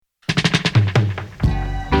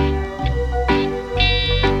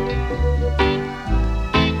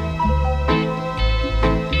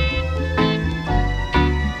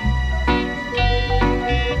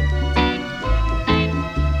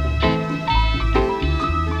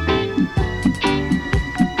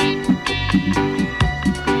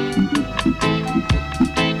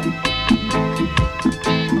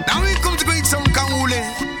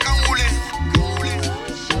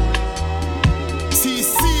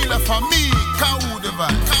famille, Kaou de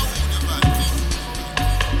Vibes.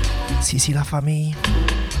 Si, la famille.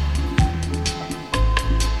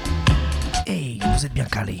 Hey, vous êtes bien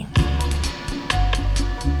calés.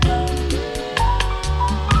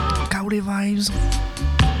 Kaou de Vibes.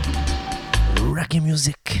 Reggae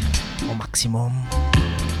music au maximum.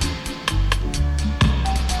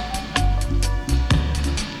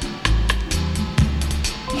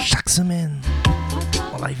 Chaque semaine,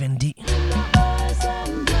 en live ND.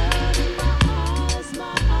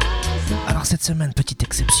 Alors cette semaine, petite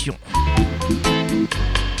exception.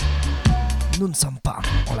 Nous ne sommes pas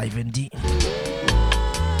en live ND.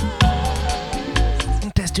 On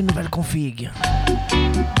teste une nouvelle config.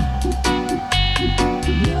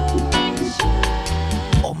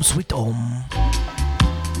 Home Sweet Home.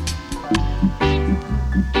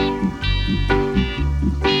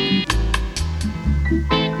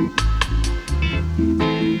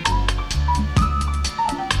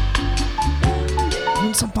 Nous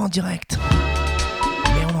ne sommes pas en direct,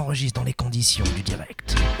 mais on enregistre dans les conditions du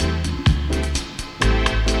direct.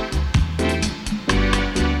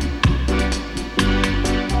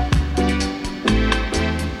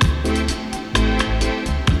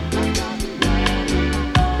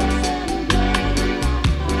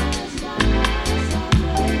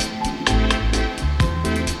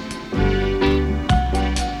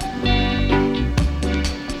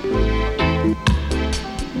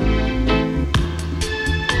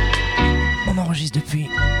 Depuis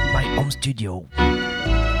My Home Studio.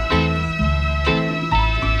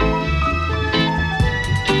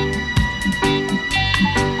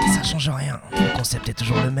 Ça change rien, le concept est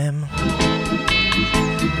toujours le même.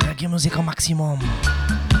 Reggae music au maximum.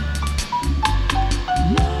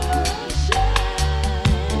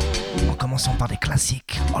 En commençant par des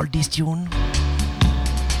classiques, oldies tunes.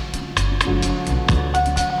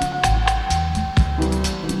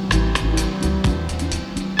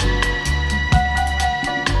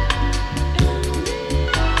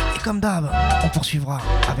 Comme d'hab, on poursuivra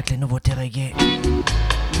avec les nouveautés reggae.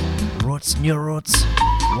 Roots, New Roots,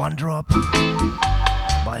 One Drop.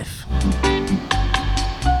 Bref.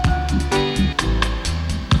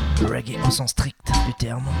 Le reggae au sens strict du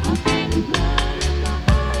terme.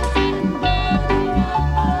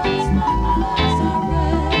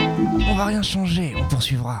 On va rien changer, on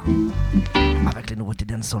poursuivra avec les nouveautés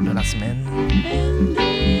dancehall de la semaine.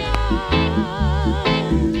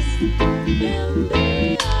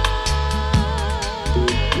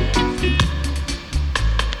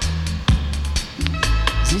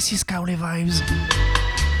 This is Kaole Vibes,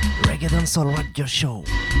 Reggae Dancehall Radio Show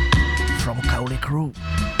from Kaole Crew.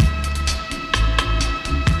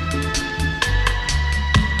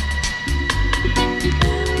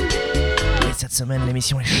 Et cette semaine,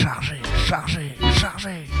 l'émission est chargée.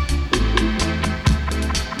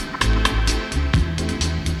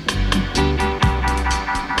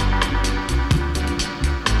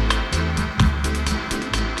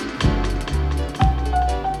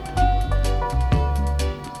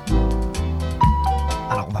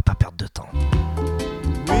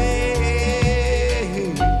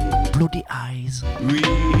 Bloody Eyes.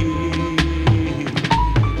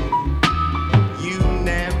 You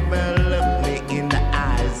never looked me in the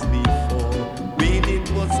eyes before. When it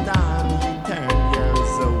was time, you turned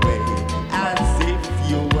yours away as if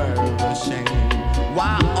you were ashamed.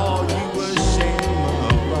 Why are you ashamed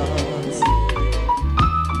of us?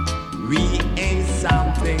 We ain't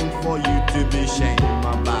something for you to be ashamed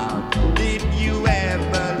about. Did you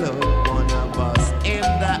ever look one of us in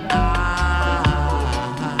the eye?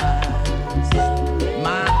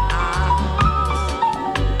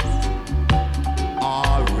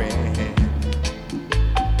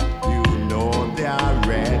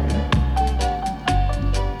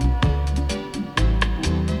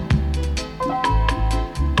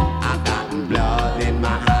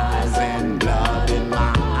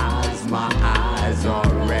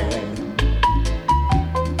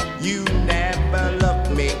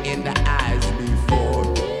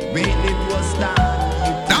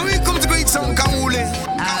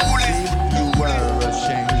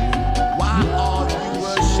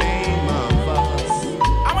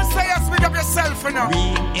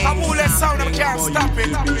 Kamule sound, I can't stop it.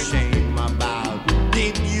 Shame about.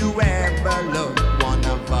 Did you ever look one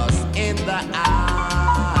of us in the eyes?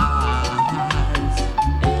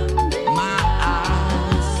 My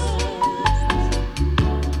eyes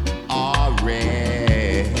are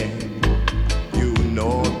red. You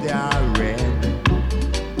know they are red.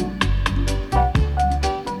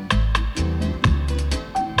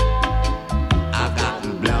 I got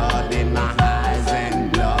blood in my eyes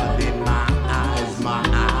and blood in my eyes. My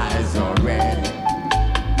eyes are red.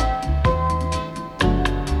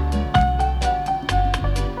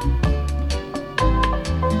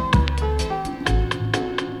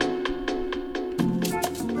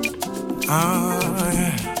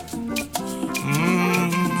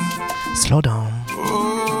 Slow down.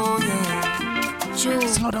 Oh yeah.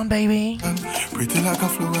 Slow down, baby. Pretty like a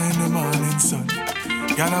flower in the morning sun.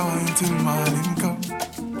 Gotta wine till morning come.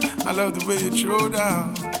 I love the way you throw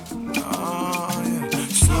down. Oh yeah.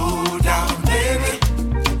 Slow down, baby.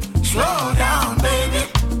 Slow down, baby.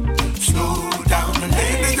 Slow down,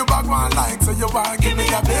 baby. You back one like so you want give me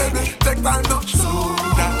a baby. Take time to slow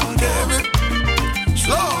down, baby.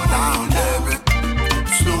 Slow down, baby.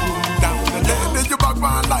 Slow down, baby. You back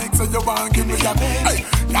one like so you want give me a baby. Hey,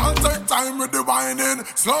 can't take time with the whining.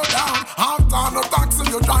 Slow down, half time no taxi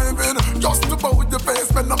you're driving. Just about your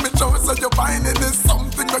face when I'm in show so you're whining is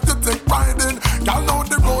something that you take pride in. Y'all know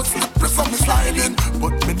the road slippery so me sliding,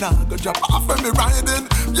 but me nah go drop off when me riding.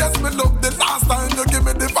 Yes, me love the last time you give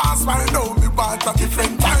me the fast ride. Now me want a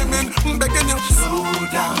different timing. I'm begging you, slow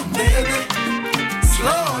down, baby.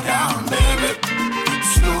 Slow down, baby.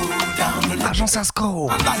 Slow down, baby. Agent Sasco,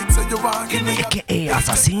 I like so you want give me a.k.a.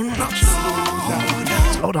 Assassin.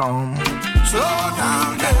 Slow down. Slow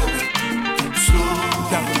down, baby. Slow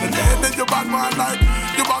down, baby. You back one like,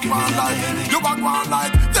 you back one like, you back one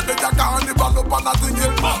like. You did your carnival up on a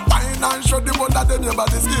single. Fine and show the one that they never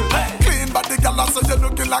the skill. Clean body girl, so you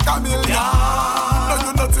looking like a million. No,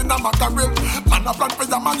 you nothing a mackerel. Man a plan for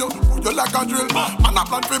your man, you put you like a drill. Man a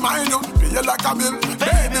plan for mine, you pay you like a bill.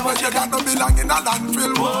 Baby, when you got no belong in a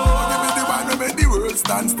landfill. Give me the wine, we make the world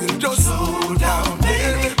stand still. Just slow down,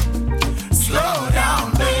 baby. Slow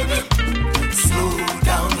down, baby. Slow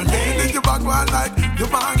down, lady. You back one like you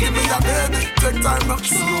want give me a baby. Take time now.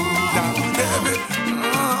 Slow down, baby.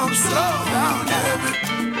 Slow down, baby.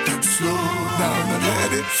 Slow down,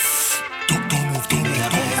 lady. Don't move.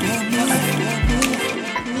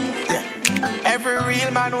 Yeah. Every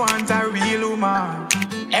real man want a real woman.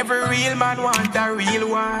 Every real man want a real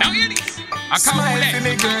one. Now hear this. Smile for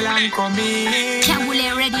me, girl, I'm coming.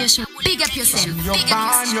 Kabule Radio Show. Big up yourself. You're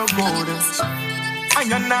born, you're good. And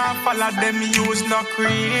you're not follow them, use no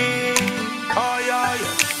cream. Oh, yeah.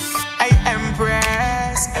 Hey,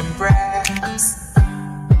 Empress.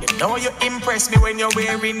 You know you impress me when you're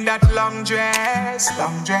wearing that long dress.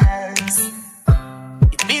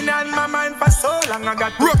 It's been on my mind for so long, I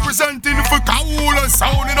got to representing for Kaula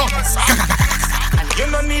sound, you know. And you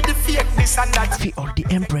don't need to fake this and that. Feel all the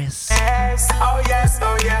Empress. Yes, oh yes.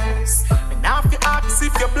 And now if you ask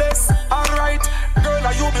if you're blessed, alright. Girl,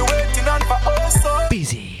 are you be waiting on for us so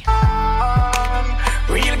Busy.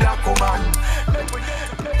 real black woman.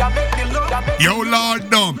 That make the love, that make yo, Lord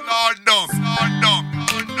dumb.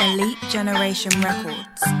 Elite Generation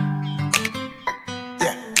Records.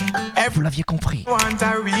 Yeah. Vous l'aviez compris. Want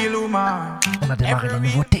a real woman. On a démarré les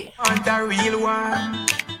nouveautés. Want a real one.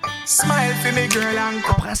 Smile for me, girl, and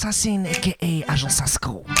come. Après Assassin, a.k.a. Agent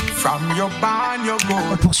Sasco. From your barn, your On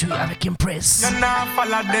gold. poursuit avec Empress. You not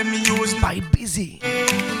follow them, use By Busy.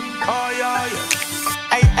 oh, yeah.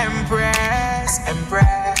 Hey, Empress.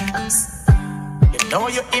 You know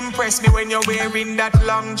you impress me when you're wearing that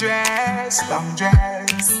long dress.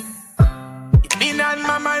 It's been on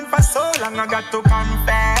my mind for so long, I got to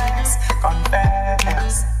confess.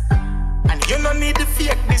 And you don't need to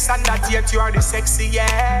fake this and that, yet you are the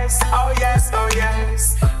sexiest. Oh yes.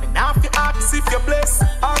 And now if you ask if you're blessed,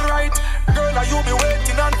 alright. Girl, are you be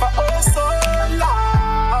waiting on for oh so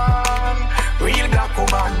long? Real black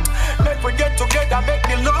woman, make we get together, make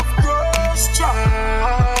the love grow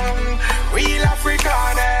strong. Real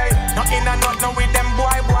African, eh? Nothing and nothing with them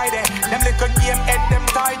boy there. Them little game head, them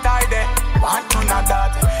tie there. Want none of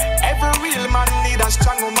that. Every real man need a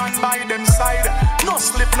strong woman by them side. No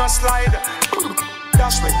slip, no slide.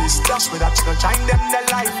 Dash with this, dash with that. No join them the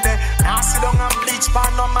life there. Now sit down and bleach pan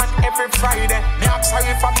no man every Friday. Me ask her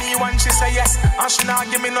for me when she say yes, and she not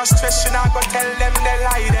give me no stress. She not go tell them the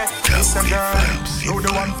lie there. Listen girl, you the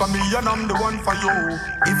one for me and I'm the one for you.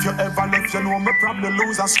 If you ever left, you know me probably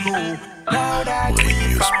lose a school. Now that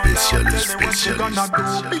we found out, tell me what you gonna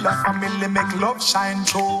do. Build a family, make love shine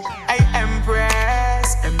through. Hey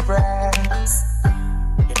Empress.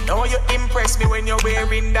 You know you impress me when you're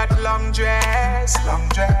wearing that long dress.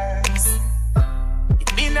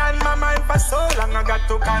 It's been on my mind for so long, I got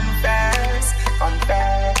to confess.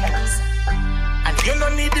 And you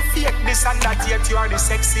don't need to fake this and that, yet you are the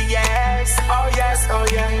sexiest. Oh yes.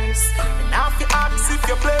 And now if you ask if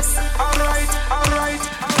you're blessed, alright.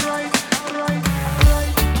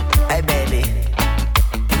 Hey baby,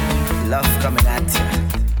 love coming at you.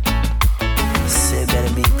 So you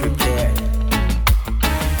better be prepared.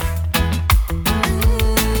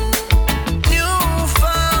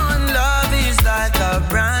 Newfound love is like a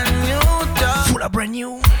brand new dog. Full of brand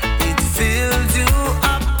new. It fills you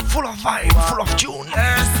up. Full of vibe, full of tune.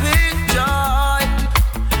 Sweet joy.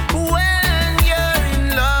 When you're in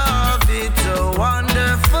love, it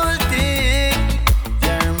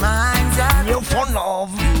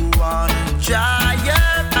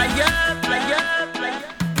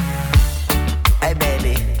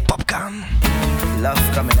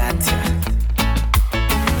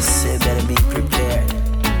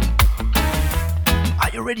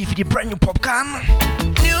ready for the brand new popcorn?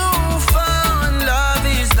 Newfound love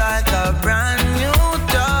is like a brand new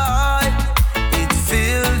toy. It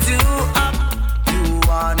fills you up. You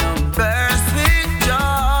wanna burst with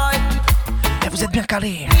joy. Et vous êtes bien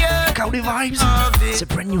calés. Cowley Vibes, c'est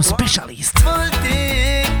brand new specialist.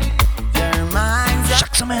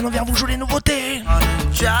 Chaque semaine, on vient vous jouer les nouveautés.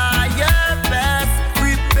 Try your best.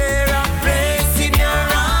 Prepare a place in your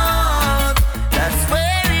heart. That's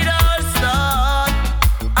where it all starts.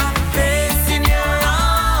 A place in your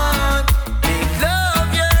heart. Make love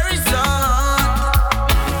your resort.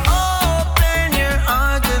 Open your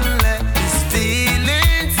heart and let these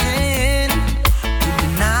feelings in. To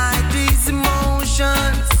deny these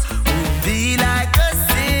emotions would be like a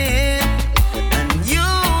sin. And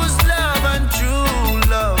use love and true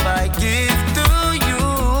love I give to you.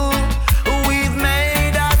 We've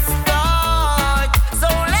made a start, so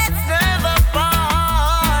let's never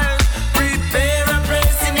part. Prepare a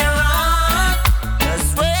place in your heart. That's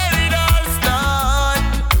where it all starts.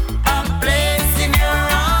 A place in your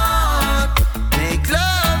heart. Make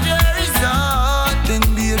love your resort. Then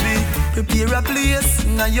baby, prepare a place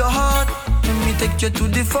in your heart. Let me take you to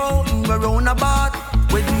the phone, we're round about.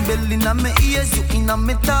 Wedding bell in my ears, you in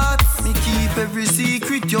my thoughts. Me keep every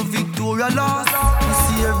secret, your Victoria lost. Me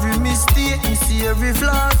see every mistake, me see every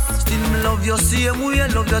flaw. Still me love you same way,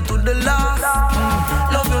 love you to the last.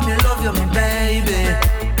 Love you, me baby.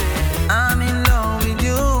 I'm in love with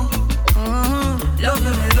you. Love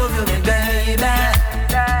you, me baby.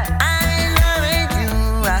 I'm in love with you.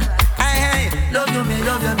 Love you,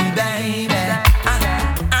 me baby.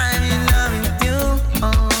 I'm in love with you.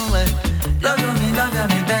 Love you,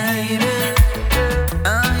 me baby.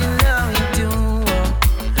 I'm in love with you.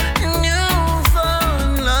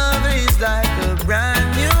 Newfound love is like a brand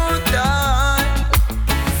new toy.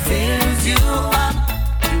 Fills you up.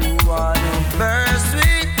 You wanna burst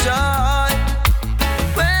with joy.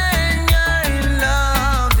 When you're in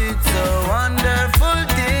love, it's a wonderful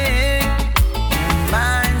thing. Your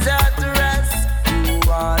mind's at rest. You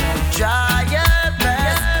wanna try your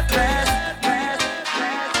best.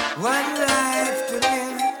 One life to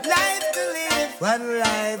live, one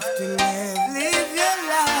life to live. Live your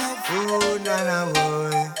life, oh nana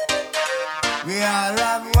boy. We all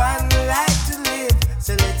have one life to live,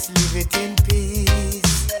 so let's live it in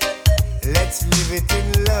peace. Let's live it in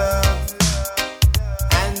love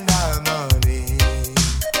and harmony.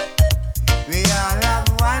 We all have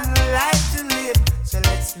one life to live, so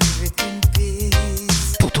let's live it in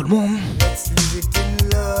peace. Pour tout le monde. Let's live it in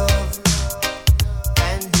love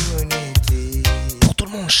and unity. Pour tout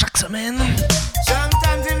le monde, chaque semaine.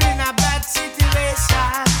 Sometimes you're in a bad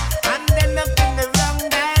situation and end up in the wrong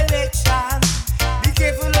direction. Be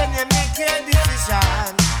careful when you make your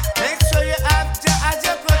decision. Make sure you have as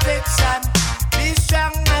your protection. Be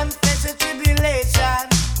strong and face the tribulation.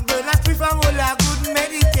 But I prefer all a good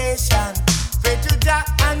meditation. Pray to Jah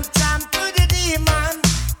and chant to the demon.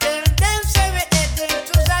 Tell them say we're heading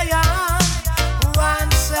to Zion.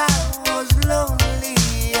 Once I was lonely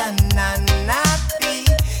and unhappy.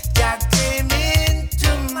 Jah came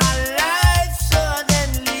into my life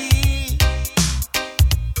suddenly.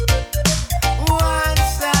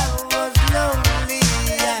 Once I was lonely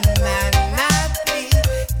and unhappy.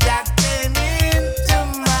 Jah came into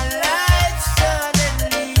my life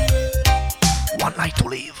suddenly. One night to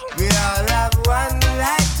live. We all have one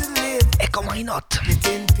life to live. Et comment il note? Live it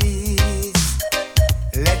in peace.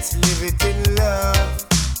 Let's live it in love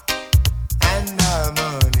and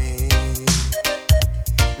harmony.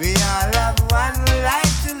 We all have one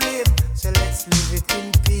life to live, so let's live it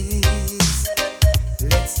in peace.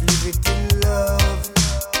 Let's live it in love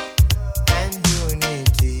and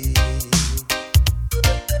unity.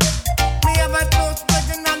 Me have a close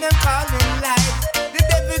brethren and them call him life. The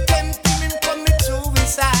devil tempting him commit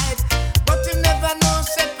suicide, but you never know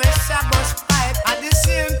say pressure bust pipe. And the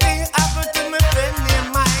same thing happened to my friend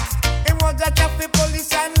named Mike. He was a traffic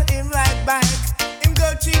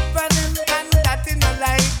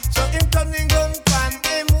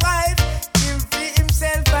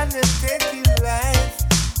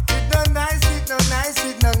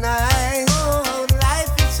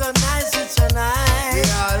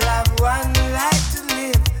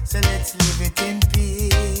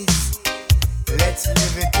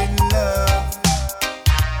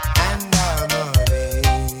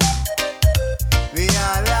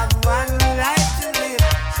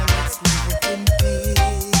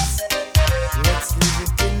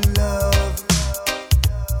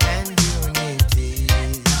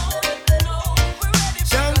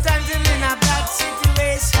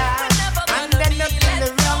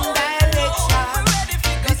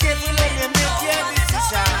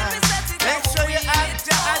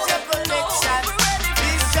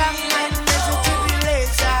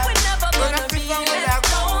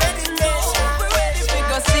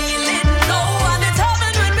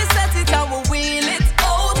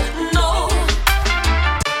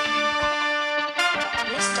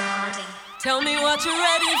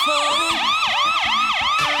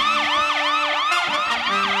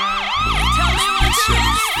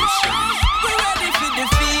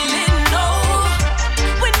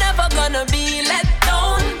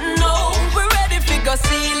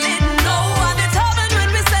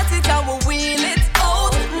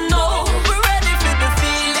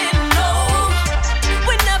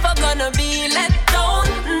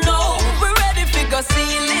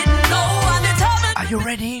you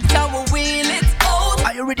ready? So we wheel it out.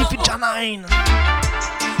 Are you ready for Janine?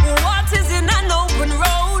 What is in an open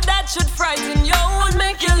road that should frighten you and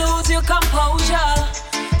make you lose your composure?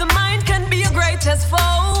 The mind can be your greatest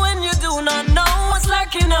foe when you do not know what's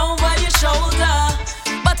lurking over your shoulder.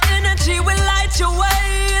 But energy will light your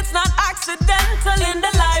way. It's not accidental in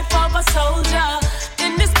the life of a soldier.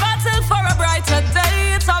 In this battle for a brighter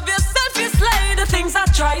day, it's of yourself you slay the things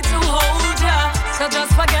that try to hold ya. So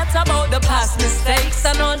just forget about the past mistakes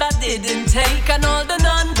and all that didn't take and all the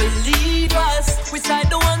non-believers. We side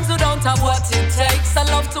the ones who don't have what it takes. I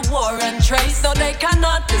love to war and trace, so they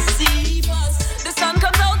cannot deceive us. The sun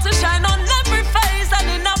comes out to shine on every face, and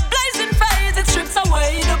in a blazing phase, it strips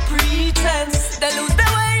away the pretense. They lose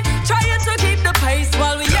their way, trying to keep the pace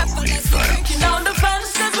while we effortlessly breaking down the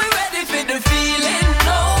fence. Cause we're ready for the feeling,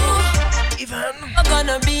 no. Even I'm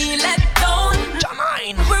gonna be let down.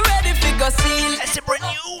 Janine. We're ready for go seal. It's a brand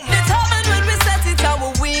new. Determined when we set it and we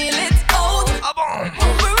wheel it out.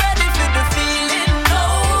 We're ready for the feeling, no.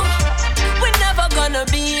 We're never gonna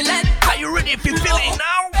be let down. Are you ready for feeling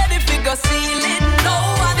now? Ready for go seal it, no.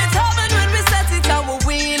 And determined when we set it and we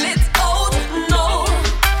wheel it out, no.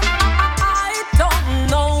 I don't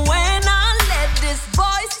know when I let this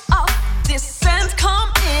voice of dissent come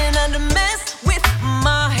in and mess with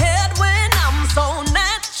my head when I'm so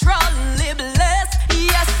naturally blessed.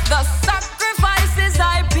 Yes, the sacrifices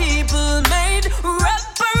I people made,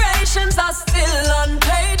 reparations are still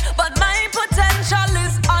unpaid, but my potential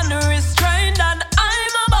is unrestrained and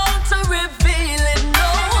I'm about to reveal it, no.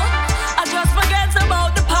 I just forget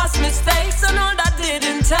about the past mistakes and all that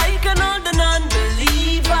didn't take and all the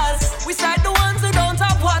non-believers. We side the ones who don't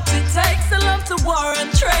have what it takes to love to war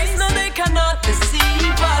and trace. No, they cannot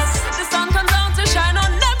deceive us. The sun comes out to shine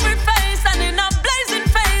on every face, and in a blazing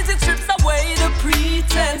phase, it strips away the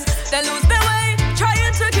pretense. They lose their way,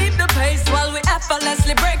 trying to keep the pace while we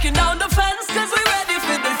effortlessly breaking down the fence. Cause we're ready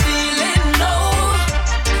for the feeling, no.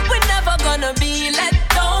 We're never gonna be let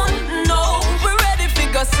down, no. We're ready for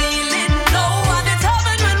go seal it, no. And it's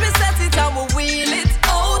heaven when we set it and we wheel it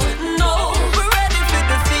out, no. We're ready for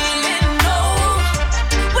the feeling, no.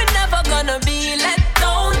 We're never gonna be let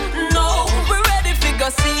down, no. We're ready for go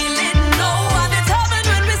seal it, no. And it's heaven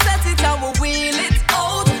when we set it and we wheel it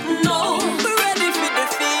out, no. We're ready for the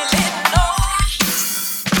feeling, no.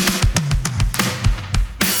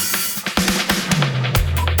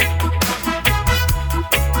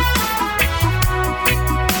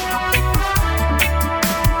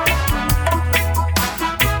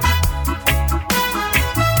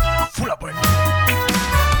 Full of brain.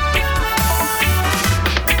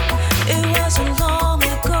 It wasn't long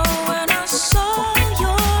ago when I saw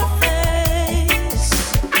your face.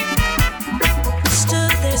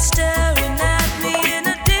 Stood there staring at me in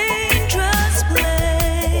a dangerous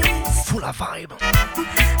place. Full of vibe.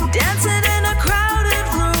 Dancing in a crowded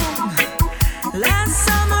room. Last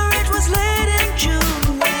summer it was late in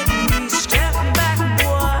June. Let me step back,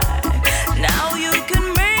 boy. Now you can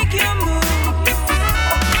make your move.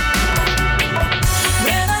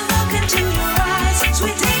 When I look into your eyes,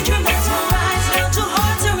 sweet danger mesmerized, now two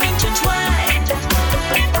hearts are intertwined.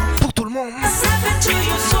 Pour tout le monde. I step into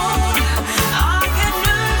your soul. I get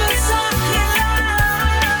nervous, I can't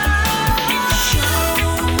lie. Show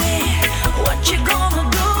me what you gonna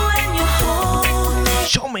do when you hold me.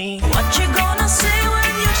 Show me. What you gonna say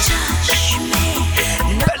when you touch me?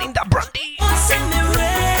 Belinda Brandy. Send me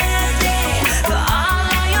ready for all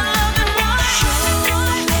of your loving ones. Show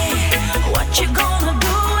me what you gonna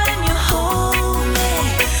do when you hold me.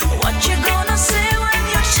 What you gonna say when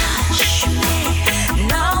you touch me?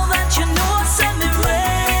 Now that you know, send me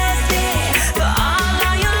ready for all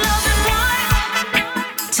of your loving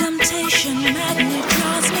ones. Temptation magnet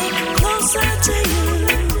draws me closer to you.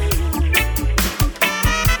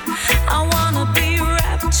 I wanna be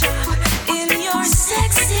wrapped up in your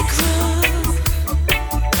sexy groove.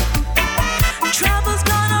 Trouble's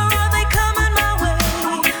gonna run, they coming my way.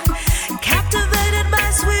 Captivated by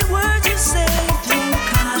sweet words you say. Throw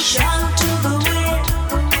caution to the wind.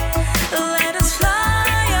 Let us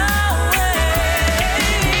fly away.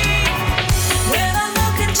 When I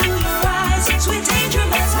look into your eyes, sweet danger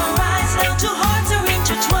mesmerized. Now two hearts are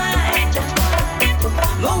intertwined.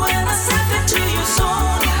 But when I step into your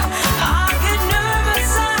soul, I get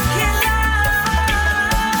nervous, I can't lie.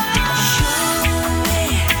 Show me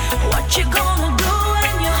what you gonna do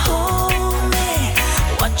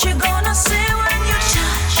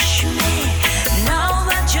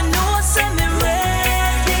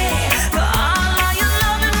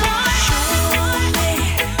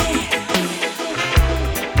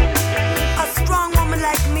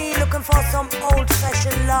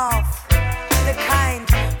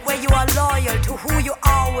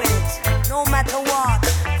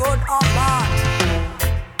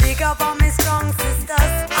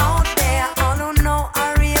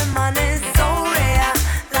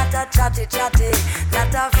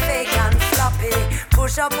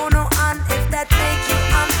up on no hand if that make you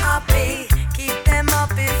unhappy. Keep them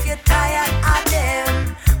up if you're tired of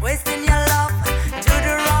them. Wasting your love to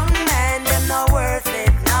the wrong man, them not worth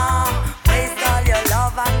it, nah. Waste all your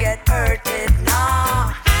love and get hurted,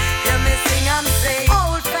 nah. Hear me sing and say,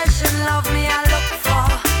 old-fashioned love me I look for.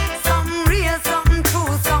 Something real, something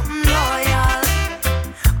true, something loyal.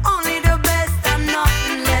 Only the best and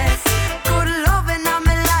nothing less. Good loving on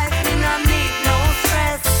my life, me no need no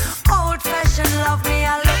stress. Old-fashioned love me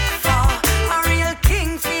I look for. A real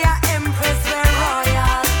king for your empress, we're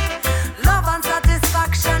royal. Love and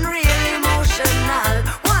satisfaction, real emotional.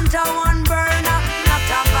 One burn up, not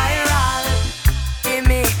a viral. Give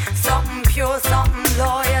me something pure, something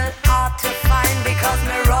loyal. Hard to find because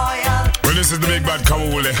me royal. Well, this is the big bad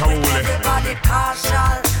Kawule. Everybody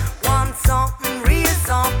partial. Want something real,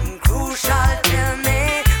 something crucial. Tell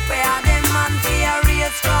me, where are them man for a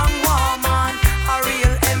real strong woman? A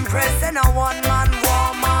real empress and a one-man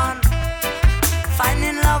woman.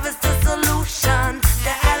 Finding love is the solution.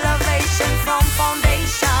 The elevation from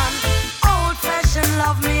foundation. Old-fashioned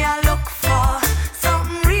love me I look for.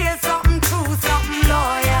 Something real, something true, something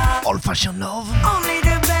loyal. Old-fashioned love. Only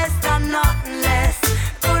the best and nothing less.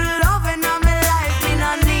 Good loving on my life, me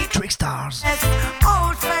no need Trickstars. yes.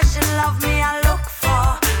 Old-fashioned love me I look for.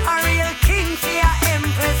 A real king for your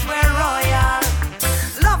empress, we're royal.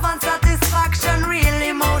 Love and satisfaction, real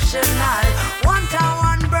emotional. One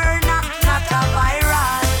burn up, not a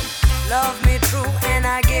viral. Love me true and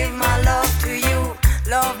I give my love to you.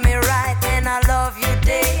 Love me right and I love you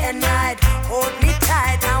day and night. Hold me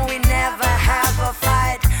tight and we never have a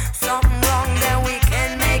fight. Something wrong then we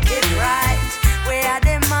can make it right. We are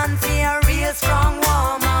the man for a real strong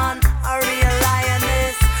woman. A real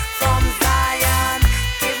lioness from Zion.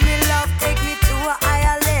 Give me love, take me to a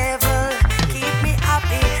higher level. Keep me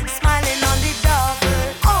happy, smiling on the double.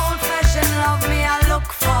 Old-fashioned love me I look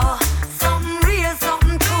for. Something real,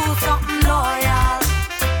 something true, something loyal.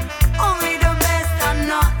 Only the best and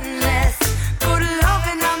nothing less. Good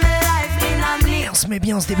loving on my life, me not need. Et on se met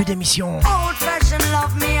bien en ce début d'émission. Old-fashioned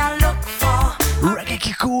love me I look for. Reggae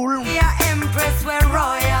qui cool. We are empress, we're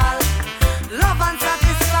royal. Love and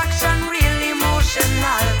satisfaction, real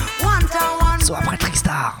emotional. One So après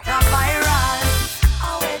Trickstar. the viral.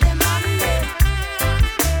 Oh, where the money?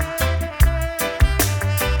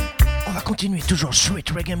 On va continuer toujours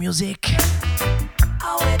street reggae music.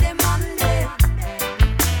 Oh, where the money?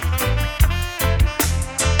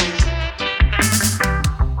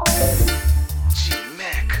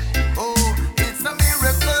 G-Mac. Oh, it's a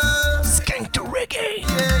miracle. Skank to reggae.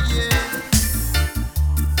 Yeah, yeah.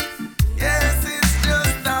 Yes, it's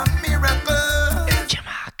just a miracle.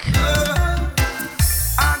 J-Mac.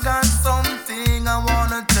 I got something I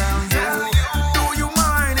wanna tell you. Do you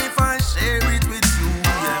mind if I share it with you?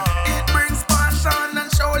 Yeah. It brings passion and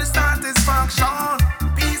surely satisfaction.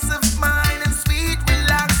 Peace of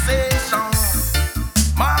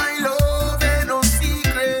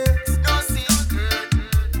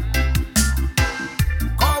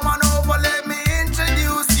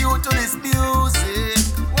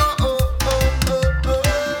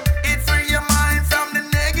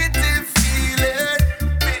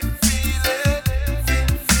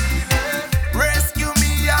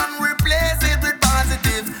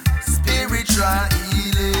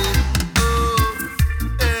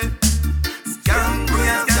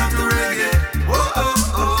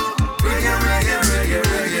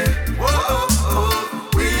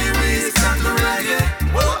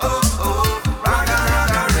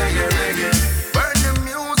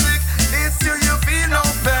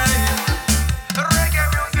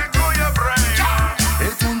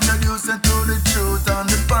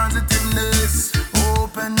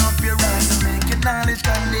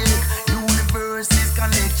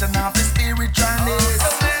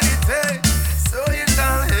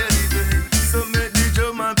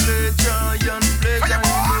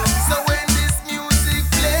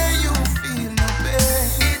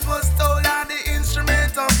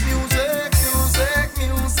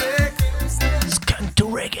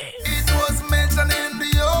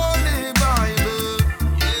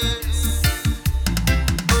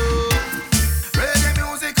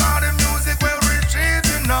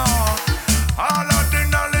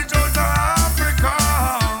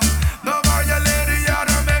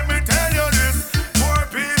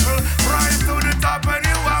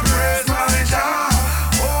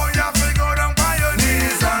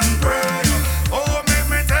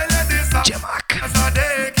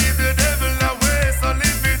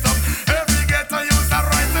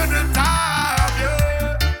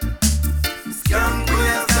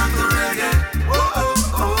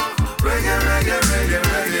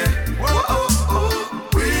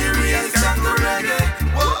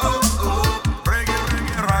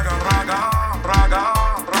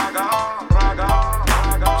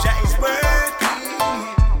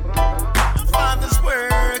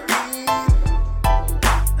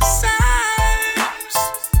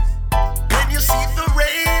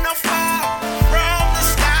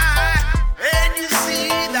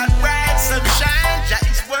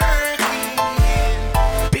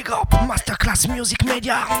Class Music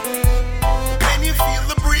Media. When you feel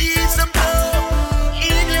the breeze and blow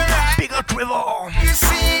in your eyes, Big up Trevor. you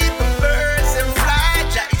see the birds and fly.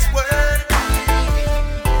 Jah is working.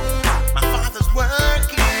 My Father's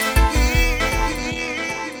working.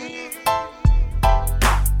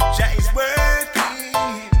 Jah is working.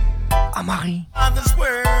 Amari. Father's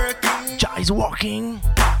working. Jah is working.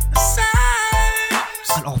 Signs.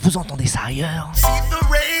 Alors vous entendez ça ailleurs. See the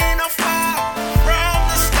rain or fall from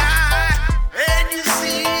the sky, and you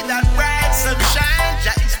see that bright sunshine.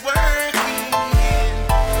 Jah is working.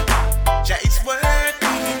 Jah is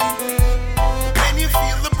working. When you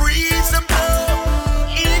feel the breeze and blow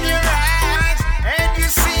in your eyes, and you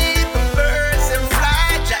see the birds and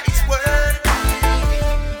fly. Jah is working.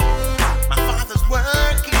 My Father's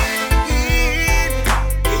working.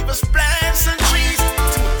 Gave us plants and trees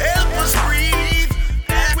to help us breathe.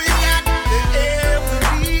 And we got the air we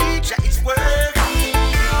need. Jah is working.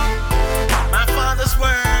 My Father's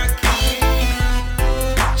working.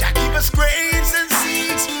 Jah give us grains and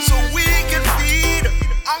seeds so we can feed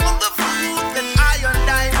all the food that I and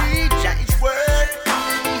I need. Jah is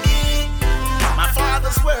working. My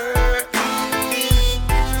Father's working.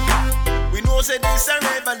 We know that this a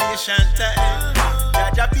revelation time.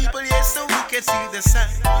 Jah people, yes, so we can see the sign.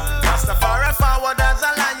 Rastafari forward as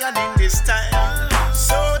a lion in this time.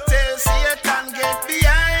 So tell Satan get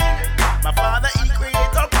behind. My Father, He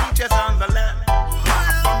created creatures on the land.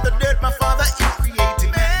 From the dirt, my Father, He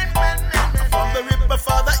created man. From the rib, my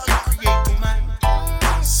Father, He created man.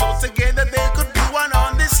 So together they could be one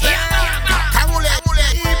on this land.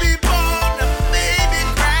 He be born, a baby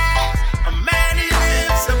cries. A man he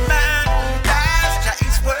lives, a man who dies. Jah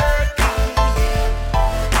is working.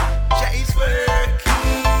 Jah is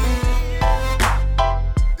working.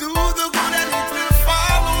 Do the good and it will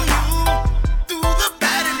follow you. Do the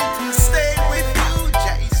bad and it will stay with you.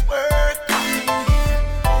 Jah is working.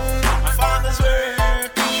 My Father's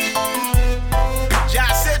working.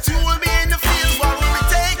 Jah said you will be in the fields while we'll be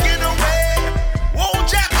taken away. Won't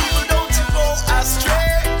Jah people, don't you go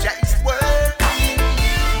astray. Jah is working.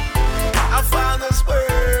 Our Father's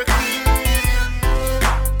working.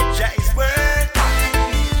 Jah is working.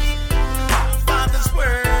 Our Father's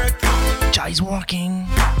working. Jah is working.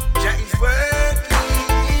 Jah is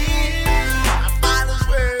working. Our Father's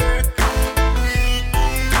working.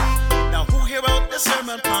 Now who hear about the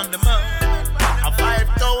sermon on the mount? A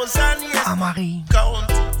 5,000 years Amari. count.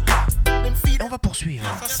 Them feed Et on va poursuivre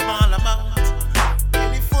a small amount.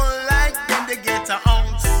 Any full like then they get a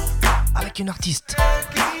ounce. avec une artiste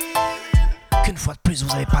qu'une fois de plus vous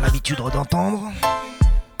n'avez pas l'habitude d'entendre.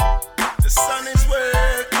 The sun is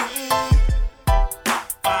working.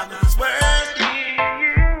 Father's working.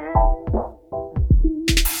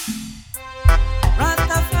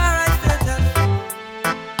 Rastafari set us free.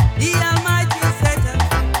 The Almighty set us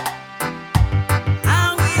free.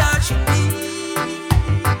 And we all should be.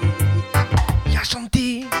 Yashanti,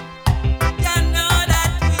 You know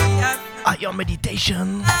that we are free. Higher Meditation.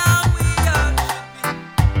 And we all should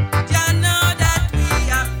be. You know that we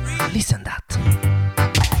are free. Listen that.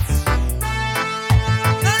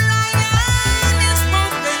 The lion is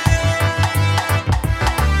moving.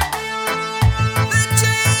 The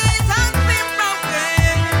chains have been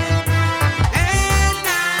broken. And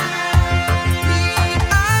now we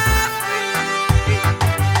are free.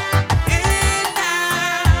 And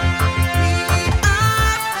now we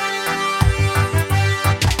are free.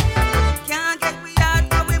 Can't get we out,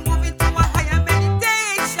 but we're moving to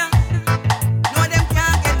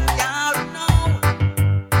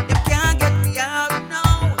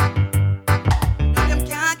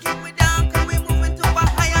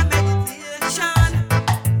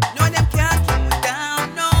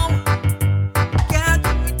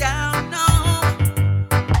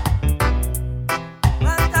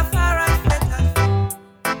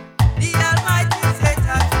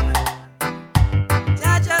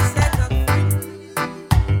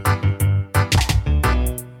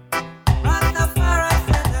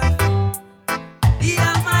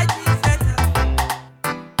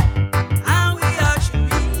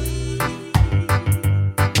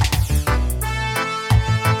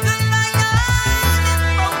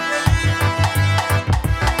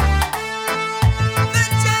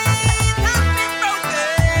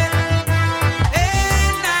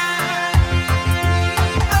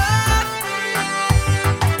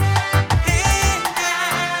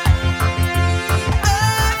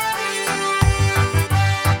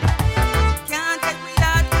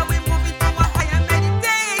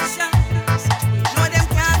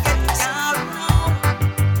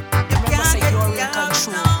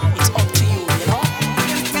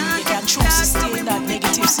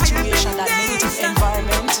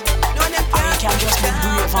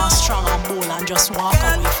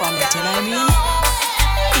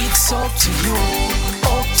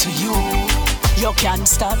You can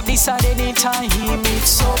stop this at any time.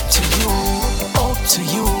 It's up to you, up to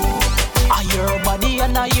you. I your body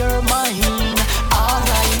and I your mind.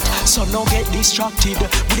 Alright, so no get distracted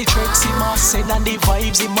with the tricks he must send and the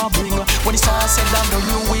vibes he must bring. When it's all said and done,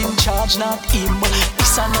 you in charge, not him.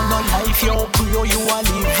 This and no life, you pray you a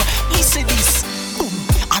live. Listen this.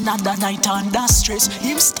 Another night under stress.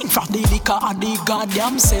 Him stink from the liquor and the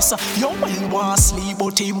goddamn cess. You well want sleep,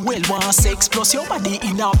 but him well want sex. Plus your body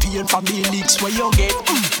in a pain from the licks where you get.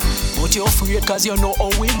 But you're afraid cause you know how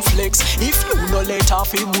him flex. If you no let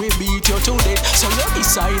off him, we beat you to death. So you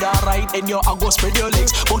decide alright and you a go spread your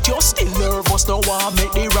legs. But you're still nervous, no one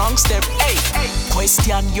make the wrong step. Hey,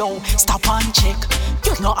 question yo, stop and check.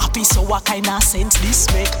 You're not happy, so what kind of sense this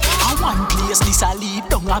make? I one place this I lead,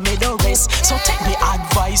 don't I make the rest. So take the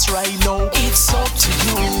advice right now. It's up to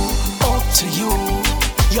you, up to you.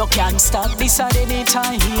 You can stop this at any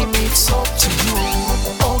time. It's up to you,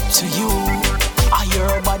 up to you. I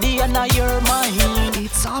your body and I your mind.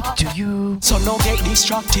 It's up to you. So no get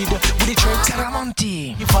distracted with the tricks.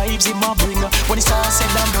 Caramonti. The vibes in my bring. When it's all said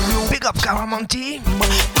and done, you Big up Caramonti.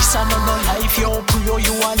 This and no life, you pray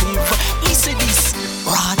you a live. Listen this.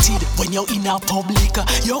 Rotted when you're in a public.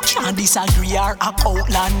 You can't disagree or act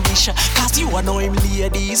outlandish. Cause you know him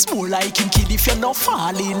ladies more like him kid. If you not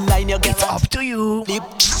fall in line, you get It's up to you.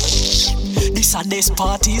 This and this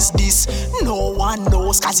part is this. No one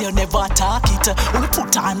knows cause you never talk it. We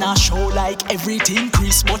put on a show like everything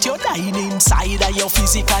Chris. But you're dying inside and you're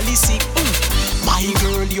physically sick. My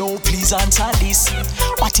girl, yo, please answer this.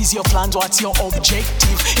 What is your plans? What's your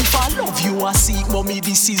objective? If I love you, I seek, mommy,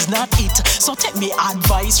 this is not it. So take me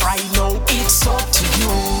advice right now. It's up to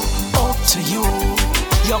you, up to you.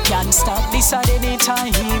 You can stop this at any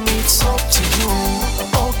time. It's up to you,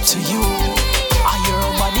 up to you. I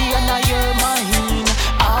your body and I your mind.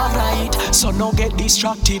 Alright, so no get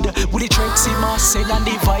distracted with the tricks he must send and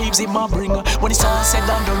the vibes he must bring. When it's all said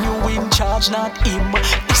and done, you in charge, not him.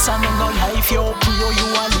 This and no life, you pray you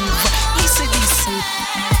a live. Listen this,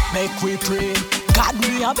 make we pray. God,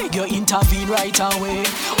 me, I beg you intervene right away.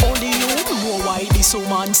 Only you know why this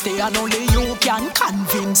woman stay, and only you can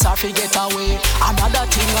convince her to get away. Another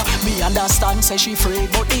thing, me understand, say she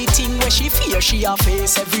afraid, but the thing where she fear, she a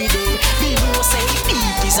face every day. Me know say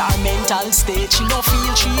deep is her mental state. She no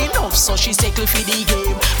feel she enough, so she settle for the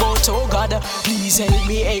game. But oh God, please help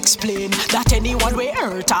me explain that anyone we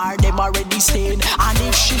hurt her, them already stain. And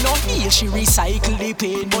if she no heal, she recycle the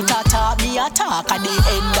pain. But I talk me attack at the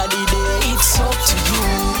end of the day. It's up to you,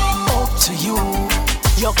 up to you.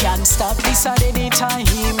 You can stop this at any time.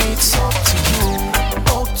 It's up to you,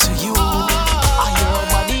 up to you. I your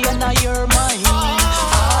body and I your mind.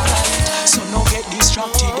 Alright, so no get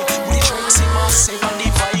distracted with the tricks in my say and the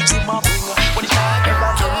vibes in my bring. When it's time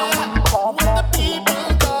What the people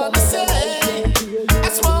gonna say? I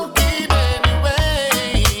smoke it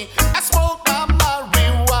anyway. I smoke my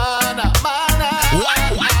marijuana, man.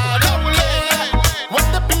 I don't care what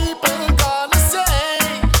the people gonna say.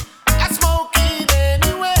 I smoke it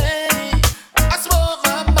anyway. I smoke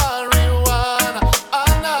my marijuana.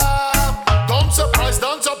 Don't surprise,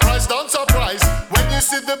 don't surprise, don't surprise when you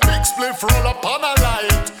see the big spliff roll up on a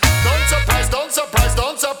light. Don't surprise, don't surprise,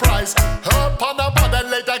 don't surprise. Up on a body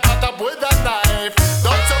later cut up with a knife.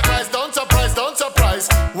 Don't surprise, don't surprise, don't surprise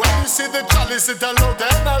when you see the chalice it a load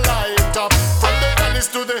and a light up. From the valleys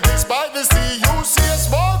to the hills by the sea, you see a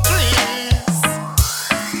small trees.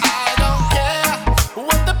 I don't care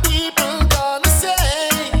what the people gonna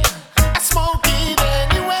say. I smoke it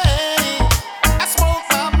anyway. I smoke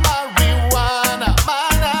my marijuana,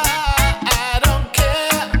 man. I don't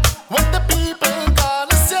care what the people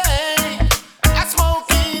gonna say. I smoke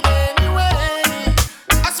it anyway.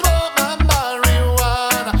 I smoke my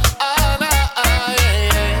marijuana.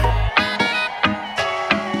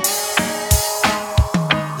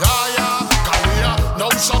 Yeah, Korea, no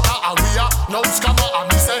shutter, area, no scammer, and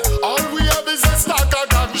me say all we have is a stack of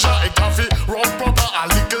ganja, a coffee, rum proper, a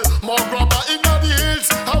little more rubber in the hills.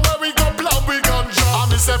 And where we go plant we ganja.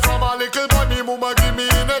 And me say from a little boy, me mama give me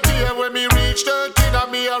in a tea. And when me reach 13,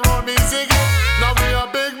 and me a run me cigarette. Now me a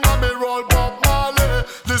big mommy roll Bob Marley.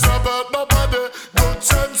 This about nobody, good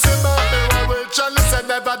sense in me. Me roll with Chalice and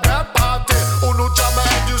never that party. Unu jama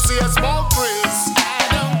and you see a smoke breeze. I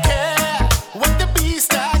don't care what the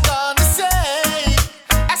beast are gonna say.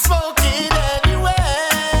 I smoke it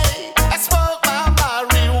anyway. I smoke my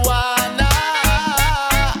marijuana.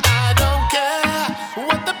 I don't care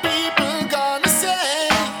what the people gonna say.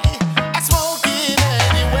 I smoke it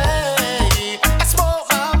anyway. I smoke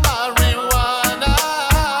my marijuana.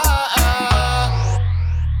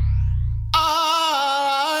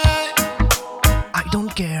 I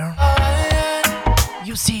don't care.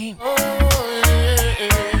 You see?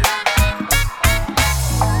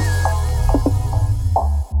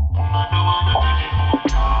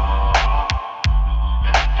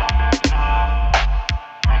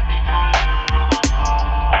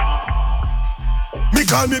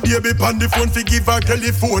 Call me baby pon the phone fi give her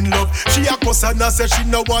telephone love. She a cuss and a say she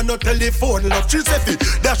no want no telephone love. She say fi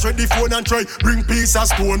dash with the phone and try bring piece of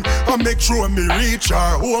stone and make sure me reach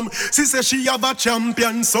her home. She say she have a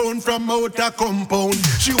champion sound from out a compound.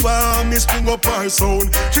 She want me string up her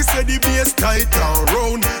sound. She say the bass tight and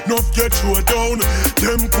round, nuff get throw down.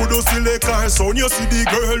 Them coulda select her sound. You see the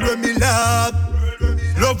girl when me love,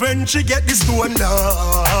 love when she get the stone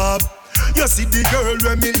love. You see the girl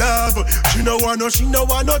when me love. She no want no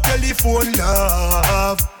telephone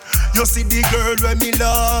love. You see the girl when me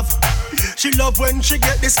love. She love when she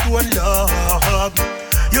get the stone love.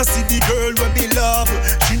 You see the girl when me love.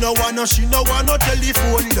 She no want no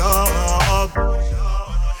telephone love.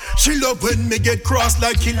 She love when me get cross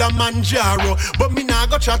like Kilimanjaro. But me nah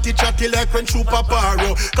go chatty like when Chupa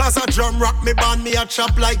Paro. Cause a drum rock me band me a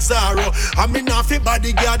chop like Zaro. And me nah fi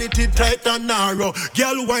bodyguard it tight and narrow.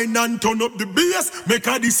 Girl wine and turn up the bass, make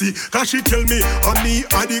her dizzy. Cause she tell me, me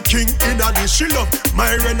are the king in a this. She love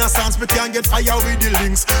my renaissance, me can get fire with the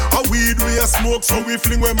links. A weed we a smoke, so we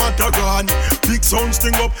fling where matter gone. Big sound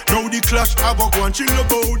sting up, now the clash I go on. She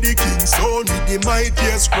love how the king sound with the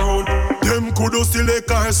mightiest crown. Them coulda still a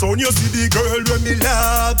car sound. You see the girl when me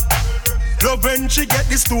love. Love when she get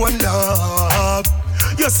the stone love.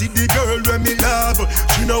 You see the girl when me love.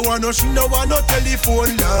 She no want no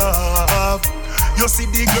telephone love. You see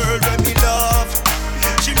the girl when me love.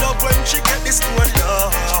 She love when she get the stone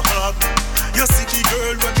love. You see the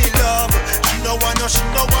girl when me love. She no want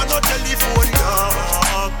no telephone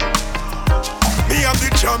love. Me have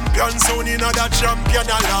the champion sound in a that champion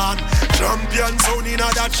land. Champion sound in a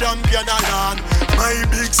that champion land. My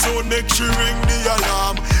big sound make she ring the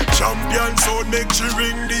alarm. Champion sound make she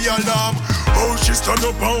ring the alarm. Oh, she stand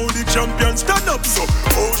up, how the champion stand up so.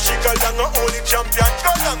 Oh, she go long, how the champion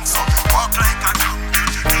go long so. Walk like a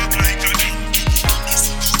champion, talk like a champion.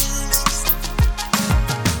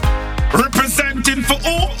 Representing for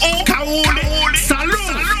Kaoli.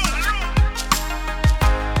 Salute.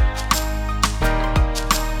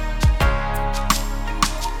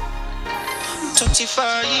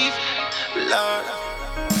 25, Lord.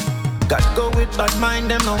 Got go with bad mind,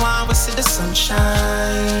 them no one we see the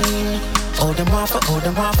sunshine. Oh, them waffle.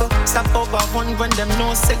 Stop over one when them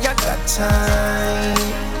know say you got time.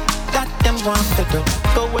 Got them want to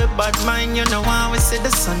go with bad mind, you know why we see the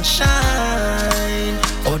sunshine.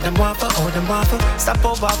 Oh, them waffle. Stop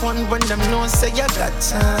over one when them know say you got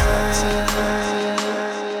time.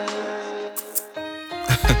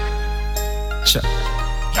 Check.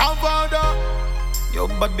 Yo,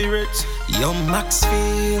 Bobby Rich, yo,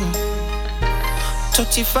 Maxfield,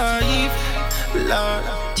 35, Lord.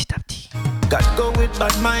 Petit à petit. Got go with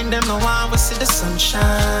bad mind, them no one we see the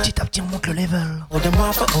sunshine. Petit à petit, on monte le level. Oh, them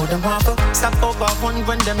waffle. Stop over one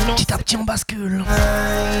when them know. Petit à petit, on bascule.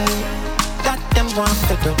 Got them want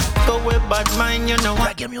to go with bad mind, you know.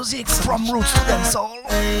 Reggae music from roots to dancehall.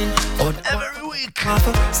 Oh, every week.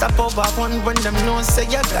 Stop over one when them know say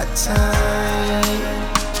you got time.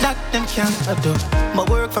 That them can't do. My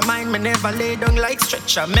work for mine, me never lay down like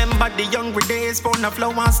stretcher. Remember the younger days, phone a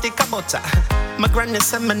flow and stick a butter. My granny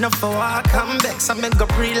said me enough for walk and vex. I make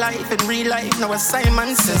up real life in real life. Now as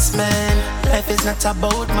Simon says, man, life is not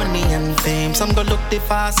about money and fame. Some go look the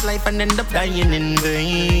fast life and end up dying in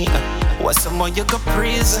vain. What's some more you go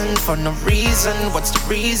prison for no reason? What's the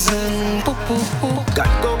reason? Poo. Got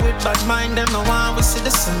go with bad mind, them no one we see the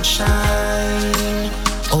sunshine.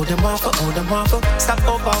 Oh, them waffle. Stop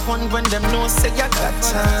over one when them know say you got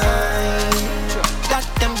time. Got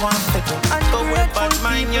them want to go with bad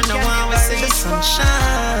mind, you know how we see the sunshine.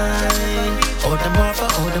 Oh, them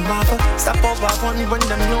waffle. Stop over one when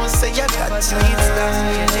them know say you got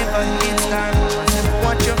time. Never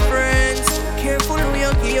watch your friends. Careful who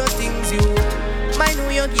you give your things, you. Mind who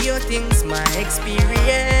you give your things, my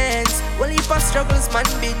experience. Well, heap of struggles man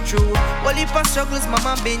been through. Well, heap of struggles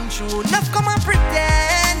mama been through. Enough come and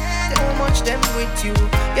pretend. Too much them with you.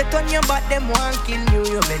 You turn your back, them want kill you.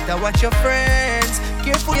 You better watch your friends.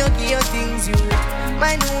 Careful you give your things, you.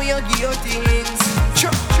 Mind who you give your things.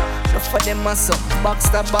 Sure. For them a some box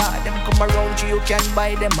the bar. Them come around you, you can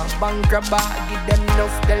buy them a bank bar. Give them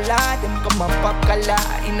enough the law. Them come and pop color.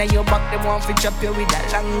 Inna your back, them want to chop you with a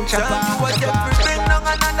long chopper. Tell you what you bring on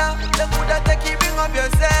another. You coulda take you bring up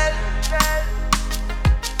yourself.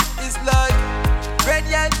 It's like red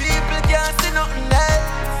young people can't see nothing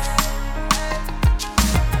else.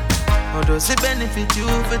 How does it benefit you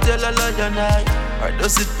if you tell a lie and lie? Or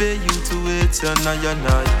does it pay you to wait till you're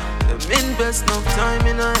not? Them invest no time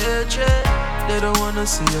in a hatred. They don't wanna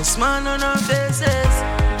see a smile on our faces.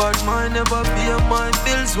 But mine never pay my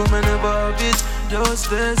bills, women never have it. Those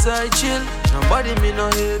days I chill. Nobody me no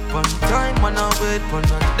hate one time when I wait. One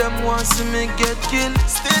of them want to see me get killed.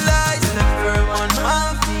 Still I never on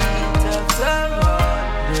my feet after all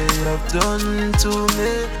they have done to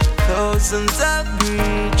me. Thousands of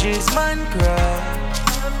bridges man cry.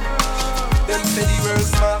 Them say the world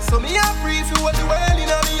smart, so me a free for what the world in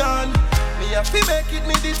me on. Me a fi make it,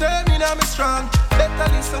 me determined and me strong. Better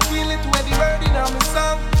listen, feel it to every word in me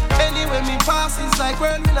song. Anyway me pass is like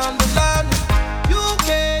whirling on the land. UK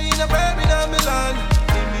in a Birmingham Milan.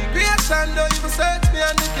 Immigration don't even search me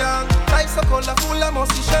and the gang. Life so colorful I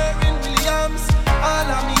must be sharing Williams.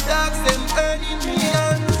 All of me dogs them earning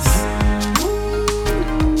millions.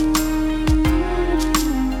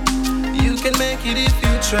 You can make it if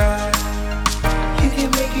you try. You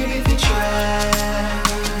can make it if you try.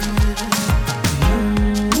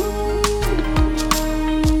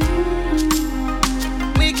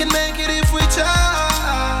 We can make it if we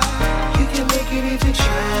try. You can make it if you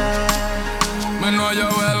try. Me know you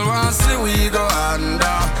well want see we go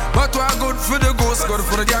under. But we're good for the goose, good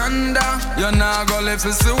for the gander. You're not gonna live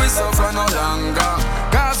to see we suffer no longer.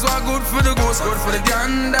 Cause we're good for the goose, good for the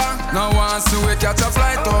gander. Now once we catch a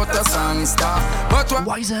flight out of Sangster. But we're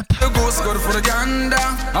wise up. The goose, good for the gander.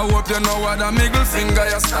 I hope you know what the middle finger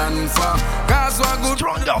you stand for. Cause we're good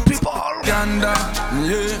stronger people. Gander,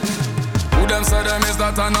 yeah. Who them say them is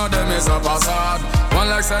that I know them is a facade. One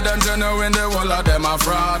like say them genuine, the whole of them a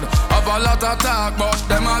fraud. Have a lot of talk, but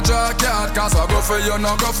them a draw card. Cause I go for you,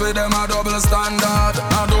 no go for them a double standard.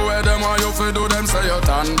 I do where them want you for do, them say you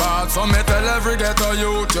turn bad. So me tell every ghetto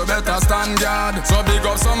youth, you better stand guard. So big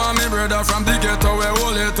up some of me brother from the ghetto, we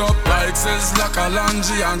hold it up. Like Sizzla,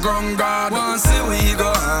 Kalanji and Grungard. Once see we go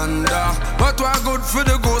under. But we're good for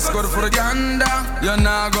the goose, good for the gander. You're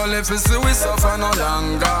not gonna live to see we suffer no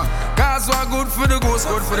longer. Cause we're good for the goose,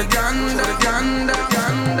 good for the gander, gander.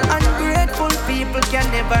 Ungrateful people can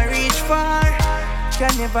never reach far.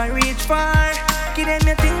 Can never reach far. Give them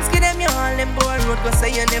your things, give them your all. Them boy road go say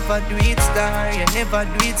you never do it star. You never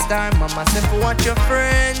do it star. Mama said watch your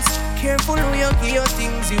friends. Careful who you give your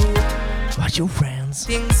things you. Watch your friends.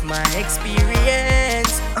 Things my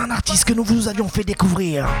experience. Un artiste que nous vous avions fait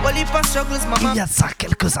découvrir il y a de ça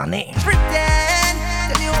quelques années. Pretend.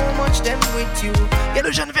 Tell you how much them with you. Y'a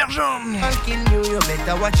le jeune Verjon. I'll kill you, you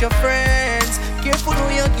better watch your friends. Careful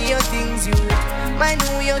who you give your things you. Mind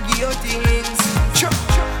who you give your things. Sure.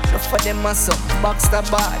 For them a some box the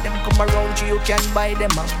bar. Them come around you, you can buy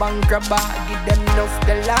them a bank robber. Give them enough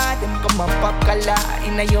the law. Them come a pop color.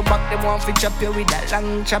 Inna your back, them want to chop you with a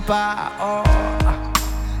long chopper. Oh.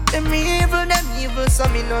 Them evil, so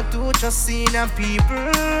me not too just seeing a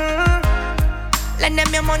people. Lend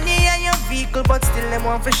them your money and your vehicle, but still them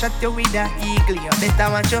want to shot you with a eagle. You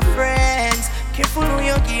better watch your friends. Careful who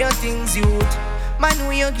you give your things, youth. Man,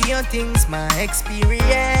 who you give your things, my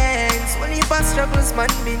experience. One heap of struggles man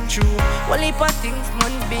been through. One heap of things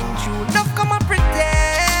man been through. Now come and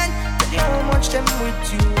pretend. Tell you how much them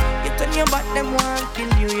with you. You turn your back, them want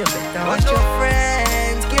kill you. You better watch your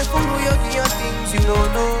friends. Careful who you give your things, you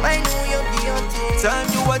don't know. Mind who you give your things. Time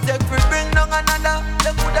you a take free, bring down another.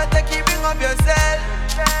 Them coulda take you, bring up yourself.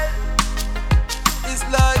 It's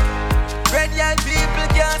like red young people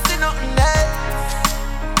can't see nothing else.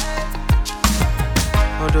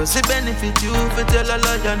 Or does it benefit you if you tell a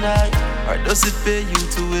liar night? Or does it pay you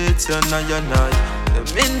to wait till you're not? Them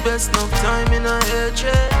invest no time in a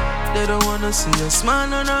hatred. They don't wanna see a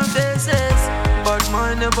smile on our faces. But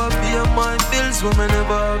mine never pay my bills, women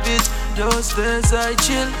never have it. Those days I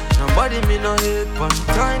chill. Nobody me no hate one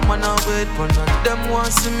time when I wait. One of them want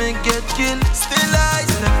to see me get killed. Still I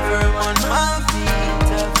never on my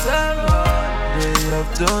feet after all they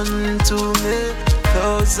have done to me.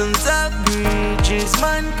 Thousands of bridges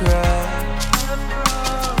man cry.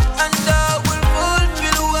 And I will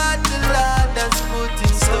fulfill what the Lord has put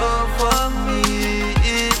in store for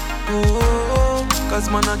me. Oh, cause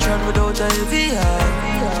man I try without a heavy heart.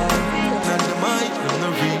 And the mind, them no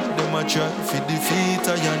read, them a try to defeat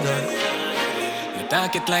I and I. You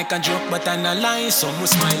talk it like a joke but I'm a lie. Some will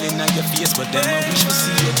smiling at your face but them I wish to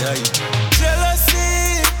see you die.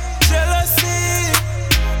 Jealousy, jealousy.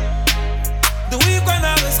 The weak one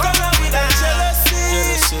always come out with that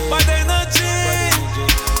jealousy, but energy.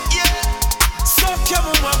 Yeah. So come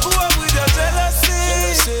on, go up with your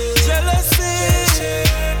jealousy, jealousy.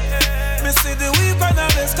 Me see the weak one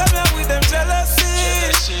always come out with them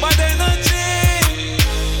jealousy, but energy.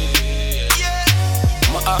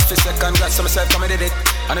 My office second got some myself come and did it.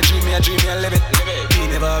 And I dream me, I live it.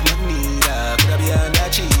 never have no need, could I be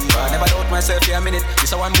underachiever? Never doubt myself for a minute.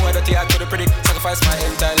 This a one more that I could predict. Sacrifice my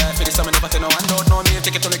entire life for this, I'm never tell no one don't know me.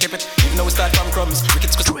 Take it to keep it. Even though we start from crumbs,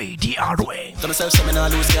 wicked squeeze. Straight the hard way. Tell myself something I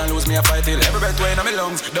lose, can't lose me a fight till every breath way in my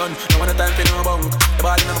lungs. Done, no one a time for no bunk. The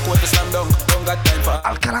ball in my court to slam dunk. Don't got time for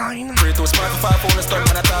Alkaline. Pray too smart for 5 phone stun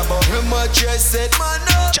when I talk about. Remember I said man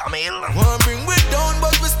up. Jamil. One bring we down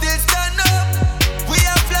but we still stand up. We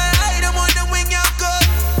are fly high, them on the wing and cut.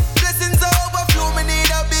 Blessings are overflow, me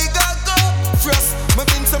need a bigger cup. Frost, me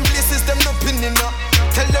been some places them no pinning up.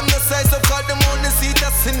 Tell them the size of God, them on the seat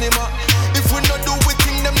of cinema. If we not do we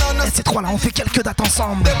think them now. Et ces trois là on fait quelques dates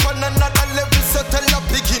ensemble. They on another level, so tell a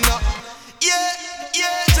picking up. Yeah,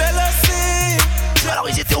 yeah, jealousy. Alors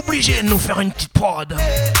ils étaient obligés de nous faire une petite prod.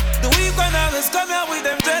 The weekend always come here with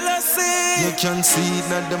them jealousy. You can see it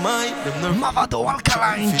not the mind. Mavado,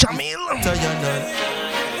 Alkaline, Jamil.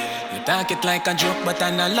 You talk it like a joke but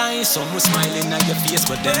I'm a lie. Some who smiling at your face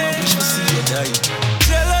but them I wish to see you die.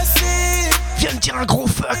 Jealousy. Viens me dire un gros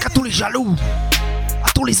fuck à tous les jaloux,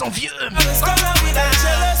 à tous les envieux.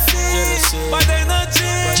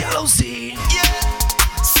 Jealousy.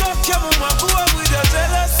 Suck your mama, go with your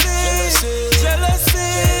jealousy.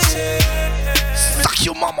 Jealousy. Suck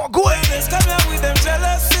your mama, go ahead. Come here with them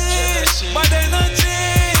jealousy. Bad energy.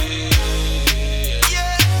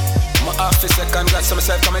 My office second got some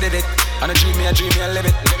myself come and did it. And I dream me and live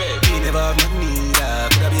it. Me never have no need,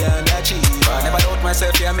 could I be underachiever? Never doubt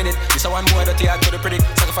myself for a minute. This a one more that I could predict.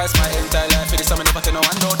 Sacrifice my entire life for this, I'm never tell no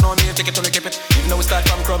one don't know me. Take it to me, keep it. Even though we start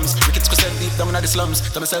from crumbs, wicked squeeze deep down in the slums.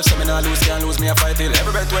 Tell myself something I lose, can't lose me a fight till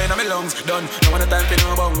every breath way in my lungs. Done, no one a time for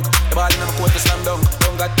no bunk. The ball in my court to slam dunk.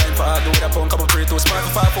 Don't got time for argue with a phone. Come on, pray too smart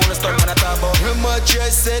for 5 phone stun when I talk about. Remember I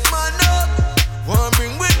said man up. One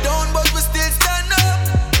bring we down but we still stand up.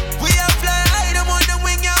 We are fly high, them on the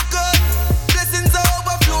wing and cut. Blessings are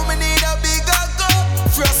overflow, me need a bigger cup.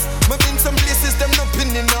 Frost, me been some places them no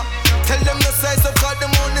pinning up. Tell them the size of God,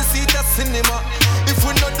 them on the seat of cinema. If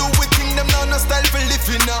we not do we think them now no style for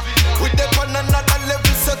living up. With them on another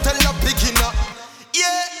level, so tell a picking up.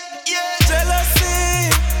 Yeah, yeah.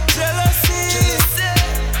 Jealousy, jealousy, jealousy.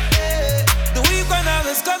 The weekend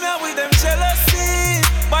always come here with them jealousy.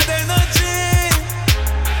 Bad energy.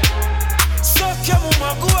 Suck your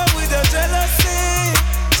mama, go with your jealousy.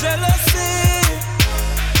 Jealousy.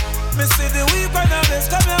 Me see the weekend always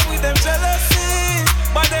come here with them jealousy.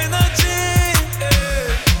 Bad energy.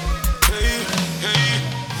 Hey, hey.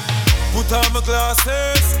 Put on my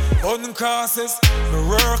glasses, on crosses. Me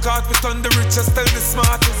work hard, we turn the richest, tell the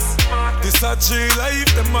smartest. This a G life,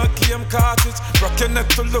 them a game cartridge. Rock your neck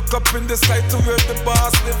to look up in the sky to where the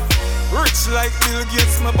boss live. Rich like Bill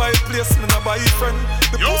Gates, me buy place, me no buy friend.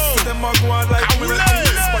 The pussy them a go on like me,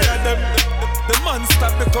 inspire them. The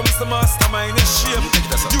monster becomes the mastermind, it's shame.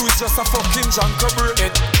 You is just a fucking junk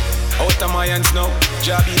brain. Out of my hands now,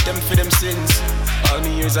 job eat them for them sins. All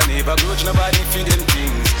me years I never grudge nobody for them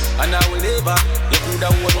things. And I will never, you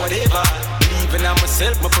coulda won whatever. Believing in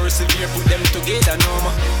myself, me persevere, put them together.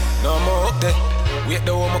 No more up there, wait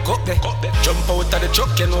the home cup there. Jump out of the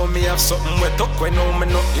truck, you know me have something wet up. When no me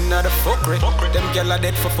not in the fuckery. Them gyal are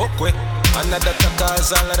dead for fuck with. Another to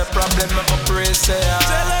cause all of the problem, I'm a pray say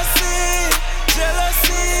jealousy,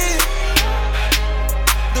 jealousy.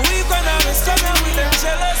 The weekend always coming with them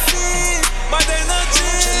jealousy. Bad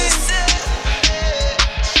energy.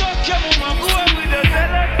 Suck your mama, go with the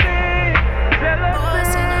jealousy.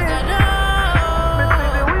 Jealousy.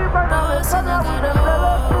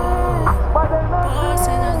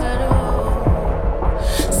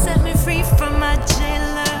 Set me free from my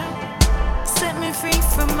jailer. Set me free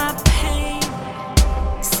from my pain.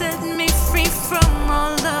 Set me free from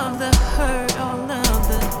all of the hurt, all of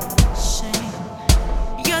the shame.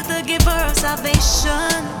 You're the giver of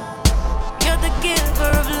salvation. You're the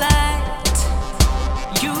giver of light.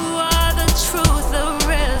 You are the truth, the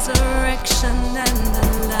resurrection, and the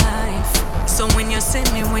life. So when you see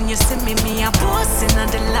me, me a boss in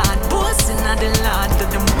the Lord, boss in the Lord, do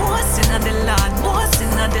the most in the Lord, boss in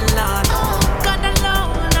the Lord. God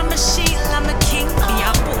alone, I'm a shield, I'm a king. Me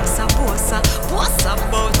a boss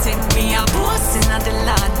about it. Me a boss in the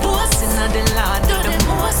Lord, boss in the Lord, do the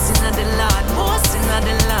most in the Lord, boss in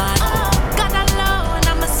the Lord. God alone,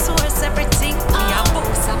 I'm a source, everything. Me a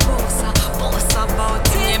boss about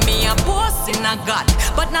it. Yeah, me a boss in a God,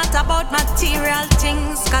 but not about material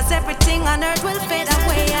things. Cause everything on earth will fade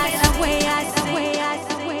away.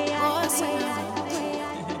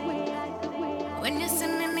 When you see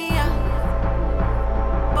me a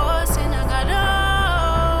boss in a God,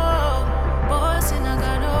 oh, boss in a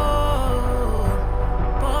God, oh,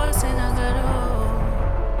 boss in a God,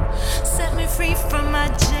 oh. Set me free from my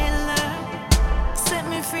jailer. Set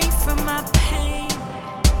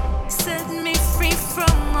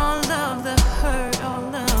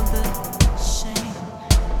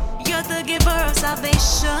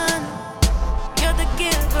salvation. You're the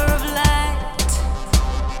giver of light.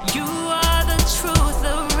 You are the truth,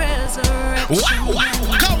 the resurrection.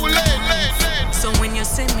 So when you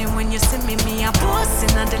see me, me a boss in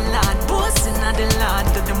the Lord, boss in the Lord,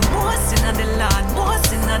 do the most in the Lord,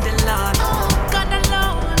 boss in the Lord. God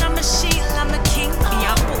alone, I'm a shield, I'm a king. Me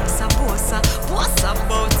a boss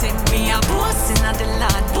about him. Me a boss in the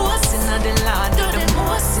Lord, boss in the Lord, do the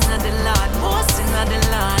most in the Lord, boss in the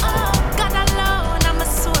Lord. God alone, I'm a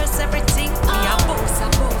source, everything. Me a boss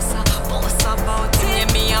about him.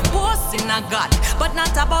 Yeah, me a boss in a God, but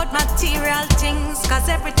not about material things. Cause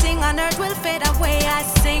everything on earth will fade away. I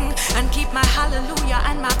sing and keep my hallelujah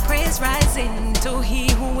and my praise rising to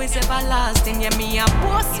He who is everlasting. Yeah, me a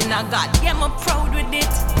boss in a God. Yeah, I'm proud with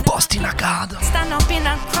it. Boss in a God. Stand up in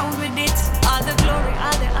a crowd with it. All the glory,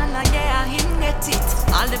 all the honor, yeah, Him get it.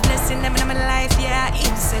 All the blessing them in my life, yeah,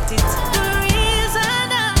 Him set it. The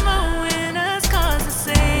reason I'm a winner's cause the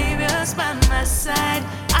Savior's by my side.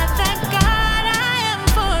 I thank God I am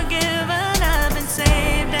forgiven. I've been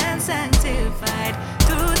saved and sanctified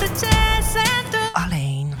through the tests and through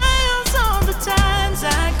Alain. all the times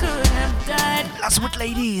I could have died. La sweet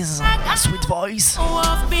ladies, la sweet voice.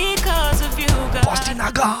 Off because of you, God. Boss in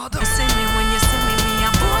a God. You see me when you see me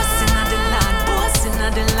a boss in the Lord, boss in the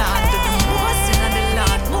Lord, do the boss in the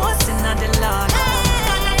Lord, boss in the Lord.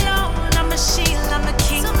 God alone, I'm a shield, I'm a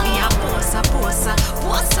king. Me a boss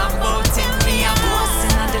about him. Me a boss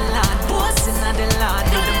in the Lord, boss in the Lord,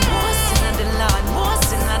 do the boss in the Lord, boss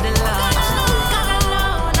in the Lord. God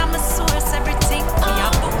alone, I'm a source, everything. Me a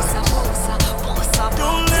boss about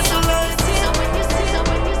Don't let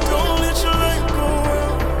your light go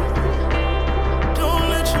out. Don't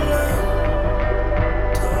let your light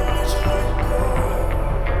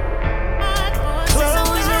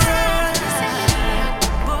close your eyes.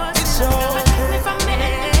 It's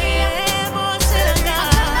okay.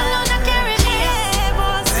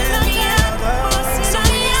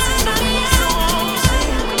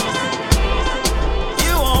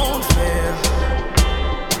 You won't fail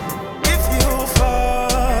if you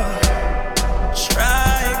fall.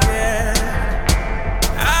 Try again.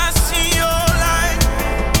 I see your light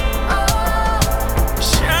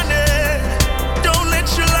shining. Don't let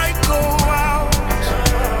your light go out.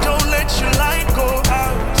 Don't let your light go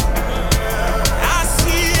out. I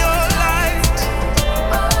see your light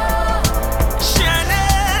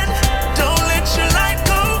shining. Don't let your light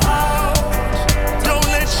go out. Don't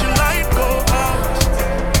let your light go out.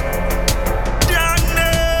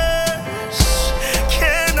 Darkness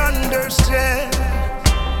can't understand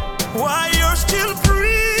why you're still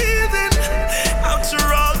breathing after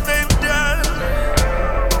all they've done.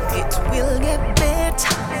 It will get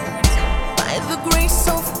better by the grace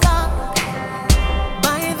of God.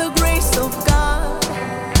 By the grace of God,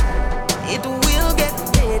 it will get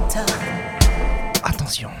better.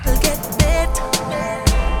 Attention. Will get better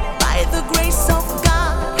by the grace of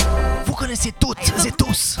God. Vous connaissez toutes et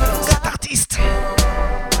tous cet artiste.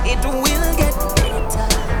 It will get better.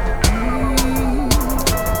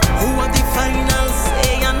 Who are the final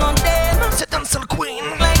say? I know them. C'est Dancehall Queen.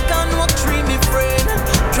 Like on what tree, my friend.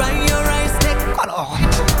 Dry your eyes, take Alors,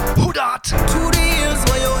 who that? to the hills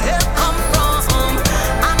where your help come from.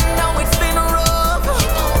 I know it's been rough.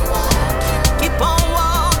 Keep on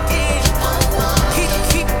walking.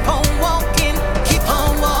 Keep on walking. Keep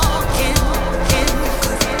on walking.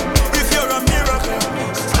 If you're a miracle,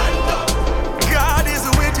 stand up. God is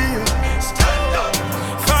with you. Stand up.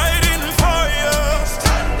 Fighting for you.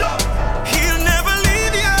 Stand up. He'll never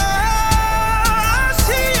leave you. I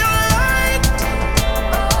see your light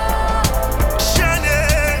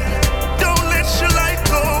shining. Don't let your light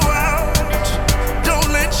go out. Don't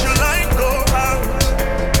let your light go out.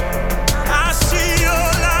 I see your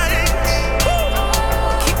light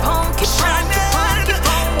Keep on, keep on, shining.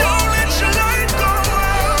 Don't let your light go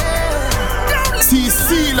out. Don't let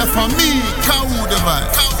CC, la famille, Kaou de Val.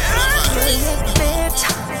 get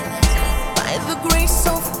better by the grace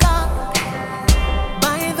of God.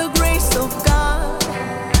 By the grace of God,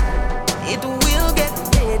 it will get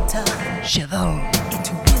better. Cheval, It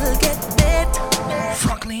will get better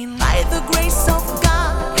Franklin. by the grace of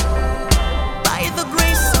God. By the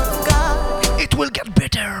grace of God, It will get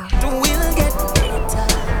better. it will get better.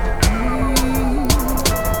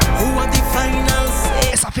 Who are the final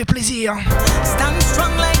say? Et ça fait plaisir Stand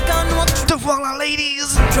strong like on what de voir la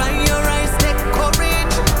ladies. dry your eyes, take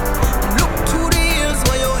courage. Look to the hills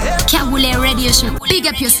where your help. Kaboulé Radio Show. Big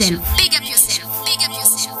up yourself. Big up yourself. Big up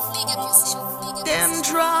yourself. Big up yourself. Them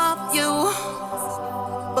drop you,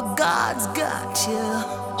 but God's got you.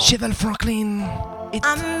 Cheval Franklin. It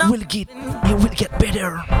I'm not will get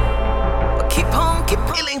better. But keep on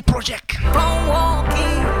Healing Project. Keep on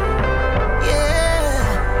walking. Yeah.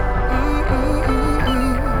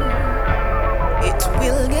 It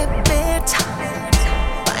will get better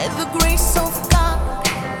by the grace of God.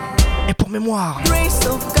 Et pour mémoire, Grace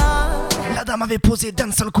of God. la dame avait posé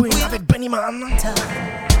Dancehall Queen avec Benny Man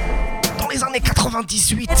dans les années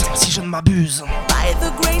 98, si je ne m'abuse. By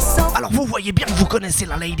the grace of Alors vous voyez bien que vous connaissez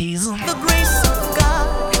la ladies. the grace of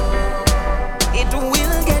God, it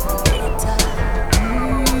will get better.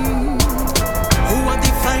 Who are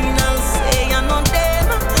the final say? I know them.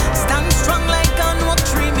 Stand strong like an oak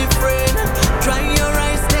tree, my friend. Dry your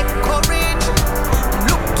eyes, take courage.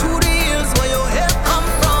 Look to the hills where your help come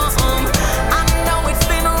from. I know it's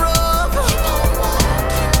been rough.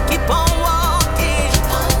 Keep on walking.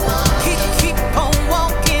 Keep on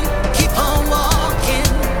walking. Keep on walking.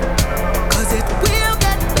 'Cause it will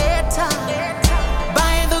get better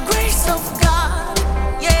by the grace of God.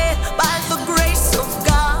 Yeah, by the grace of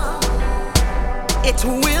God. It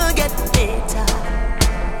will get better.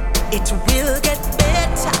 It will get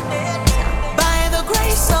better by the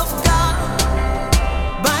grace of God.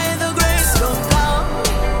 By the grace of God.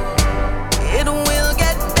 It will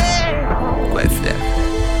get better. With them.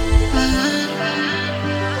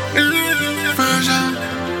 Version,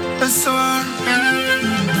 that's all.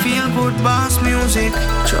 Feel good boss music.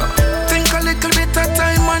 Think a little bit of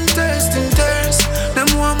time and testing thirst. Them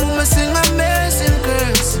want me sing amazing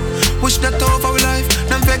girls. Wish that over our life,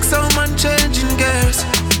 them vex some man changing gears.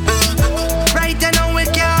 Right now we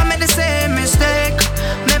can't make the same mistake.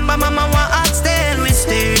 Remember mama want us stay we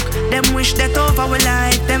stick. Them wish that over our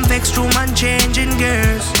life, them vex true man changing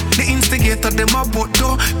gears. The instigator them about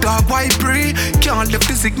though, dog white pre. Can't lift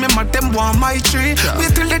the sick, remember them want my tree.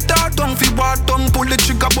 Wait till the dark tongue, fi war tongue, pull the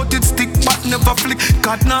trigger but it stick but never flick.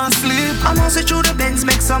 God not sleep. I know see through the bends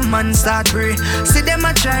make some man start pray. See them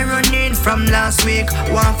a try running from last week.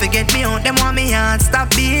 Want forget me out, them want me heart stop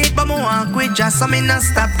beat. But me want quit just so me not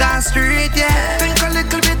stop gas street, yeah. Think a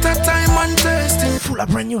little bit of time and testing. Full of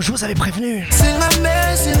brand new, je vous avais prévenu. Sing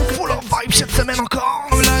amazing. Full of vibe cette semaine encore.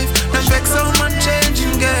 Life, them vex some man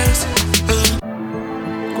changing gears.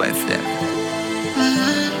 Quaff them.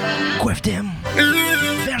 Quaff them.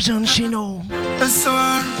 Version Chino. That's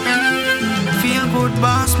all. Feel good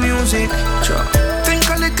boss music. Think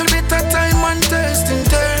a little bit of time and testing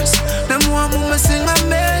thirst. Them want me sing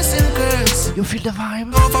amazing girls. You feel the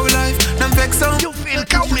vibe? Over life, them vex some. You feel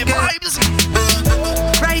cowboy vibes?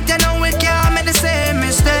 Right now we can't make the same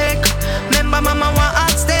mistake. Remember mama want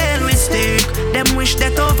us stay we stick. Them wish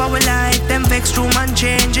that over our life, them vex true man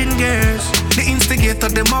changing gears. The instigator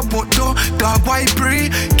them about though, dog white pre.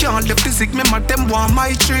 Can't lift the sick, remember them want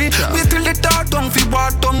my tree. Wait till the dark tongue, fi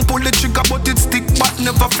war tongue, pull the trigger but it stick but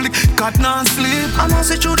never flick. God not sleep. I know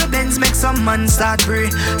see through the bends make some man start pray.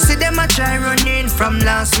 See them a try running from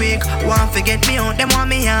last week. Want forget me out, them want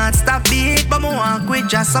me heart stop beat. But me want quit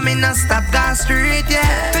just so me not stop gas street,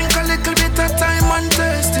 yeah. Think a little bit of time and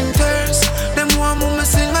testing thirst. Them want me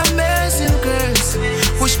sing amazing girls.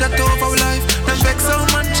 Wish that over our life, them vex some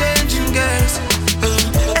man changing gears.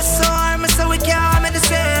 It's so hard, so we can't make the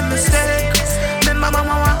same mistake. Remember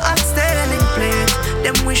mama want us stay in place.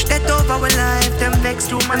 Them wish that over our life, them vex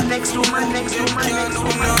true man, vex true man, vex true man.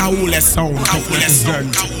 Kaule sound,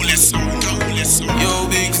 Yo,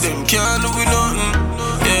 big them can't do nothing.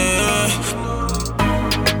 Yeah.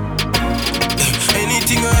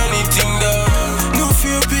 Anything or anything done. No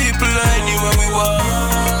fear people anywhere we walk.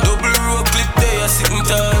 Double road clip there sitting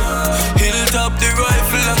tall. Hilltop the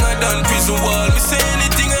rifle longer than prison wall. We say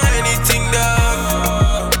anything or anything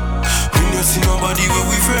done. We don't see nobody where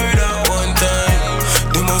we've heard at one time.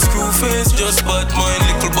 Them a screw face just bad mind.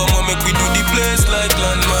 Little bomber make we do the place like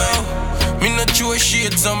landmine. Me no throw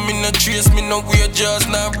shades and me no trace. Me no wear jaws,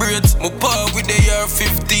 nah braids. My power with the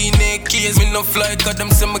AR-15 AKs. Me no fly cause them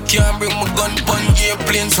say me can't bring my gun pon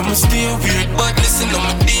airplane. So me stay weird but listen on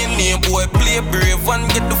my DNA. Boy play brave and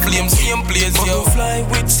get the flame same place. Yo fly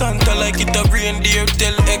with Santa like it a reindeer.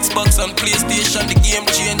 Tell Xbox and PlayStation the game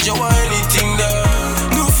change. You want anything there.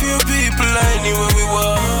 No fear people anywhere we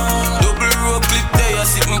walk. Double road clip there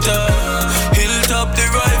sitting tall. Hilltop the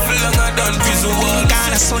rifle longer than prison wall.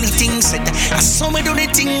 God, I saw the thing said. I saw me do the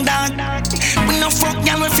thing that. We no fuck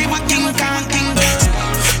y'all if you want king can't king.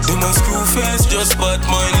 Them a screw face, just bad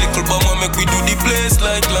mind. Little bomber make we do the place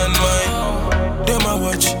like landmine. Them a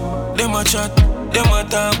watch, them a chat, them a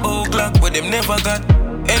talk about clock, but them never got.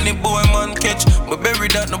 Any boy man catch, but bury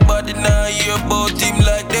that nobody now hear about him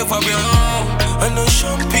like they for me. I know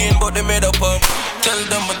champagne, but they made up up. Tell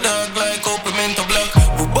them a dog like Opimento Black.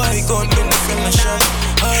 We buy gun, then they feel a shot.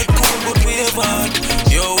 Hard cool, but we ever hard.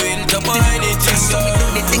 Yo, in the anything,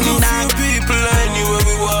 no few people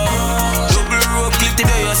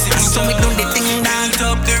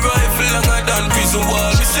longer than prison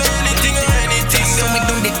wall. She say anything or anything. So we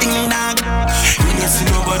do the thing, dog. We don't see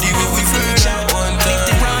nobody where we first at one time.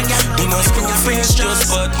 We must go face just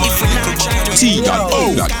but my little child.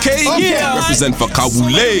 T.O.K. Represent for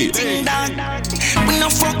Kawule. We no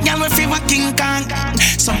fuck y'all if you a King Kong.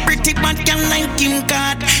 Some pretty bad girl like Kim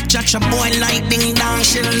Card. Judge a boy like Ding Dong,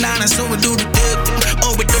 Sheldon. So we do the dick,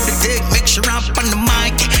 oh we do the dick. Make sure up on the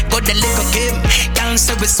mic, go the liquor game. Y'all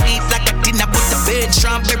so we sweet like a dinner with the bed.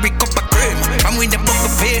 Strawberry cup of cream, I'm with the book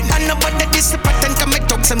of pain. I know what that is, the pattern come my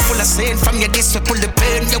dogs and full of sin. From your this we pull the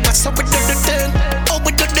pain. Yo, what's up we do the thing, oh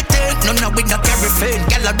we do the thing. No, no, we not carry fin.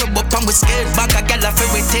 Y'all a rub up and we skin. Bag a gal of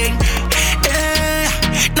everything.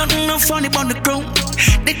 Nothing no funny about the crew.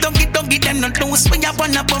 They don't get them no loose. We have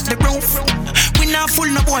one above the roof. We not full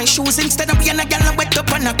no boy shoes. Instead of being a gal and wet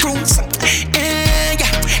up on a cruise. Yeah,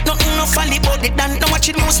 nothing no funny about it. Don't watch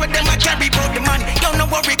the news with them I carry about the man. Don't no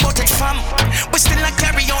worry about it fam. We still a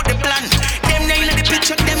carry out the plan. Them nail the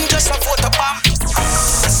picture, them just a photo bomb.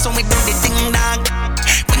 So we do the thing dog.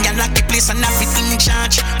 When you lock the place and have it in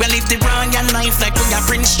charge. We live the royal life like we are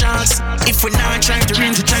Prince Charles. If we're not trying to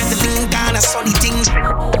range, we trying to link on a solid thing.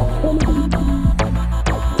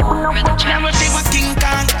 Never say what King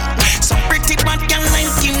Kong. Some pretty bad girl like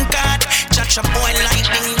King Card. Judge a boy like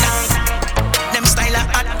Ding Dong. Them style are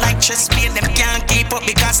hot like chest plane. Them can't keep up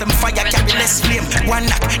because them fire carry less flame. One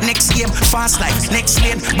knock, next game, fast life, next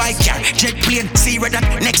lane. Bike car, jet plane, see red at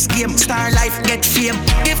next game. Star life, get fame.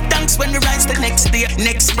 Give thanks when we rise the next day.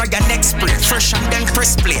 Next bragger, next spray. Fresh and then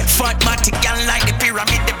press play. Fat body girl like the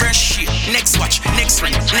pyramid, the breast shape. Next watch, next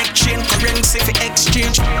ring, next chain. Currency for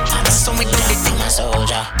exchange. So we do the thing, a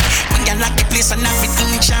soldier. When you lock the place and have it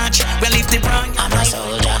in charge. We leave the wrong, I'm a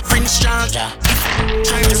soldier. Prince Charles.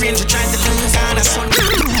 Trying to range, trying to lose on a son.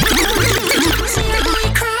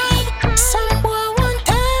 Some boy won't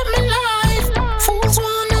take me life. Fools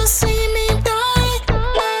wanna see me die,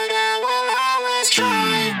 but I will always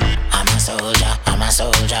try. I'm a soldier, I'm a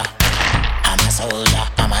soldier. I'm a soldier,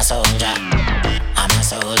 I'm a soldier. I'm a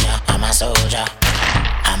soldier, I'm a soldier.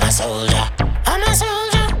 I'm a soldier, I'm a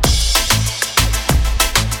soldier.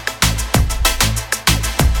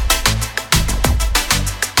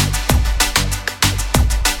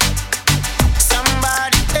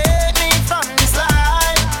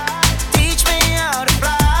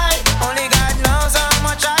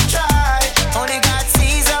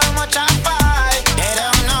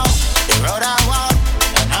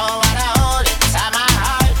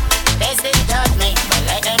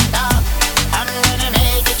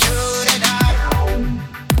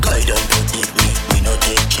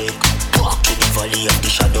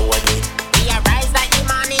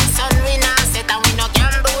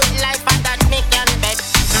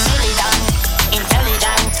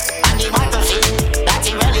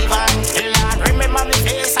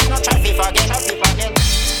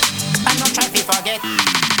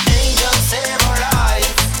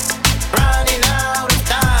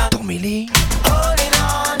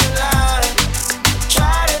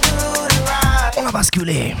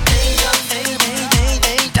 Basculer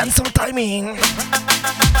dans son timing. I'm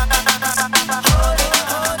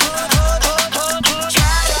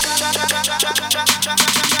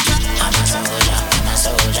a soldier, I'm a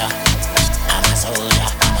soldier. I'm a soldier,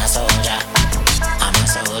 I'm a soldier. I'm a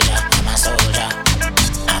soldier, I'm a soldier.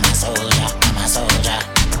 I'm a soldier, I'm a soldier.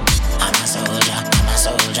 I'm a soldier, I'm a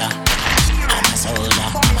soldier. I'm a soldier,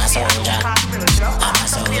 I'm a soldier. I'm a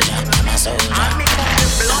soldier, I'm a soldier. I'm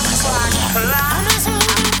a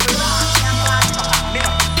soldier.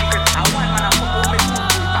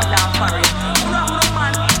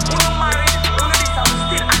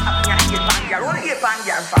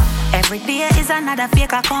 Every day is another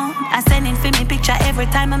fake account. I send in for me picture every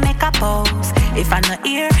time I make a pose. If I not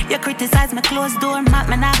here, you criticize me closed door. Map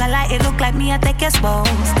me naga like it look like me I take your spouse.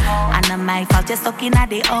 And not my fault you're stuck in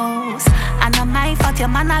the house. And not my fault your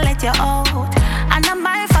man I let you out. And not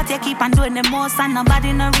my fault you keep on doing the most. And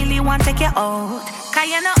nobody no really want to take you out. Cause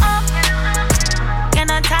you're not up, you're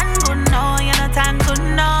not tan good no. You're not tan good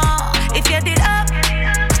no. If you did up,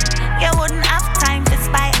 you wouldn't have time to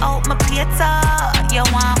spy out my pizza. You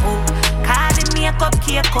want up, call the makeup,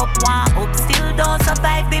 cake up, want up. Still don't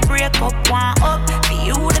survive the breakup, want up. For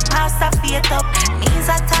you the pasta fate up, me's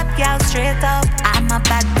a top girl straight up. I'm a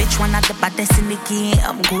bad bitch, one of the baddest in the game.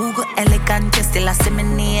 Google elegant, you still a see me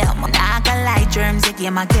name. Nah gonna lie, germs, you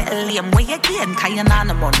game I get lame. Where you getting, cause you're not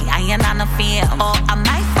no money, I ain't on no fame. Oh, I'm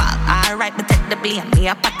my fault, alright, but take the blame. Me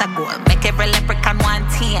a pot of gold, make every leprechaun one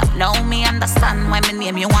team. Now me understand why me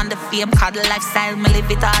name you want the fame. Cause the lifestyle, me live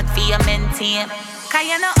it hard for you maintain. Cause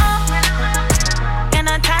you're not up, you're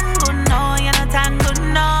not tan good no. You're not tan good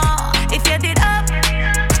no. If you did up,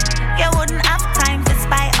 you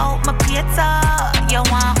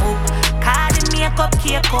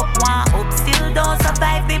up, one up. Still don't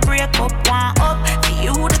survive the break up, one up. For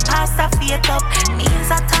you the past a fate up. Means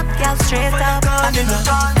a top girl straight up.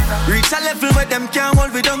 Reach a level where them can't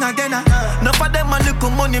hold we down again. Enough of them a look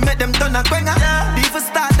money make them turn a quenga. Even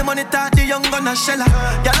start the money talk the young gun a sheller.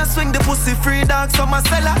 Y'all swing the pussy free dogs from a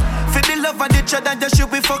seller. For the love of the cheddar just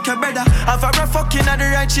should be fuck your brother. Have her fucking at the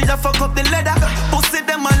right she a fuck up the leather. Pussy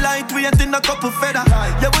them a light we ain't in a couple feather.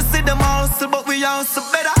 Yeah we see them hustle but we hustle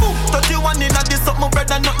better. 31 in a this up my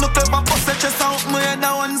brother not no clever. Pussy chest out me and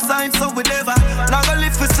now one side so we never. Now go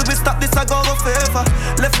live for so we stop this I go forever.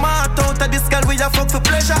 Left my heart out of this girl we a fuck for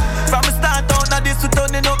pleasure. From the start out of this we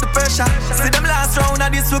turning up the pressure. See them last round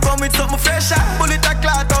of this we come with something fresher. Bullet a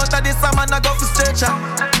clot out of this a man a go for stretcher.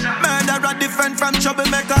 Murderer different from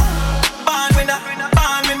troublemaker. Born winner,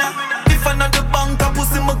 born winner. If I not the bank I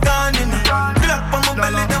pussy my gun in. Black on my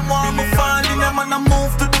belly them want me fall in. Man I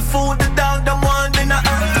move to the food the dog them want in.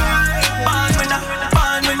 Born winner,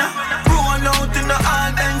 born winner. Roll out in the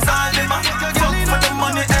all dance all them. Fuck for the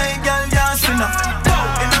money, hey girl, yeah sinner.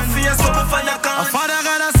 In the face of a fire can. A father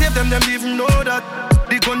gotta save them even know that.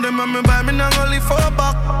 The gun them on me buy me not only for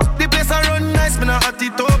back. The place I run nice, me not at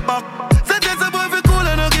it up back. Say there's a boy fi cool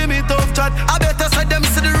and no give me tough chat. I better say them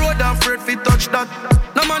see the road and afraid fi touch that.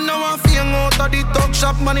 No man no one fi hang out of the talk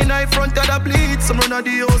shop. Man in the front of the bleed, some run of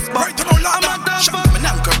the house back. I'm a tough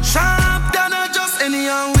fuck, sharp than a just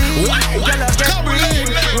any and we. Girl I get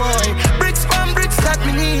breed, boy. Bricks from bricks that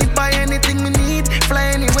me need. Buy anything me need,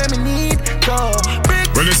 fly anywhere me need. Go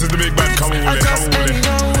bricks. Well, this is the big bad Kawule.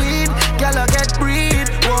 Girl, I get breed,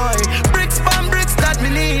 boy. Bricks from bricks that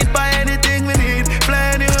me need. Buy anything we need,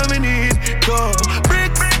 fly anywhere we need. Go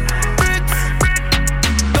bricks, bricks.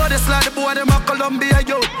 Go this like the boy, them a Columbia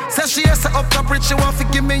youth. Say she has up top rich, she want to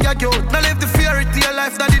give me a youth. Now live the fairy tale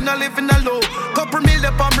life that did not live in a low. Couple meal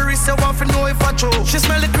up on me wrist, I want to know if I true. She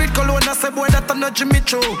smell the great cologne, I say boy that I know Jimmy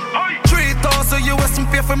Choo. 3,000 US and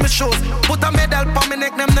pay for my shoes. Put a medal on me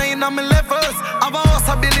neck, them 9 on my levels. Have a house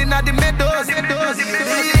a billion at the meadows.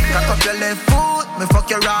 Cock up your left foot, me fuck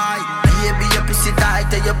your right. Baby, your pussy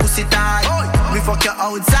tight, tell your pussy tight. Me fuck you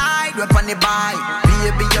outside, rep on the bike.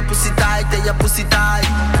 Baby, your pussy tight, tell your pussy tight.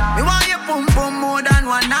 Me want you pum pum more than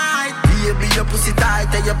one night. Baby, your pussy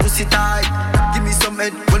tight, tell your pussy tight. Give me some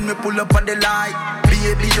head when me pull up on the light.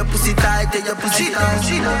 Baby, your pussy tight, tell your pussy tight.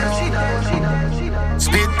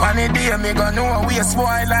 Spit pon the day, me gon' know we a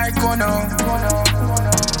spoil like Kono.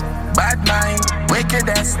 Bad mind,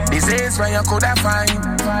 wickedest, disease where you coulda find.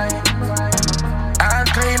 All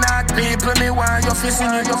clean out people, me want you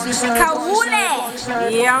fishing it, you fishing it.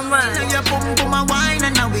 Kawule, yeah man. You pum pum a wine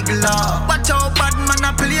and a wiggle up. Watch out, bad man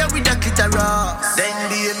a play with the clitoris. Then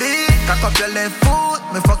baby, cock up your left foot,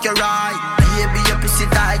 me fuck your right. Baby, your pussy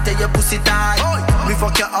tight, tell your pussy tight. Me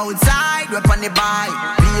fuck you outside, rep on the bike.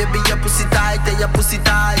 Baby, your pussy tight, tell your pussy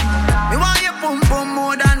tight. Me want you pum pum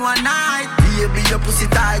more than one night. Baby, your pussy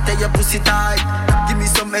tight, tell your pussy tight. Give me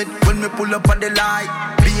some head when me pull up on the light.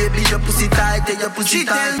 Baby, your pussy tight, tell your pussy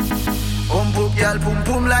tight. Pum pum, girl, pum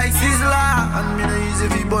pum like Sizzler. And me no easy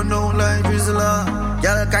fi burn out like Drizzler.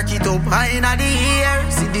 Girl, cock it up high inna the air.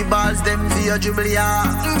 See the balls, them for your dribble, yeah.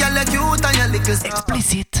 Girl, you cute and your little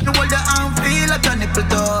explicit. You hold your arm, feel like your nipple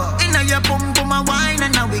toe. Inna your pum pum a wine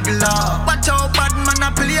and a wiggle up. Watch out, bad man a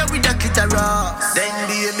play with the clitoris. Then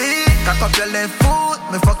baby, cock up your left foot,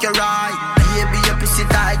 me fuck your right. Baby, your pussy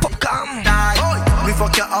tight, popcorn tight. Me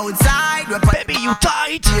fuck you outside, baby, you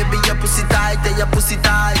tight. Baby, your pussy tight, tell your pussy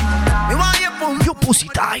tight. Me want your pum, your pussy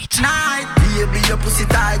tight. Night, baby, your pussy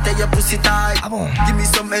tight, tell your pussy tight. Give me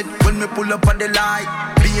some head when me pull up on the light.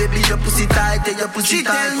 Baby, your pussy tight, tell your pussy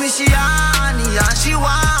tight. She tell me she honey and she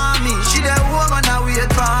want me. She the woman that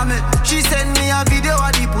wait for me. She send me a video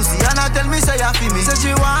of the pussy and I tell me say you feel me. Say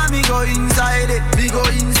she want me go inside it, me go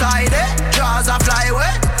inside it. Jaws a fly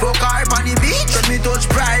away, fuck her on the beach. Let me touch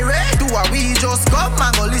private. Do a we just come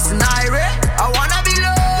and go listen Ire. I wanna be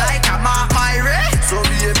low like I'm a Myre. So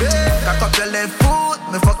baby, cock up your left foot,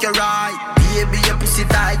 me fuck your right. Baby, your pussy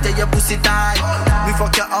tight, tell your pussy tight. Me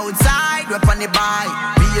fuck you outside, rep on the bike.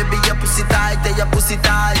 Baby, your pussy tight, tell your pussy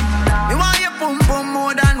tight. Me want you pum pum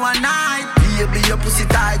more than one night. Baby, your pussy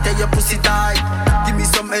tight, tell your pussy tight. Give me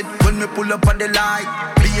some head when me pull up on the light.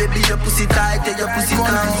 Baby, your pussy tight, tell your pussy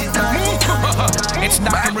tight. It's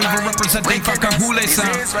Dr. River representing for Kawule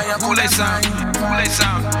sound. Kawule sound. Kawule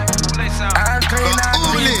sound. I'll clean out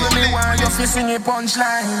people, me want you fishing your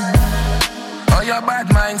punchline. Oh, your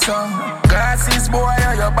bad mind, so glasses, boy,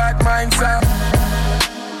 oh, your bad mind, so.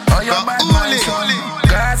 Oh, your bad mind, so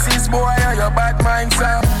glasses, boy, oh, your bad mind, so.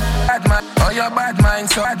 Bad mind, oh, your bad mind,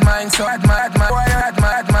 so bad mind, so bad mind, boy,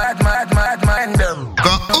 bad mind, them.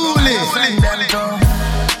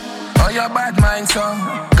 Oh, your bad mind, so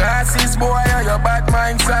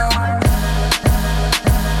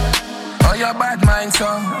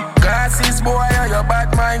so? Glasses boy, are your bad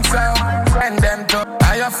mind so? And them too,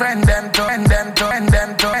 are your friend them too? And them too, and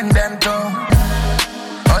them too, and them too.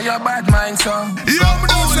 Are your bad mind so?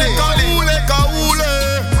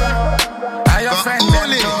 Are your friend them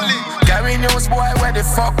too? Carry news boy, where the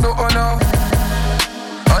fuck do you know?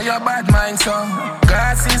 Are your bad mind so?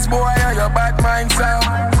 Glasses boy, are your bad mind so?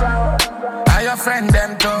 Are your friend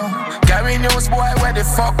them too? Carry news boy, where the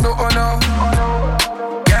fuck do you know?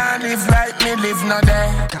 Can't live like me, live no day.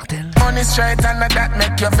 Money straight and that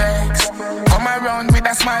make you vex. Come around with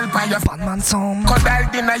a smile by your cuddle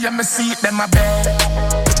dinner, you me see them a bed.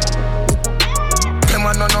 Them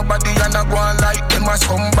a know nobody and a go on like them a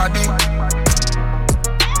somebody.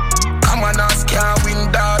 Come on ask can't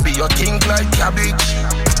win derby, you think like cabbage.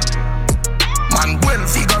 Man well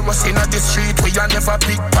vigorous in the street where you never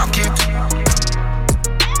pickpocket.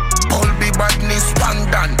 All be badness one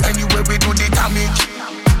done, anyway we do the damage.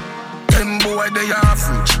 Them boy they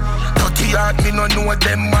average, dirty hard me no know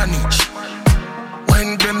them manage.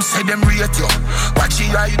 When them say them rate you, watch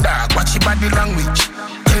your eye dog, watch your body language.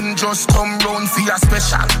 Them just come round for your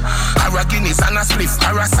special, or a Guinness and a spliff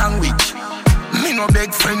or a sandwich. Me no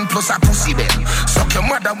beg friend plus a pussy them. Suck your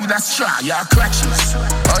mother with a straw, your crutches.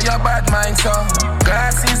 Oh your bad mind so,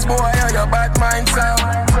 glasses boy, oh your bad mind so.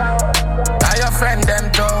 Are your friend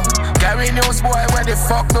them too? Carry news boy, where the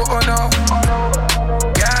fuck do you know?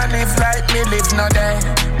 Can't live like me, live no day.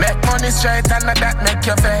 Make money straight and that make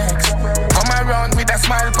you vex. Come around with a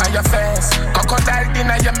smile on your face. Crocodile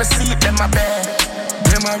dinner, you me see them a bed.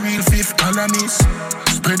 Them a real fifth columnist.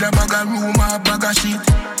 Spread a bag of rumor, bag of shit.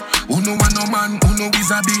 Uno want no man, uno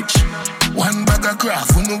is a bitch. One bag of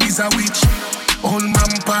craft, uno is a witch. Old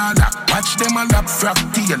man parlor, watch them a lap frack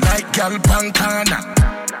tail like gal pancana.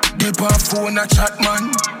 They pa phone a chat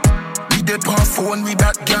man. We dey pa phone with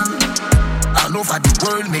that gal. All over the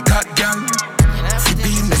world me got gal. Fi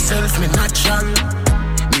be myself me natural.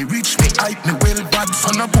 Me rich, me hype, me well bad.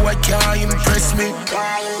 So no boy can't impress me.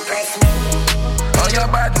 Oh your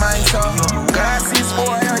bad mind so. Glasses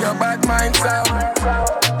boy, oh your bad mind so.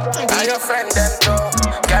 Are your friend them too?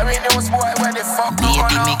 Carry news boy, where the fuck do you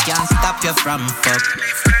know? Me can't stop you from fuck.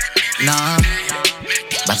 No,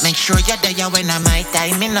 but make sure you're there when I'm my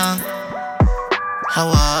time, you know.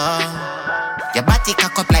 Your body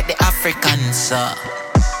cock up like the Africans, so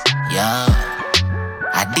yeah.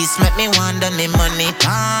 At this make me wonder me money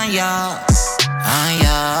on ya,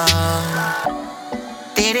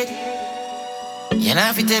 Did it? You know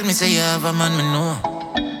if you tell me say you have a man, me know.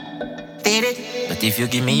 Did it? But if you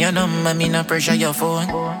give me your number, me no pressure your phone.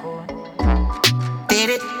 Did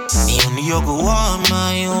it? Me only you go on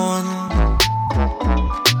my own.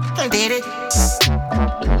 Did it?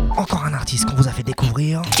 Encore un artiste qu'on vous a fait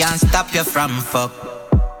découvrir. Can't stop you from fuck.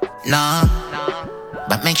 No,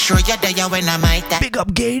 but make sure you're there when I'm my time. Big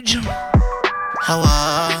up Gage.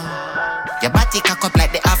 Your body cock up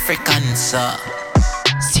like the Africans, so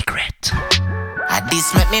Secret. At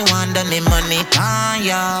this make me wonder me money on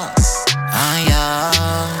ya,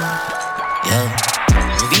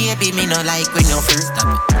 Baby, me no like when you first stop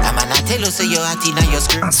it. I'm gonna tell you so you hot inna your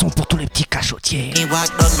skirt. Un son pour tous les petits cachotiers. Me walk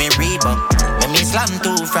down me Reebok, me slam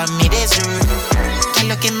too from me desert. Can't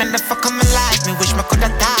look him in the fuck of my life. Me wish me coulda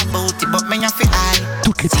talk about it, but me have to hide.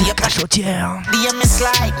 Toutes les petites cachotières. DM me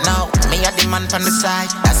slide now, me a the man from the side.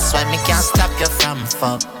 That's why me can't stop you from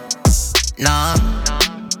fuck. No,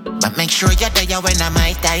 but make sure you're there when I'm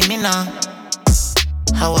my time, you know.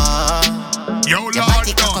 Your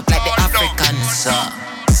body cock up like the Africans, so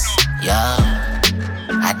yeah.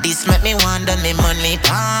 At this make me wonder me money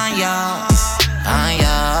on ya,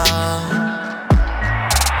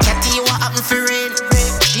 Catty, you what happen for real?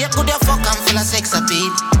 She a good your fuck and full of sex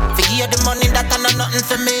appeal. Figure you the money that I know nothing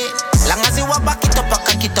for me. Long as you walk back it up, I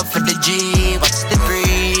cock it up for the G. What's the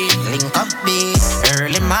breed? Link up big.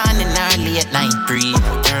 Early morning or late night pre.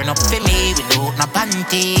 Turn up for me without no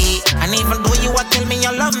panty. And even though you a tell me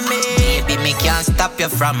you love me, baby, me can't stop you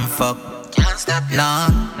from fuck. Can't stop you. No,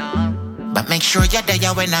 but make sure you're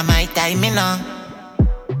there when I'm my time, you know.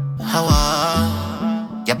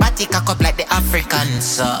 Your body cock up like the Africans,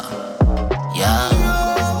 so yeah.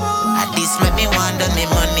 At this make me wonder me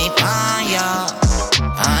money on ya,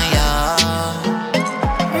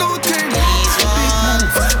 No thing, big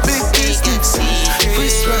move, big distance.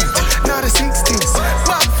 Wrist right, now the 60s.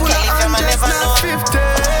 Back full of hundreds, now 50.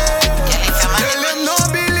 Tell them no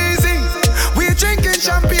be lazy. We drinking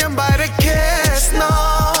champagne by the case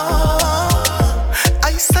now.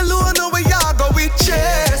 I salute no way I go with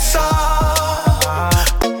chaser.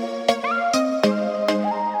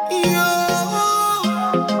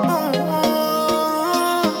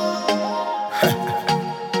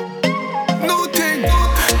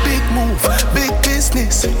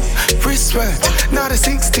 sweat, not the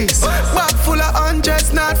 60s. Bag full of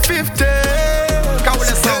hundreds, not 50.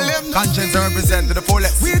 Conscience represent to the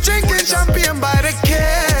fullest. We drinking champagne by the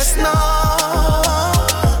case now.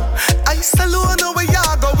 I salute no way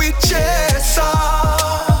y'all go with chaser.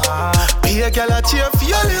 Be a girl a cheer for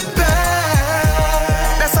your limp.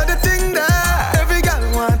 That's how the thing there. Every girl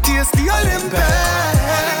want taste the Olympic.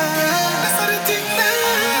 That's how the thing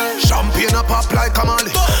there. Champagne a pop like a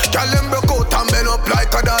Mali. Girl them broke out and bend up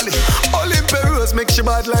like a dolly. Olympic rose make she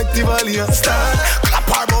bad like the valley. Stand, clap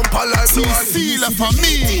her bumper like the feel it for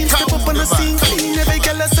me. Step up on the scene clean. Every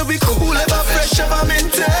girl say we cool, ever fresh, ever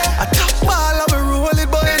minty. A top ball of a roll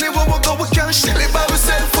it, but anywhere we go we can't shell it by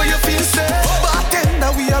ourselves for your feel say.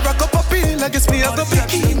 Bartender we a rock up a pill. I guess me a go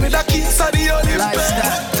pick in with a kiss of the Olympic.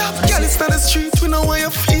 Top girl it's not the street. We know what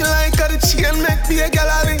you feel like. Got the chain make me a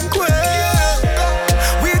girl a link with.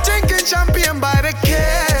 We drinking champagne by the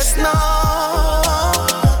case now.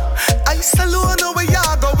 I salute no way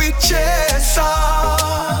y'all go with chaser.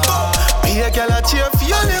 Be a girl a cheer for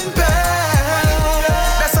your limp.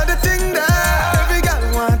 That's how the thing there. Every girl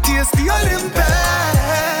want taste the Olympic.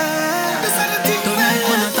 That's how the thing there. Tonight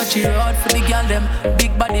when I touch it hard for the girl them.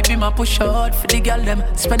 Big body be my push hard for the girl them.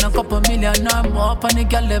 Spend a couple million or more on the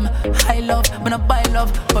girl them. High love, man I buy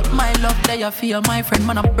love, but my love they a fear my friend.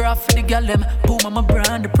 Man I bra for the girl them. Boom I'm a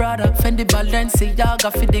brand the Prada, Fendi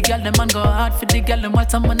Balenciaga for the girl them. Man go hard for the girl them.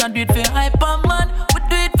 What some man I do it for hyper man. We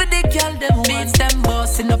do it for the girl them. Beats them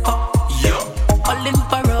boss in a cup. Yo.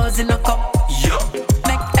 Olympia Rose in a cup. Yo.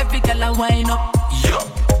 Make every girl a wine up. Yo.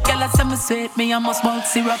 Girl I say me sweet, me I must smoke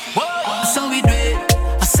syrup. So we do it.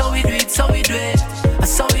 So we do it, so we do it.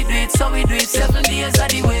 So we do it, so we do it. 7 days of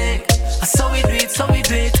the week. So we do it, so we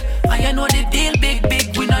do it. I know the deal big,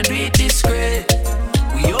 big. We not do it discreet.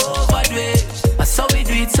 We overdo it. So we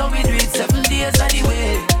do it, so we do it. 7 days of the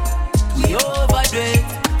week. We overdo it.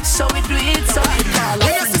 So we do it, so we do it.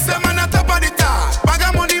 When you see some man at top of the top, bag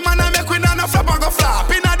of money man I make we not no flop and go flop.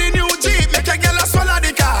 Inna the new Jeep, make a girl a swallow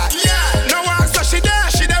the car. Yeah. No one so she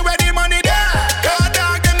there where the money there. Car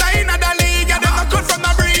dog them not inna the league, them a cut from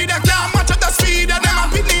the breeder. Can't match up the speed, them a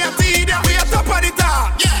pitney a teed. We a top of the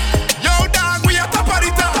top. Yeah. Yo dog, we a top of the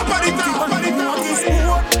top. Top of the top. Top of the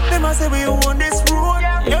top. Them a say we own this road.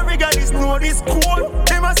 Every girl is know this code.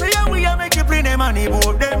 Them a say yeah we a make you play them money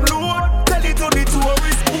boat them load. Tell it to the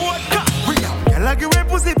tourist boat. Girl a give me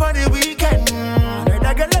pussy for the weekend.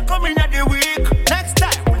 Another girl a come in at the week. Next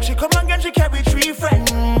time when she come again she carry 3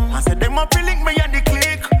 friends. I said them a link me and the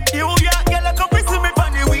click. You yeah girl a come visit me for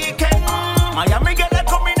the weekend. Miami girl a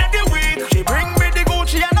come in at the week. She bring me the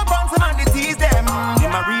Gucci and the pants and the tees them. The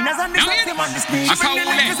marinas and the sexy man the speed. She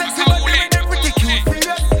bring me the sexy body with them pretty cute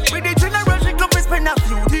face. With the general she come and spend a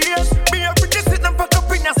few days. Be a pretty sit and pack up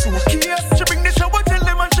in a suitcase. She bring the shower gel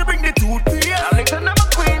them and she bring the toothpaste. Alexander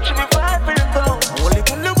McQueen she be 5 feet down. Only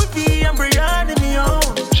for Louis V and Brianna me own.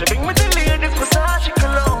 She bring me the ladies Versace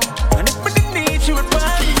cologne. And if me the need she would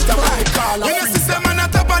buy me. When you see some man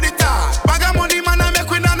at top of the top, bag of money man I make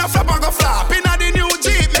we not no flop and go flop. Inna the new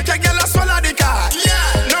Jeep, make a girl a swallow the car.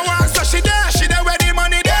 Yeah. No one so she there where the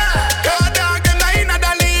money there. Car dog them not inna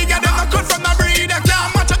the league, them a cut from the breeder.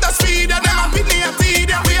 Can't match up the speed, them a pitney a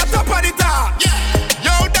teed. We a top of the top. Yeah.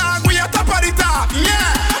 Yo dog, we a top of the top.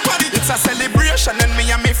 Yeah. It's a celebration and me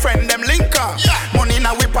and me friend them link up. Yeah. Money in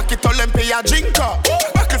a we pocket, Olympia drink up.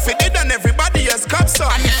 Back if it did and everybody has cups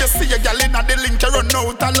up. And if you see a gal in a the link, you run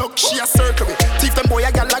out and look, she a circle. Thief them boy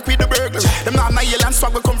a gal like with the burglary. Them not my yell and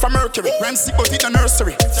swag will come from Mercury. Rent sick but it the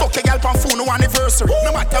nursery. Fuck a gal pan phone no anniversary.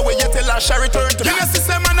 No matter where you tell her she return to me. You see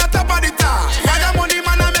some man at top of the top. Bag of money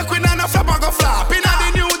man I make we not no flop and go flop. Inna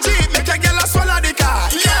the new Jeep, make a gal a swallow the car.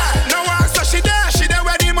 Yeah. No one so she there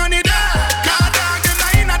where the money there. Car dog them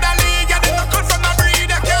not inna the league, them a cut from the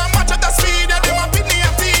breeder. Can't match up the speed, them a pitney a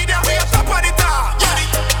teed. We a top of the top.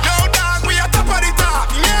 Yo dog, we a top of the top.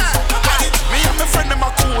 Yeah. Me and my friend them a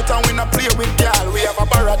coot and we not play with gal. We have a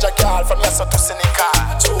barrage of gal from Yasso to Senegal.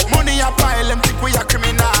 Money a pile, them think we a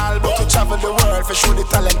criminal, but to travel the world for show the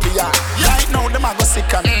talent we are. Right now them a go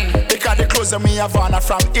sick on because the clothes that me have on are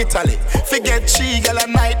from Italy. Forget she gal a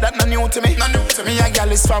night that no new to me. Me a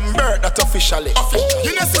gal is from birth that officially.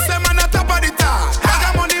 You know see some man at top of the top. Bag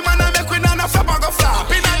of money man a make we not no flop and go flop.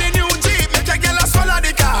 Inna the new Jeep, make a gal a swallow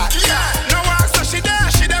the car. Yeah. No one so she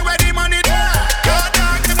there where the money there. Go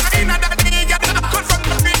down inna the league, them a cut from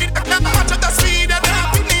the breed. Them match up the speed, them a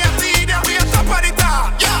pitney a teed. We a top of the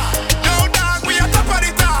top. Yeah. No dog, we a top of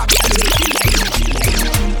the top.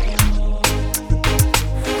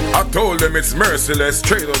 I told them it's merciless.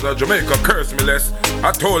 Straight out of Jamaica, curse me less.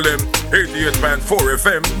 I told them 88.4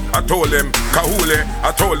 FM. I told them Kahule.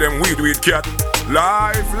 I told them weed cat.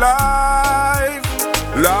 Life.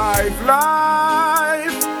 Life,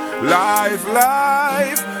 life, life,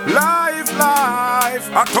 life, life, life.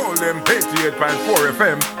 I told them 88.4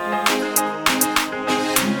 FM.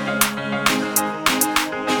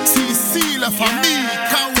 Cecilia for me,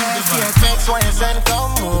 come text when you send,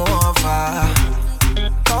 come over.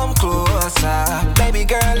 Come closer. Baby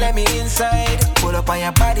girl, let me inside. Pull up on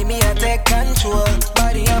your body, me I take control.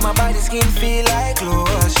 Body on my body, skin feel like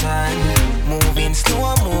lotion. Moving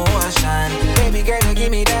slow motion. Baby girl, you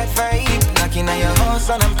give me that vibe. Knocking on your house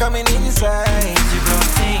and I'm coming inside. You go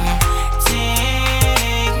ting, ting.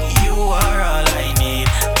 You are all I need,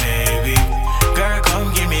 baby. Girl,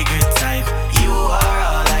 come give me good time. You are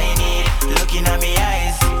all I need. Looking at me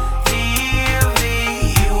eyes.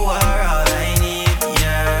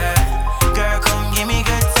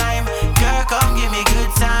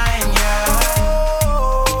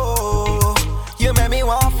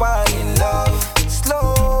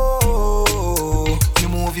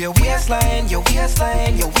 Your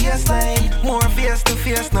waistline, your waistline. More face to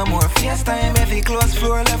face, no more face time. Every close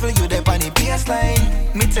floor level, you dey on the baseline.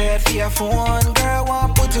 Me tell for your phone, girl,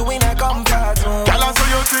 want put you in a comfort zone. Girl, so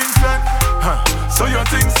your thing set, so your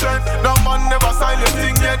thing set. No man never style your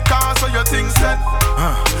thing yet, car so your thing set,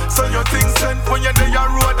 so your thing set. When you're there, you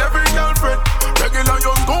road every girlfriend. Regular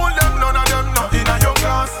your school, them none of them not in your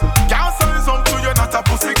class. Can't sign some to you, not a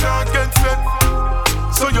pussy can't get set.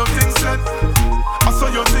 So your thing set. So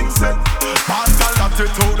your thing set. Pascal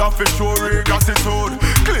attitude of a show gratitude.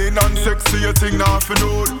 Clean and sexy, your thing not for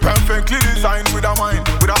nude. Perfectly designed with a mind,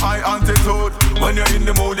 with a high altitude. When you're in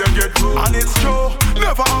the mood, you get through. And it's true,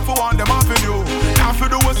 never have to want them off of you. Have to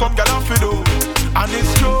do what some girl have to do. And it's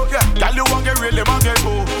true, yeah, girl you want get really man get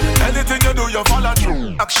go. Anything you do, you follow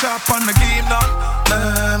through. Act sharp on the game now.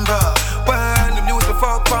 Remember, when the music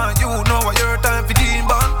fuck on, you know what your time for game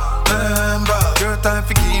bun. Remember, your time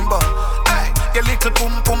for game bun. Your little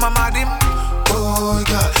pum pum, I'm mad him. Oh,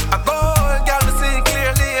 girl. A gold girl, me see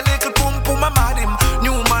clearly. A little pum pum, I'm mad him.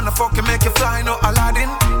 New man, a fucking make you fly, no Aladdin.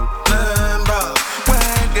 Remember,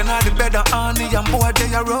 when you're not the better honey, and boy,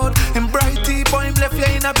 they a road. In bright tea, boy, him left you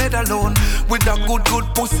in a bed alone. With a good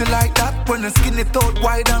pussy like that. When you skin it out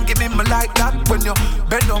wide and give him like that. When you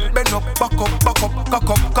bend up, back up,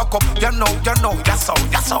 cock up. You know, yes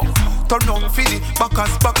so. Turn on, feel it,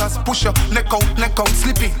 backers, push up, neck out,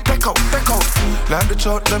 slippy, take out. Like the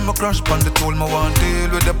chart, them a crash pan, they told me one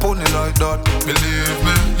deal with the pony like that. Believe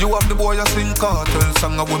me, you have the boy a sing cartel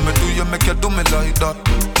song, and when me do you make you do me like that.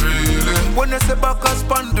 Really? When I say backers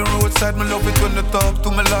pan the roadside, me love it when you talk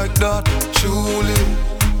to me like that. Truly,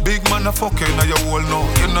 big man a fucking, now you all know.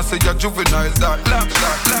 You know say you're juvenile, that. Bend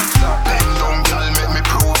down, girl, make me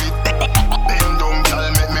prove it. Bend down,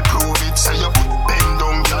 girl, make me prove it. Say you bend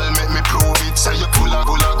down, girl, make me prove it. Say you pull a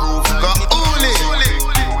groove like only.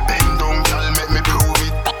 Bend down, girl, make me prove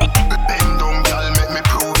it. Bend down, girl, make me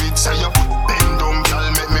prove it. Say you bend down, girl,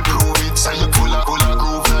 make me prove it. Say you pull a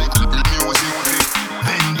groove like music.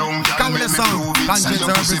 Bend down, girl, make me prove it. Say you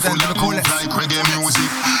pussy full of groove like reggae music.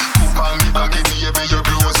 Coop on me back in the baby, you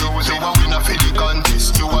close it. You a winner for the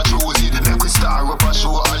contest, you a choose it. Make we star up a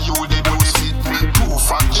show, are you the boost it? Too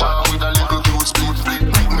fat child with a little cute split.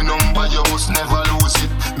 Make me number, you must never lose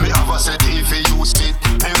it. Me have a set if you use it.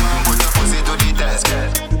 Hey man, put your pussy to the desk.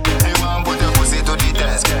 Hey man, put your pussy to the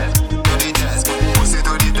desk. To the desk, pussy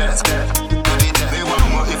to the desk. To the desk. Hey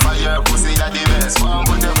man, if I hear pussy that the best. Man,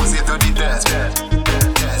 put your pussy to the desk.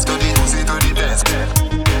 Desk to the pussy to the desk.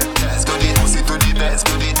 Desk to the pussy to the desk.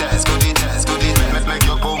 To the desk, to the desk, to the desk. Make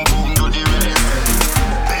your boom boom to the rest.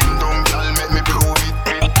 Bend down, girl, make me prove it.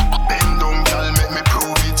 Bend down, girl, make me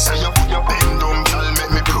prove it. Say you put your bend down, girl,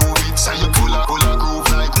 make me prove it. Say you pull a groove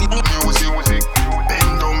like music.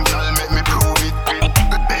 Bend down, girl, make me prove it.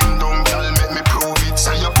 Bend down, girl, make me prove it.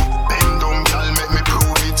 Say you bend down, girl, make me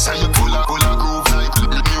prove it. Say you pull a groove like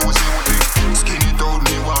music. Skin it out,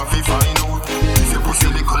 me want to find out. If your pussy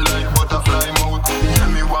little like butterfly mouth, yeah,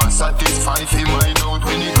 me want satisfy fi mind out.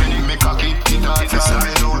 When it make a kick it out, you say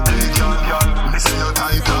me out. Hey, girl, me say you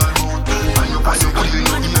tight all good. And you pussy clean,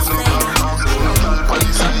 you give no girl love. No girl on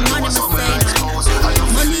the side, you want somewhere exposed. And you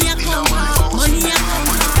feel it in a money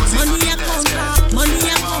house. Money a conquer.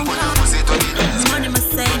 Money must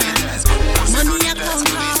say that. Money a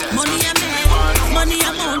conquer. Money a make. Money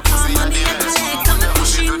a conquer. Money a collect. I'm a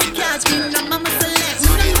pushing the catch. Me no mama select.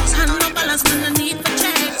 Me no look and no balance. Me no need for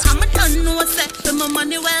check. I'm a done no set. For my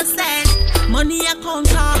money well set. Money a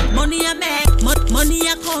conquer. Money a make. Money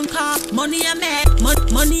a conquer. Money a make.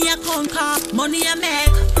 Money a conquer. Money a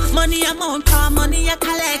make. Money a conquer. Money a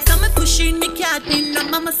collect. I'm a pushing the catch. Me no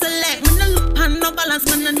mama select. Me no look and no balance.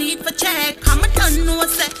 Me no need for check. I'm a done no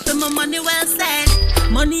set. my money well spent.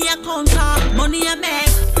 Money I conquer, money I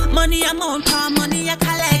make, money I conquer, money I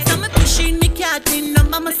collect. I'm a pushing the cat in,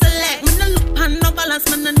 I'm a select. Me no look and no balance,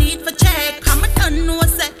 me no need for check. I'm a done no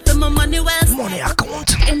set for my money well spent. Money I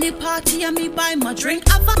count. Any party I me buy my drink.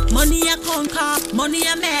 Have a money I conquer, money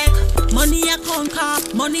I make, money I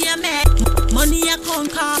conquer, money I make, money I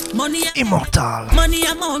conquer, money I Immortal. money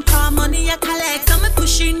I conquer, money I collect. I'm a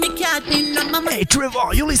pushing the cat in, I'm a Hey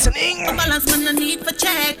Trevor, you listening? balance, me no need for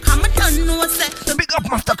check. I'm a done no set. Big up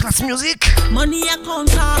Masterclass Music. Money I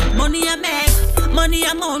conquer, money I make, money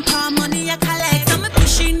I conquer, money I collect. I'm a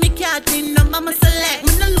pushing the cat in, I'm a select.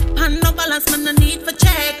 Me no look and no balance, me no need for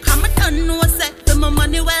check. I'm a done no set for my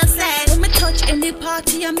money well set. When me touch any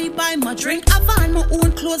party and me buy my drink, I find my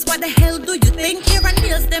own clothes. What the hell do you think? Here and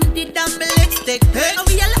here's them did damn me lipstick. Hey,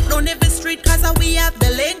 we a lock down every street cause we have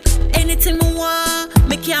the link. Anything me want,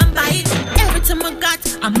 me can't buy it. Everything I got,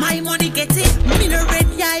 and my money get it. Me no red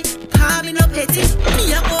eye, call me no petty.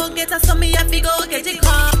 Me a go get a so me a fi go get it.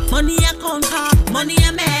 Car money I conquer, money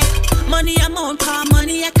I make, money I conquer,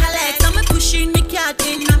 money I collect. I'm a pushing the cat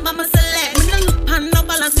in, I'm a select. Me no look and no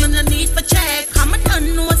balance, me no need for check. I'm a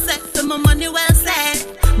done no set for my money well set.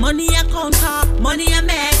 Money I conquer, money I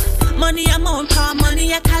make, money I conquer,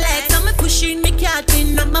 money I collect. I'm a pushing the cat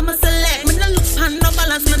in, I'm a select. Me no look and no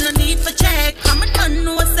balance, me no need for check. I'm a done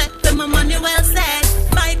no set for my money well set.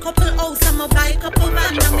 Buy couple house, I'ma buy couple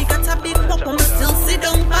van. And me got a big pop, I'ma still sit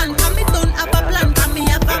down pan. Cause me don't have a plan, cause me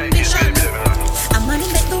have ambition. I'm money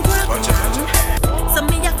make the world go round. So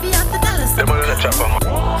me have to have the dollars.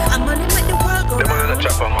 I'm money make the world go round.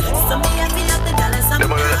 So me have to have the dollars. I'm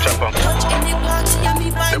touch any party and me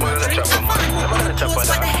buy my drink. I find my own clothes. What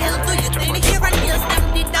the hell do you think? Here and here's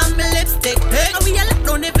empty down my lipstick. Hey, we a lock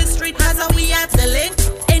down every street cause we have the link.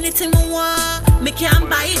 Anything I want, me can't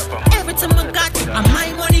buy it. Everything I got, and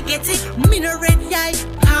my money get it. Me no red eye,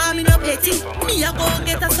 call me no petty. Me a go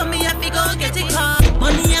get it, so me a fi go get it.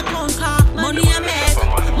 Money I conquer, money I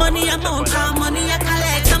make, money I conquer, money I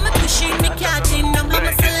collect. I'm a pushing me cat in, I'm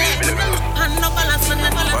a select. And no balance, no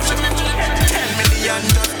balance, no balance. 10 million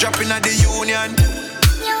just dropping at the union.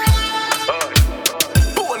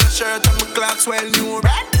 Polo shirt and my clocks well new,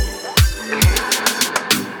 right?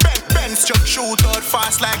 Benz truck shoot out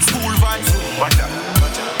fast like school van. Watch that.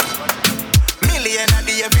 Million a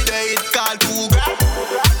day every day it call $2 grand.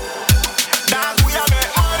 Dog we a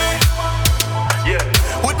make money. Yeah.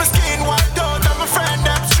 With my skin white out and my friend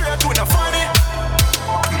them straight with no funny.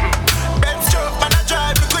 Benz truck man I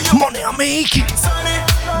drive because you Money I make.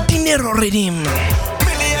 Dinero redeem.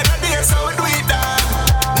 Million a day so we do it dog.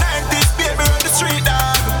 90s baby on the street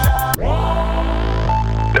dog.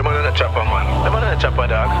 Them on the chopper, man. Them on the chopper,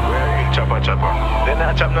 dog. Chopper. They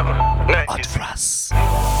not chop nothing. Hot frost.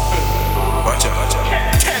 Watch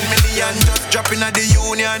out. 10 million just dropping at the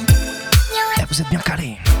union. Eh, vous êtes bien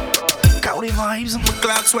calés. Kaole Vibes.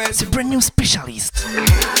 C'est brand new specialist.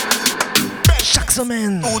 Chaque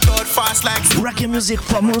semaine. Reggae music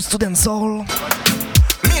from roots to dancehall.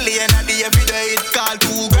 Million a day every day it call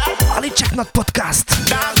 $2 grand. Allez check notre podcast.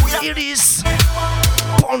 It is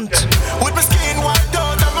Pont. With my skin white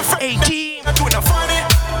out and my friend 80. with no funny.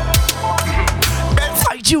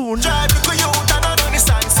 iTunes. Drive because you and I don't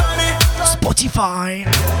stand sunny. Spotify.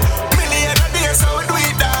 Million a day so we do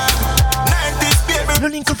it dog. 90s baby. Le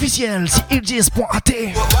link officiel c'est ilgis.at.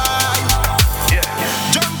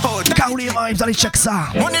 Jump out. Kaole Vibes, allez check ça.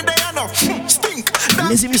 Money day enough. Stink.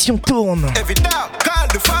 Les émissions tournent. Every dog call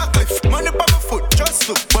the forklift. Money by my foot just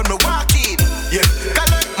look when me walk in. Yeah.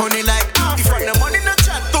 Collect money like half. If the money no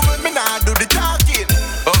chat to me nah do the talking.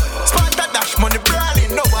 Spot a dash money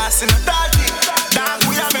brawling. No ass in a talking. Dog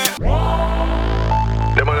we a make.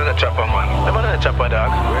 Them on the chopper, man. Them on the chopper,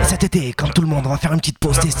 dog. Cet été, comme tout le monde, on va faire une petite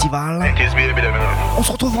pause estivale. On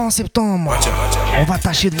se retrouvera en septembre. On va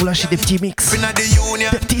tâcher de vous lâcher des petits mix,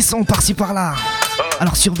 des petits sons par-ci par-là.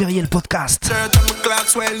 Alors surveillez le podcast,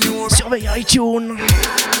 surveillez iTunes.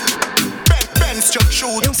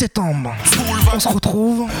 Et en septembre, on se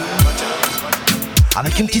retrouve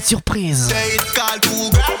avec une petite surprise.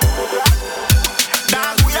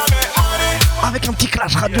 Avec un petit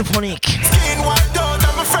clash radiophonique.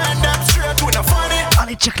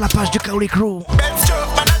 Allez check la page de Kaole Crew.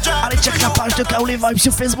 Allez check la page de Kaole Vibes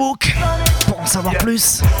sur Facebook pour en savoir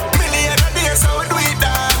plus.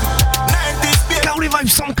 Kaole Vibes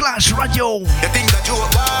Sound Clash Radio.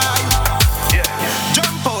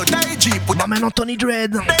 M'amène Anthony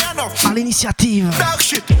Dread à l'initiative.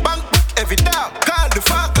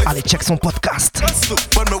 Allez check son podcast.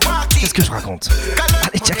 Qu'est-ce que je raconte?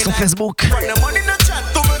 Allez check son Facebook.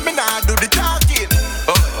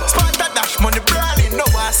 Money brawling, no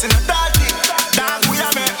ass in a doggy. Dog we a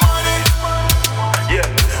make money.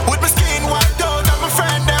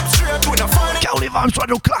 vibes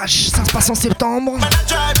Radio Clash, ça se passe en septembre.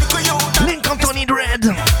 Link Anthony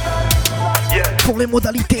Dread. Pour les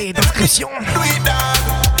modalités d'inscription.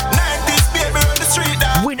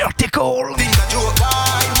 Winner take all.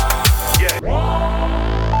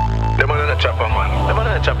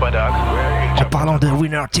 En parlant de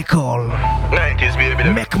Winner take all,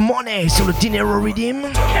 make money sur le Dinero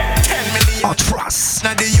Redeem. Hot Trust.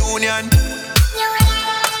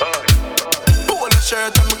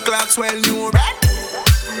 Shirt and my clocks well new red.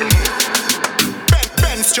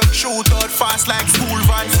 Benz truck shoot out fast like school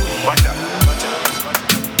vans.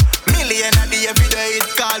 Million a day every day it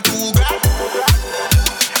call 2 grand.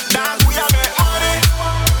 Dog we a make money.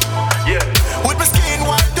 Yeah. With my skin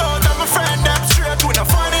white out and my friend them straight with no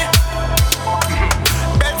funny.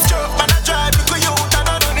 Benz truck man I drive look at youth and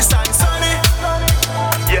I don't understand sunny.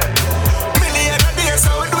 Yeah. Million a day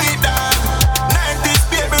so we do it dog. 90s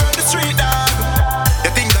baby on the street dog.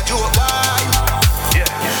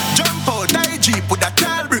 With a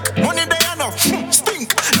tall brick, money they enough,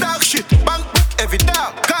 stink, dog shit, bank book every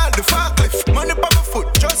dog, call the forklift, money by my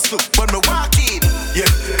foot, just look when me walk in, yeah,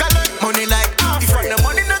 collect money like half, if the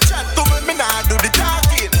money no chat to me nah do the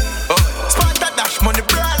talking, spot a dash, money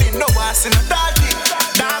brawling, no ass in a talking,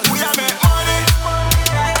 dog we a make money,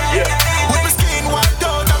 yeah, with my skin white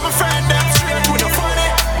out and my friend them straight with no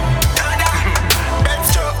funny,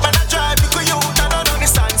 Benz truck man I drive, look at you, and I don't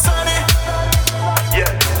understand sunny,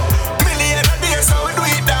 yeah. So we do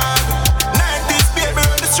it, dog. 90s baby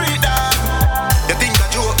on the street, dog. You think that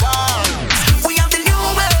you are? We have the new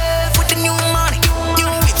wave with the new money. New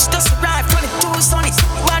whips just arrived, 22 sunny.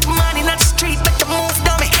 Bad money, not the street, better move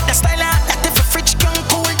dummy. The style out that every fridge can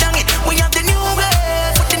cool down it. We have the new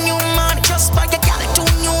wave with the new money. Just buy a gal, 2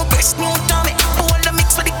 new breasts, new tummy. All the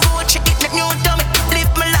mix with the coach, you get the new dummy. Live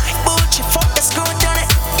my life, bullshit, fuck the screw done it.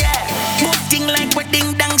 Yeah, move thing like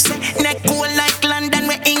wedding dance. Neck cool like London,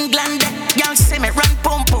 we England. Y'all see me run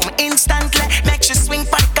pum pum instantly. Make you swing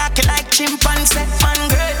for the cocky like chimpanzee. Man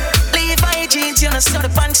great, leave my jeans, you know so the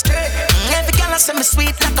pants straight. Every girl I say me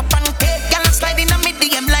sweet like a pancake. Girl I slide in a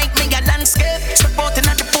medium like me a landscape. Supporting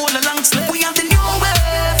at the pole along slip. We have the new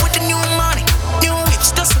wave with the new money. New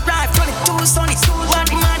whips just arrived, 22 sunny. Bad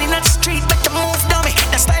money not the street, better move dummy.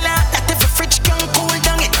 The style out that every fridge can cool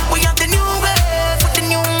down it. We have the new wave with the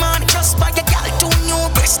new money. Just buy a gal, 2 new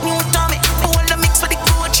breasts, new tummy. All the mix with the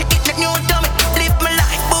coach, you get the new dummy. Live my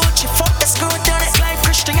life, but you fuck the screw done it. Like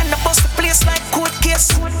Christian and the bust the place like court case.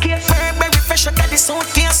 Burberry fresh out of the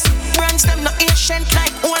suitcase. Brands them not ancient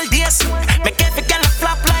like old days. Make every girl a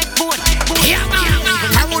flop like boat. Yo,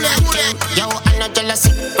 I'm not jealousy,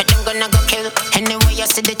 but I'm gonna go kill. Anyway, you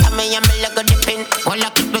see the time I am a leg of the pin. Well, I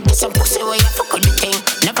keep with some pussy where you fuck with the thing.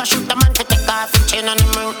 Never shoot a man for take off and chain on the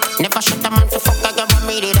ring. Never shoot a man for fuck, I give a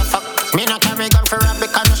me the fuck. Me not carry gun for rap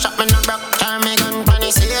because no shot me no broke. Carry me gun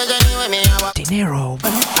funny, see you anyway, me a walk. Dinero.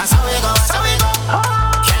 That's how we go, that's how we go.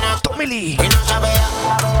 Tommy Lee. We no trouble ya.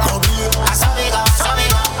 That's how we go, that's how we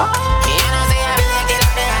go. You know say I be a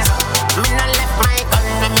killer there, so me no left my gun,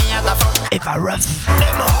 me a go fuck. Eva Ruff.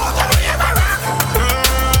 Them all the way ever rock.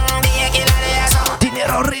 Be a killer there, so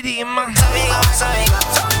Dinero Redeem. That's how we go, that's how we go.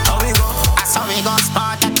 How we go? That's how we go.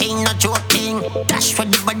 Spot a thing, not joke thing. Dash for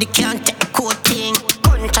the body, can't take a cool thing.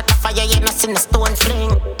 Gunshot a fire, you not see the stone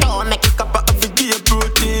fling. Don't make it up every day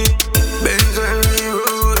protein. Benz and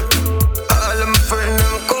roll. All of my friends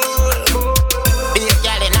them cool. Be a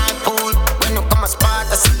gal in our pool. When you come a spot,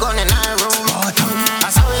 that's a gun in our room.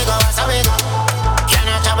 That's how we go, that's how we go.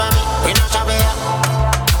 Cannot trouble me, we no trouble ya.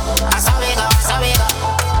 That's how we go, that's how we go.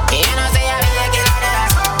 You know say I be a killer there,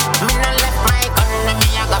 so me no left my gun, me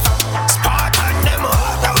a go fuck. Spot on them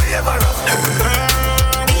all the way ever rough.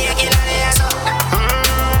 Be a killer there, so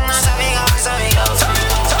that's how we go, that's how we go.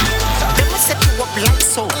 Them a set you up like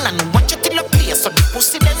so, and watch it till a play, so the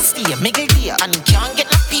pussy then stay, middle gear, and can't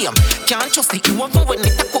get no PM. Can't trust the you over when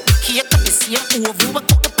it a cook the cake, and the same over we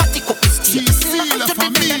cook the patty cook the steak. Feel for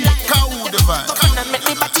me, cow the vibe. Come and make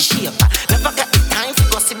me body shape. Never got the time to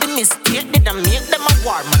go see the mistake. Did I make them a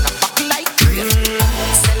war, man, a back like grape.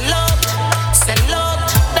 Sell out,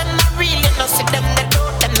 then I really no see them the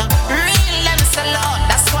door, then I real and sell out.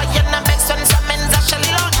 That's why you're not best when some men's a shell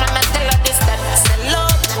out, man, I tell her this, that sell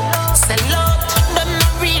out, then I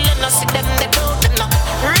really no see them the door, then I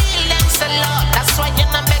real and sell out. That's why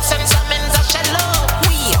you're not best when some men's a shell out.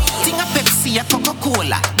 We think a Pepsi, a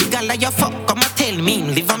Coca-Cola. The girl you fuck, come and tell me,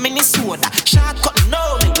 live a Minnesota.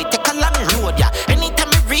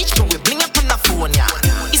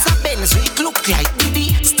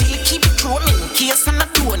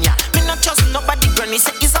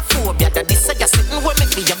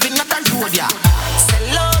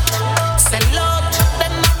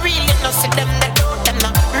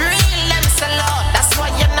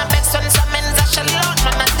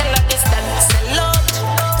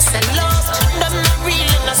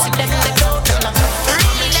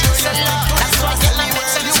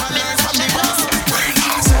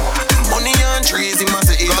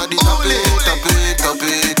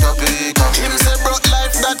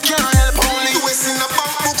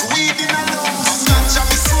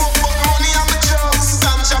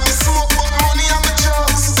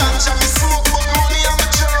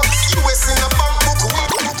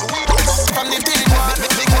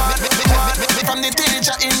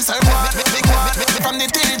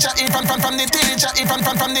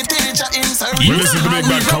 You listen to Big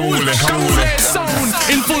Bad Kawule. Sound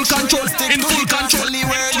in full control.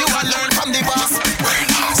 Anywhere you are learn from the boss.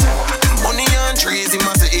 Money and trees, he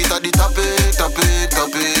must eat at the topic.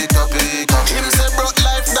 Him say broke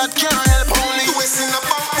life that can't help only. US in a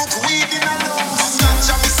bank book, weed in a lungs.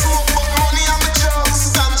 Ganja me smoke, but money I'm a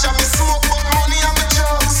drugs. Ganja me smoke, but money I'm a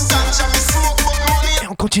drugs. Ganja me smoke, but money. Et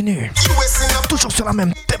on continue. Toujours sur la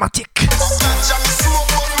même thématique. Ganja me smoke,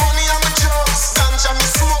 but money I'm a drugs. Ganja me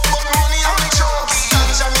smoke, but money I'm a drugs.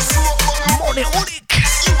 Ganja me smoke, but money holic.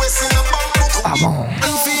 US in a bank book. Ah bon.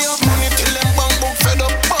 And for your money till them bank book fed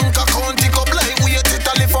up. Bank account tick up like wait it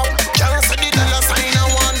a lift up. Can't say the dollar sign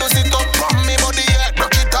and one does it up. From me body head,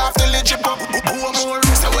 broke it off till it chip up. Who a more?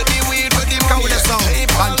 So where the weed, where the money?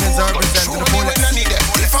 Conscience represent the bullet.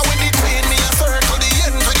 If I win the train, me a circle the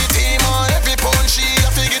end for the team. Or every pound she a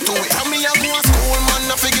figure to it. From me a go to school, man,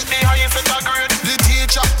 I forget the highest of the grade. The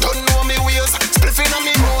teacher don't know me ways. Spliffing on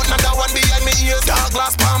me mouth, another one behind me ears. Dark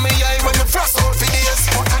glass palm me eye when me frost out for days.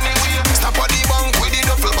 But anyway, stop at the bank with the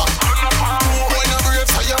duffel bag. When I'm brave,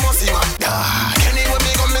 so you must see man. Anyway,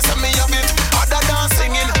 me come, me say me a bit. Other than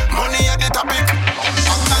singing, money at the topic.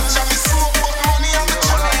 Ganja me smoke, but money I'm a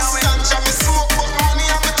drugs. Ganja me smoke, but money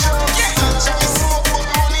I'm a drugs. Ganja me smoke, but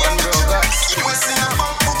money I'm a drugs. US in a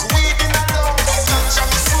bank book, weed in a lungs. Ganja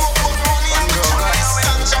me smoke, but money I'm a drugs.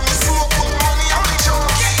 Ganja me smoke, but money I'm a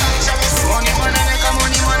drugs. Ganja me smoke, money wanna make a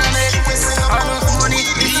money wanna make.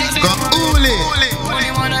 Enough money,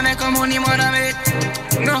 money wanna make a money wanna make.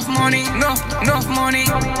 Enough money, enough money.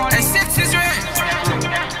 And sex is right.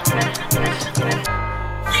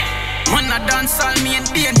 When I dance all me in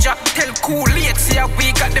danger. Tell cool late, see how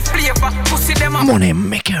we got the flavor. Pussy them a money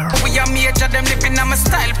maker. We a major, them living on my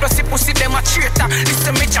style. Plus the pussy them a traitor.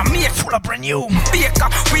 Listen me Jamaica. Full of brand new. Baker,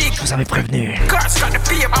 we. Je vous avais prévenu. Cars got the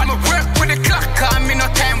paper. I'ma work with the clock. Cause me no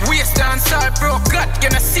time waste. Dance all bro. God, you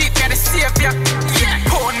know see it, the savior. Yeah.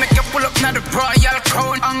 Hold, make you pull up now the royal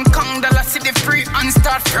crown. Hong Kong dollar, see the free and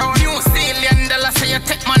start frown. New Zealand dollar, say you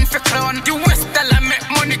take man for clown. US dollar make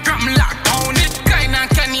money gram lockdown. This guy now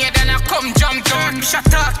Canadian I come jump down. Shut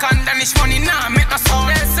talk and Danish money now make a sound.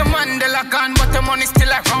 There's a Mandela gone but the money still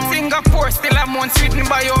around. Singapore still a month Sweden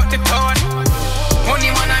buy out the town.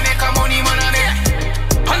 Money man I make a money man I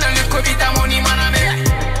make. All a little bit of money man I make.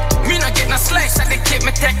 Me not get no slice of the cake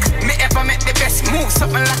me take. Me ever make the best move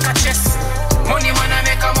something like a chess. Money man I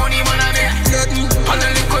make a money man I make. All a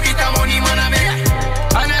little bit of money man I make.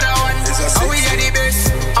 Another one, how we are the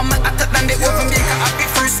best. I'm hotter than the oven maker. Happy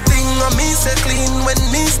first thing on me say clean when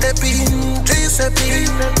me step in, G step in.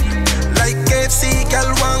 Like KFC, girl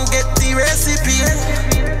want get the recipe.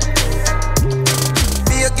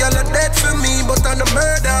 Be a girl a dead for me, but I'm a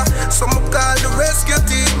murder. Some call the rescue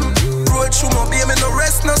team. Road through my baby, no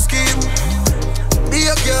rest, no scheme. Be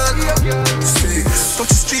a girl. Touch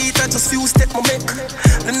the street, I just few step my make.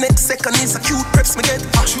 The next second is a cute preps me get.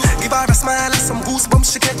 Give her a smile and some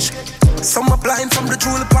goosebumps she catch. Some are blind from the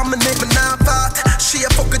jewel upon my neck, me nah part. She a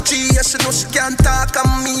fuck a G and she know she can't talk.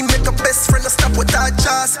 And me make a best friend and stop with her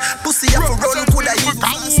jaws. Pussy have to run, could I eat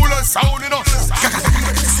fast?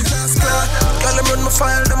 Girl, them run my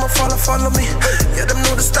file, them a follow me. Yeah, them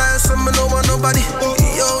know the style, so me know want nobody.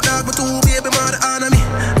 Yo, dog, but two baby mother honor me.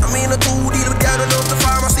 I mean a two deal with girl, love the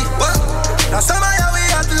pharmacy. What? Now some of you we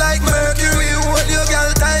act like Mercury. Hold your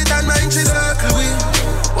girl tight and mind she circle we.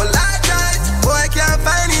 Well, like that, boy can't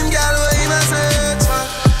find him, girl, what him a search for.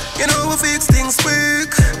 You know we fix things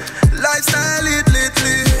quick. Lifestyle it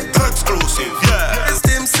lately. Exclusive, yeah.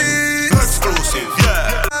 Esteem seat. Exclusive,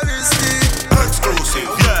 yeah. Exclusive,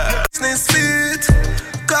 yeah. Business fit.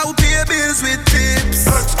 Cause we pay bills with tips.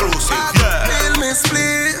 Exclusive, yeah. Bill me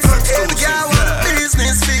split. Every girl want a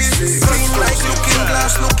business fit. Green like looking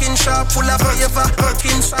glass, looking sharp, full of flavor.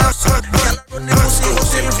 Working fast. Girl run the pussy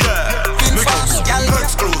hotel. Looking fast. Girl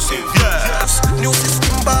exclusive, yeah. New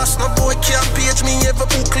system boss, no boy can't page me. Ever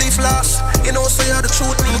book leaf last. You know so you're the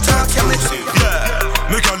truth, me talk you make it. Yeah.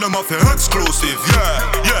 Me call them off exclusive, yeah.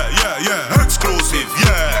 Exclusive,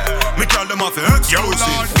 yeah. Me call them off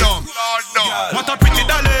exclusive. What a pretty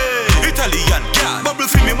dolly, Italian girl. Bubble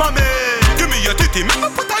for me, mommy. Give me your titty, me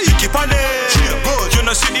put a hickey on it. She a good, you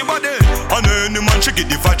know see the body. And any man she get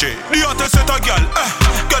the vaggie. The hottest set a girl,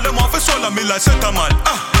 girl them off a swallow me like set a man.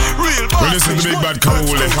 Real boss. Well, listen to Big Bad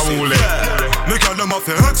Kawule. Me call them off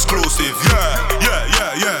exclusive,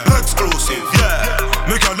 yeah. Exclusive, yeah.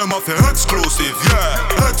 Me call them off exclusive,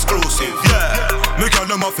 yeah. Exclusive, yeah. Me call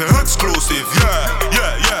them off exclusive,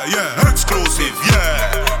 yeah. Exclusive,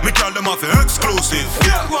 yeah. Me call them off exclusive.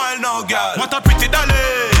 Yeah, wild now, girl. What a pretty dolly,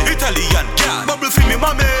 Italian girl. Bubble for me,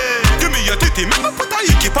 mommy. Give me your titty, me put a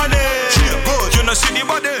hickey on it. She a good, you know see the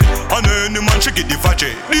body. And any man she get the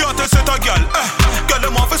vajay. The hottest set a gal, girl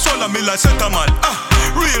them off a swallow me like set a man.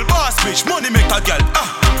 Real boss bitch, money make a gal.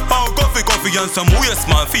 How coffee and some waste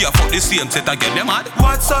man for you fuck the same set a gal, you mad?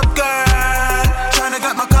 What's up, girl? Tryna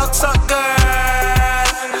get my cock sucked, girl.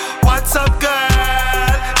 What's up, girl?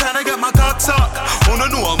 Tryna get my cock sucked. Wanna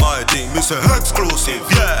know my thing? Me say exclusive,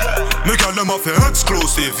 yeah. Me call them off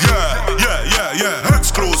exclusive, yeah.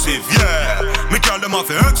 Exclusive, yeah. Me call them off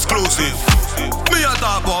exclusive. Me a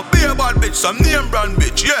talk about be a bad bitch, some name brand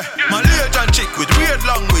bitch, yeah. Malaysian chick with weird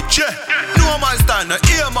language, yeah. No my stand, no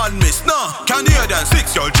ear man miss, no. Canadian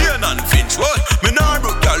 6-year-old Jane and Finch, what? Me nah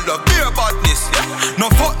broke girl, love be a badness, yeah. No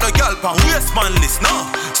fuck no girl pan waste man list, no.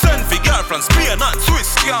 Send for girl from Spain and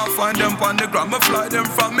Swiss. Can't find them on the ground, me fly them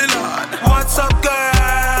from Milan. What's up,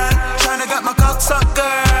 girl? Tryna get my cock sucked,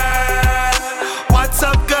 girl. What's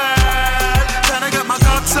up, girl? Tryna get my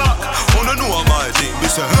cock sucked. Wanna know my thing?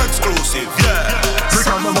 This a exclusive, yeah. Me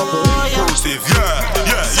call them off exclusive, yeah.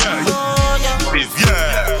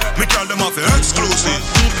 Me call them off exclusive.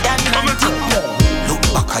 Look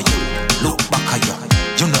back at you.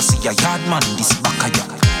 You know see a yard man this back at you.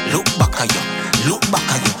 Look back at you.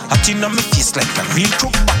 I think on me face like a real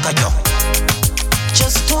truck back at you.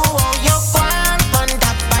 Just to hold your one on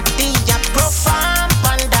the body, ya profile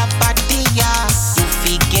on the body, ya. You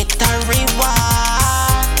forget a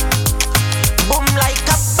reward. Boom like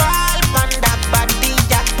a ball on the body,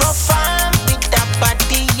 ya profile with the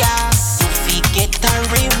body, ya. You forget a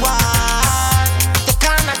reward. The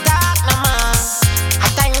kind of dark no man. A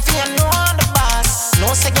time for you know the boss. No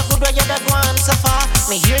say you good where you that one so far.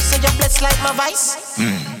 Me hear say you blessed like my vice.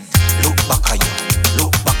 Look back at you.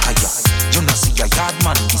 You know see a yard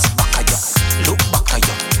man this back at you. Look back at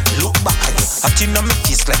you. I think on me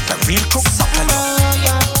face like a real truck back at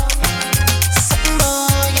you. Something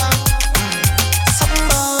boy.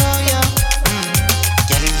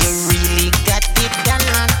 Girl, you really got it done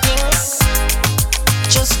nothing.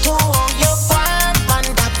 Just to hold your one on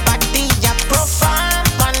the body, ya profile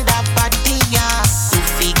on the body, ya. You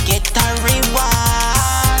forget a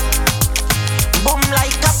reward. Boom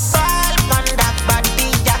like a ball on the body,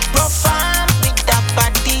 ya profile with the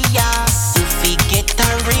body, ya. You forget a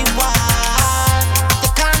reward. The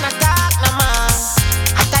kind of dark no man.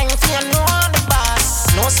 A time for you know the boss.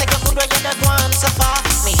 No say you good where you that one so far.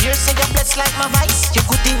 Me hear say you blessed like my vice. You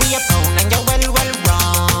good the way you pound and you well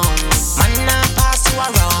wrong. Man nah pass you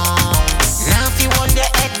around. Now if you hold your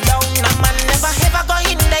head down, a man never ever go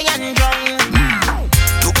in there and drown.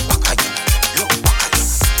 Look back at you.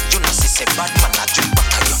 You know say bad man a jump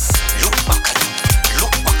back at you. Look back at you.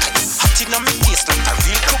 I think on me face like a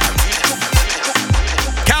real cook.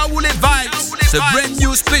 Kawule Vibes, the brand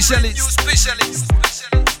new specialist.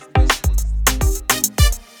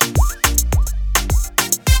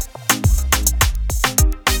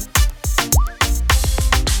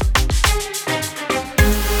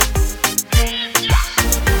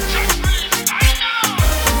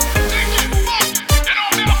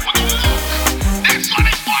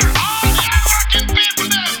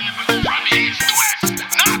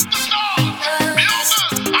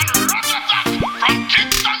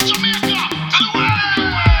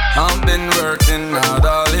 I've been working hard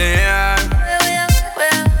all year.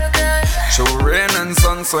 Through rain and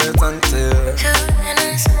sun, sweat and tears.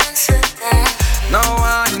 Now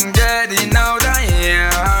I'm getting out of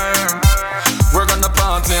here. We're gonna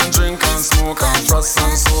party and drink and smoke and frost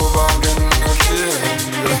and sober again.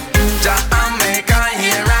 Jamaica,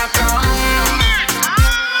 here I come.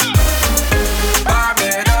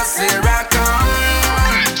 Barbados, here I come.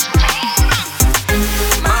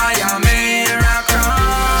 Miami, here I come.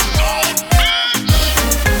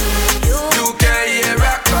 UK, here I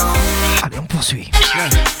come. Allez, on poursuit.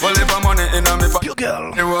 Well, if I'm money in a me Pure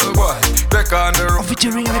Girl. Well, boy, back on the road.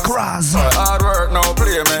 Featuring avec Raz. Hard work, no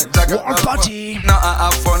play, man. World Party. Now I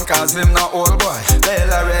have fun, cause him not old boy.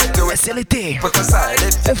 Layla red to it. C'est l'été. Put aside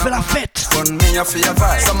it. On fait la fête. Fun me a feel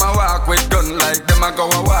vibe. Some a walk with gun like them a go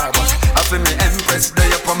a war. But I feel me empress they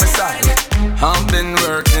up on my side. I've been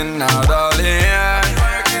working hard all year.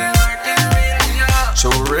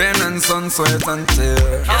 Through rain and sun, sweat and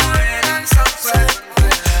tears.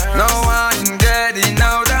 Now I'm getting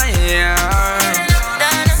out of here.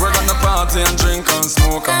 We're gonna party and drink and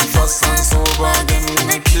smoke and fuss and sober again in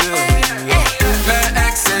the kill.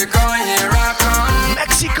 Mexico, here I come.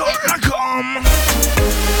 Mexico, here I come.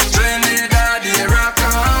 Trinidad, here I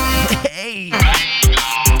come. Hey.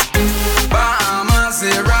 Bahamas,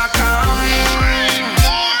 here I come.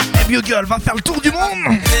 Et Pure Girl va faire le tour du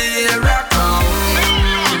monde. Here I come.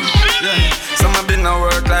 Yeah. Some have been a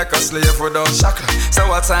work like a slave without shackle. So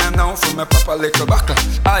what time now for my papa little buckle?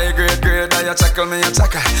 I grade, I chuckle, me a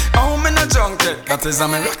chuckle. Oh, me no junkie, that is a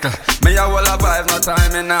miracle. Me a wall a vibe, no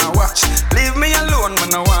time in a watch. Leave me alone, me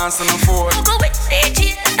no want to no phone. Go with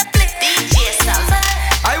DJ, DJ Salva.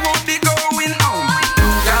 I won't be going home.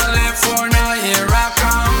 California, here I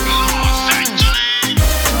come.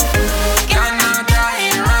 Canada,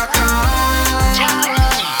 here I come.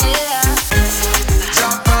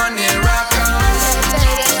 Japan, here I come.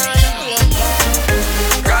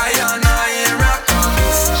 Guyana, here I come.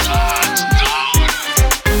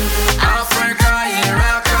 Africa, here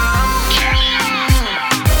I come.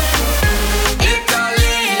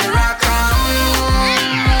 Italy, here I come.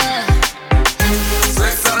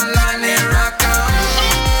 Switzerland, here I come.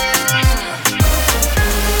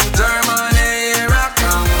 Germany, here I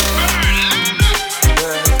come.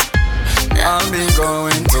 Yeah. I'll be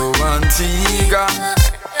going to Antigua.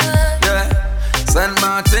 Yeah. St.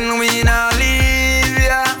 Martin, we not leave,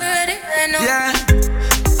 yeah. Yeah.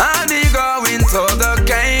 I'll be going to the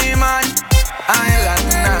Cayman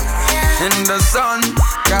Island in the sun,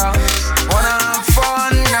 girl. Wanna have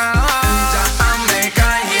fun, girl. Jamaica,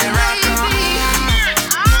 here I come.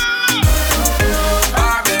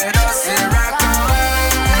 Barbados, here I come.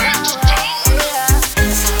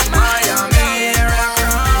 Miami, here I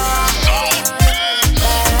come.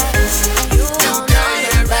 UK,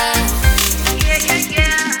 here I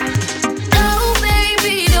Oh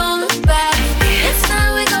baby, don't look back. It's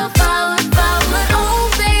time we go forward, forward. Oh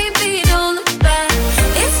baby, don't look back.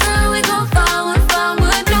 It's time we go forward,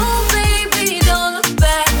 forward. No baby, don't look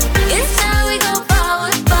back. It's time we go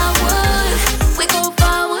forward, forward. We go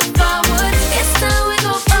forward, forward. It's time we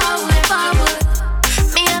go forward, forward.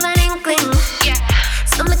 Me have an inkling,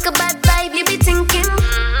 some like a bad vibe you be thinking.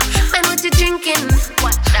 Man, what you drinking?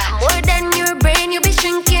 More than your brain, you be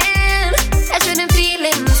shrinking. That's your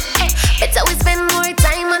feelings. Better we spend more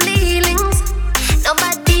time on the healings. No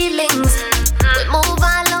bad dealings. We move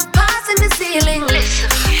our love past in the ceiling.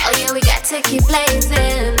 Oh yeah, we got to keep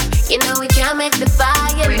blazing. You know we can't make the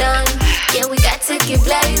fire done. Yeah, we got to keep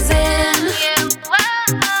blazing.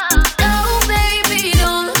 Oh baby,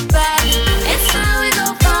 don't look back. It's time we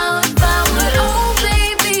go forward, forward. Oh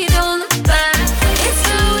baby, don't look back. It's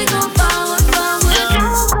time we go forward,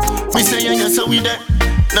 forward. Me say yeah, so we there.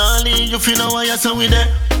 Nah, leave you feel no why, so we there.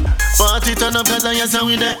 Party turn up, cause yeah, so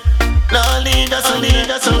we there. Nah, leave, that's so we there,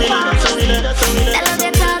 that's so we there, that's so we there, that's so we there. Tell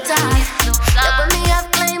them talk talk. Double me up,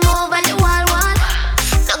 climb over the wall, wall.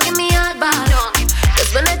 Don't give me hard ball.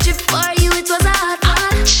 Cause when I trip for you, it was a hard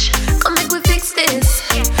one. Come make we fix this.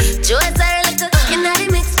 Joys are like a in the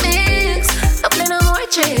mix. Don't play no more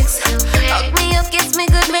tricks. Hug me up, kiss me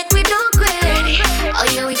good, make me don't quit. Oh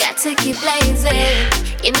yeah, we got to keep blazing.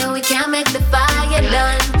 You know we can't make the fire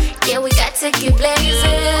done. Yeah, we got to keep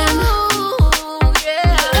blazing.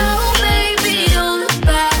 Oh baby, don't look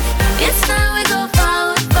back. It's time we go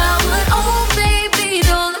forward, forward. Oh baby,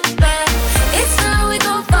 don't look back. It's time we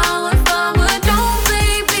go forward, forward. Oh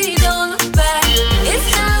baby, don't look back. It's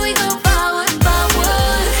time we go forward,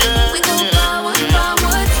 forward. We go forward,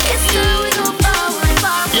 forward. It's time we go forward,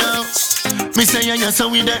 forward. Yo, me say yeah, so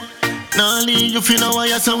we there. Nah, leave you feel no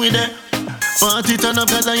why, so we there. Party turn up,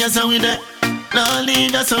 cause yeah, so we there. Nah,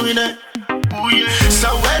 leave, that's so we there. Oh, yeah.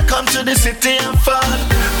 So welcome to the city and fun,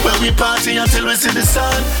 where we party until we see the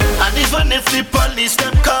sun. And even if the police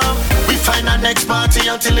them come, we find our next party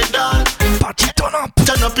until it done. Party turn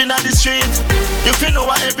up in the street. You feel know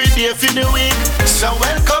what every day for the week. So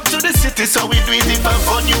welcome to the city, so we do it if I'm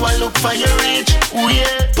fun, you will look for your reach. Oh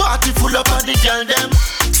yeah, party full up on the girl them.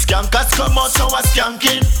 Skankers come out, so we're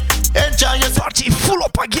skanking. Enjoy your party full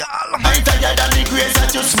up a girl. I'm tired of the grace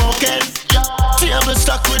that you smoking. Table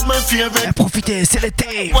stuck with my favorite. Profitez, c'est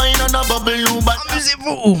l'été. Wine on a bubble you, but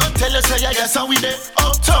amusez-vous. Tell us yeah, yes, how we there.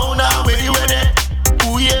 Uptown now, where you there?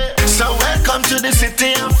 Ooh yeah. So welcome to the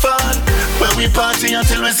city and fun, where we party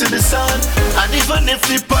until we see the sun. And even if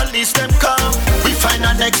the police them come, we find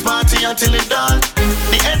our next party until it done.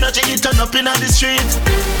 The energy it turn up in the street.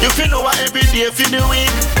 You feel know what every day for the week.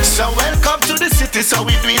 So welcome to the city, so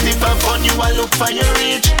we do it if I'm fun, you will look for your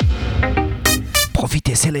reach.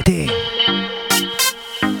 Profitez, c'est l'été.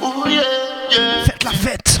 Ooh yeah, yeah. Faites la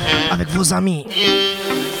fête avec vos amis.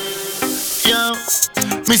 Yo,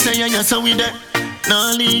 me say yeah, so we there.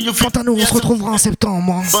 Quant à nous, on se retrouvera en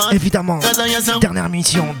septembre, évidemment. Dernière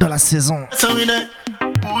mission de la saison. So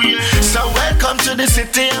welcome to the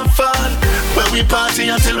city and fun, where we party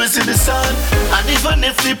until we see the sun. And even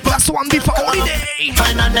if the last one before holiday,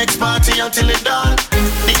 find our next party until it done.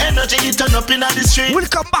 The energy it turn up in the street. We'll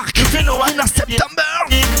come back in September.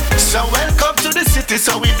 So welcome to the city. city,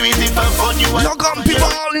 so we do it if I fun you. Young people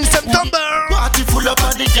in September. Party full up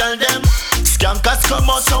on the girl them. Skankers come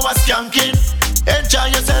out, so I skanking. Enjoy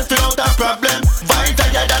yourself without a problem. Vine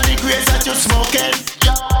higher than the grace that you smoking.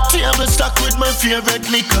 Table stuck with my favorite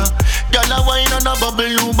liquor. Girl a wine on a bubble,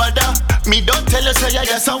 you bada. Me don't tell you say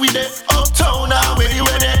yes, how we there. Uptown, now where you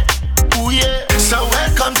ready? Ooh yeah. So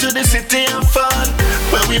welcome to the city of fun,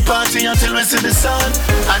 where we party until we see the sun.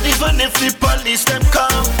 And even if the police them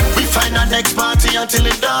come, we find our next party until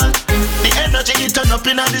it done. The energy it turn up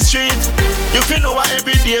in the street. You feel know what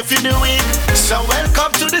every day for the week. So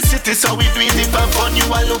welcome to the city, so we do it if I fun. You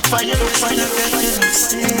I look for you, look for you.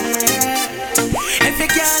 If you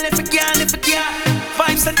can,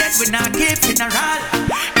 vibes are dead, we not give funeral.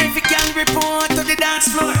 If you can report to the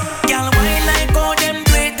dance floor, girl, why like all them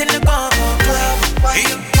do it in the go-go club? Why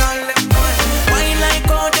like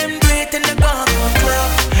all them do it in the go-go club?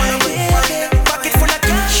 Pocket full of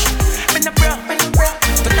cash, me no broke.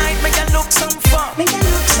 Tonight me can look some fun.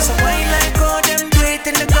 So why like all them do it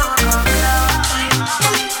in the go-go club?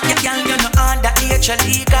 You girl, you know underage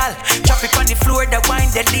illegal. Drop it on the floor, the wine,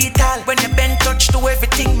 the lethal. When you bend touch to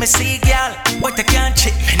everything me see, girl. But you can't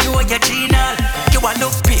cheat, me know you're genial. You a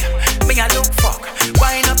look pale, me a look fuck.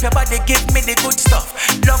 Wind up your body, give me the good stuff.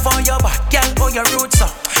 Love on your back, girl, on your roots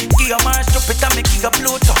up. Give your Mars, drop it and me give your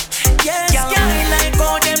Pluto. Yes, girl, wine like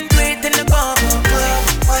all them do it in the go-go club.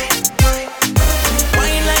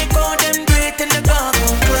 Wine like all them do it in the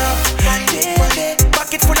go-go club.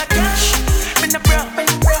 Pocket full of cash, me no broke.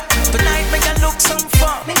 Tonight me can look some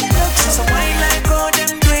fun. So wine like all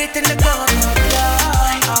them do it in the go-go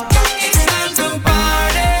club. It's time to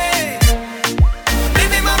party.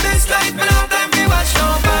 Living my best life, but no time to watch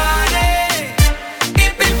nobody.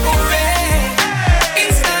 Keep it moving.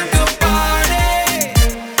 It's time to party.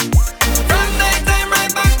 From nighttime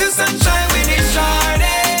right back to sunshine with the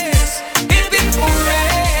shorties. Keep it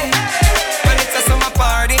moving. Well, it's a summer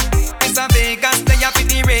party. It's a Vegas, they have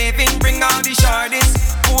the raving. Bring all the shorties.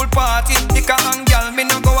 Pool party, liquor and girl, me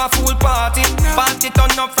no go a full party. Party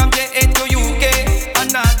turn up from JA to UK,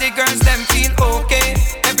 and all the girls them feel okay.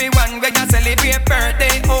 Everyone when you celebrate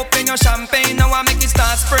birthday, open your champagne, now I make it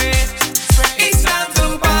start spray. It's time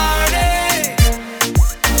to party.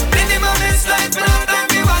 Living my best life, but no time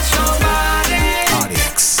to watch nobody.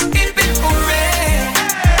 Keep it moving.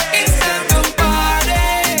 It's time to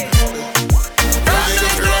party. From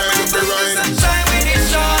night to sunshine with the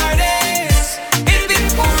shorties. Keep it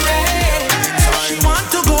moving. She want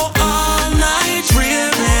to go all night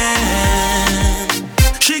raving.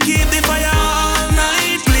 She keep the fire all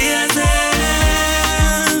night blazing.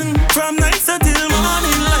 From night till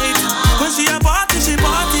morning light. When she a party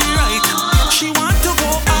right. She want to go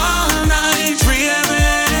all night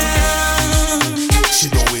raving. She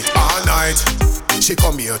do it all night. She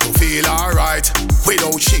come here to feel alright.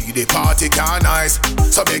 Without she, the party can't nice.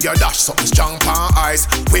 So make your dash something strong pan ice.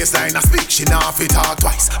 Waistline a speak, she not fit talk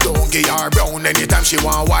twice. Don't give her brown anytime she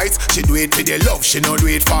want white. She do it for the love, she no do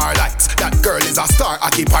it for lights. That girl is a star,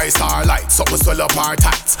 occupy starlight. Something swell up her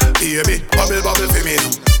tights. Baby, bubble bubble for me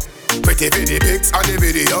now. Pretty for the pics and the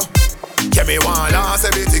video. Give me one last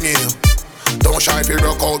everything in you. Don't shy if you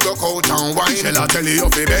rock out and wine. Shall I tell you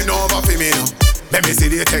if you bend over for me now? Let me see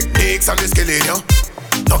the techniques and the skill in you.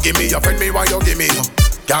 Now give me your friend, me why you give me you.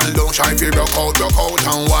 Girl, don't shy if you rock out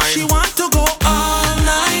and wine. She want to go all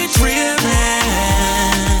night raving.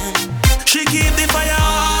 She keep the fire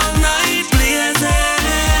all night blazing.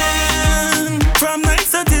 From night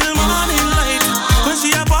till morning light. When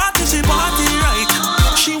she a party right.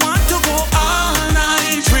 She want to go all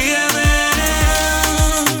night raving.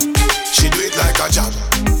 She do it like a job.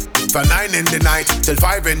 From 9 in the night till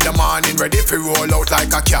 5 in the morning, ready for roll out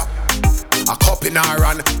like a cap. A cup in her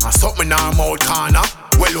hand and something in her mouth corner.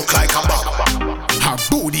 Well look like a bob. Her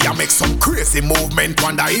booty a make some crazy movement.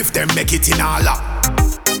 Wonder if them make it in her lap.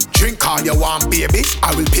 Drink all you want, baby,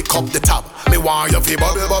 I will pick up the tab. Me want you fi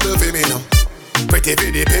bubble bubble for me now. Pretty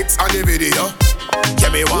for the pics and the video.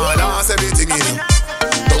 Give me one dance everything in you.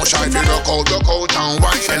 Don't shy fi rock out and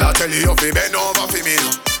wine. Shall I tell you you fi bend over for me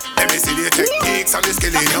now? Let me see the techniques and the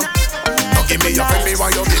skill in you. Now give me your friend, me why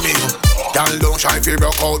you give me you. Girl, don't shy fi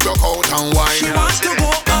rock out and wine. She wants to go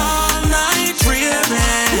all night raving.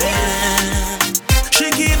 She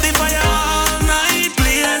keep the fire all night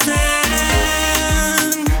blazing.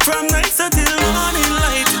 From night till morning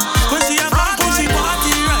light. When she a party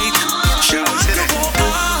right. She wants to go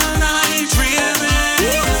all night raving.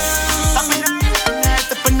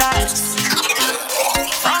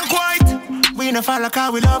 I'm white. We we no follow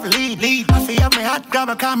cause we love lead. I feel me hot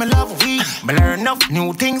grabber cause me love weed. Me learn enough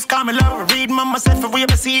new things cause me love read. Mama said for wear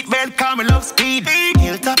my seat belt cause me love speed.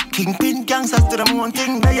 Hilltop, kingpin, gangsters to the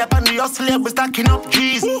mountain. Lay up on the hustle, yeah, we stacking up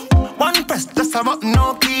G's. One press, just a button,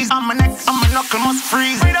 no keys. On my neck, on my knuckle must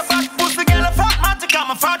freeze. Read a fat pussy, girl, a fat man to come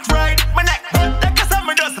a fat right. My neck, that cause I'm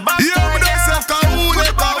just a back. Yeah, but that's a kahule.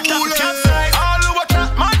 All who watch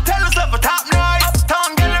out, man, tell us of a top night.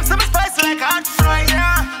 Uptown, girl, them some spicy like hot fries.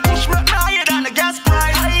 Yeah, push me up higher than the gas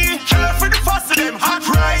price. Chill for the fuss of them hot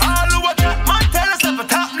rice. All who watch out, man, tell us of a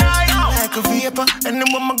top night. Like a vapor, and then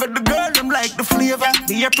when I got the girl, them like the flavor.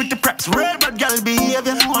 The air pretty preps, real bad girl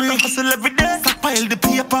behavior. Money hustle every day, stockpile the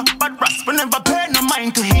paper. But brass, we never pay no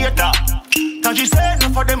mind to hear that. Cause she said no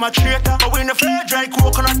for them a traitor. But we no fair dry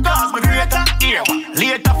coconut cause my greater. Here,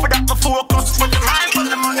 later for that my focus. With the time for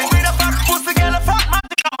the money. With a fat pussy girl, a fat man,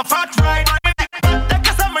 I'm a fat ride. That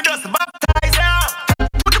cause I'm just baptized, yeah.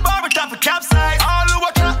 Put the bar with top of capsize. All who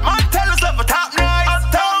watch out, man, tell us of a top night.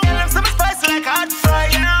 Uptown, get them some spicy like a hot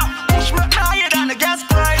fry, yeah. Push me up higher than the gas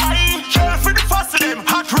price. Chill for the fuss of them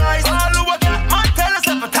hot rice. All who watch out, man, tell us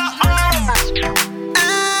of a top night.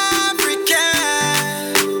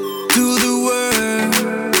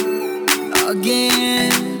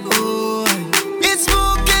 Again, oh, it's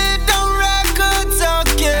moving down records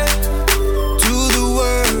again to the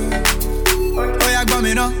world. Oh, yeah, got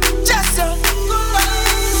me now. Just so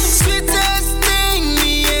sweetest thing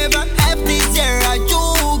me ever have this year.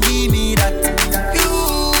 You give me that.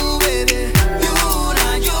 You, baby, you,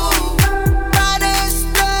 not you.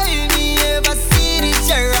 Baddest time me ever see this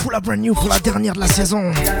year. Pour la brand new, pour la dernière de la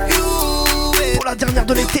saison. Pour la dernière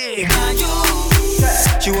de l'été.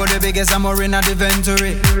 She was the biggest amor in the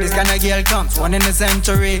inventory. This kind of girl comes, one in a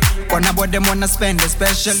century. One about them wanna spend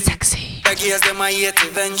especially. Sexy. The girls them I hate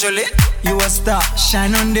eventually. You a star,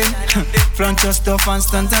 shine on them. Flaunt your stuff and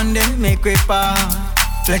stunt on them. Make way power,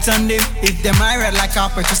 flex on them. If them I red like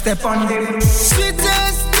copper, to step on them.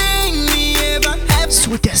 Sweetest thing me ever have.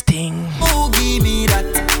 Sweetest thing. Oh, give me that.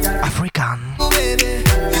 African. Oh, baby,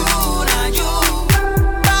 you not you.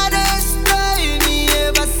 Baddest time me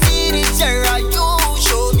ever see this year.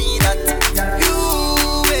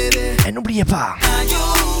 Et n'oubliez pas,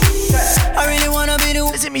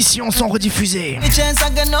 les émissions sont rediffusées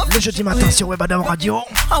le jeudi matin sur Webadam Radio,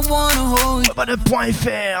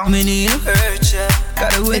 webadam.fr.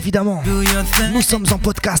 Évidemment, nous sommes en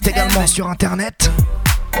podcast également sur internet,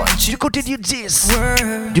 du côté du 10,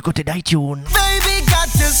 du côté d'iTunes.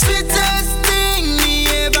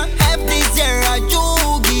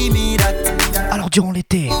 Alors durant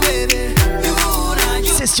l'été,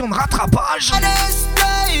 session de rattrapage.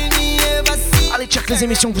 Allez check les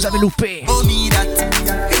émissions que vous avez loupées.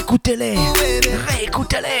 Écoutez-les,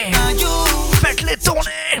 réécoutez-les, faites-les tourner.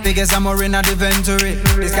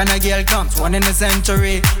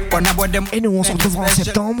 Et nous on se retrouvera en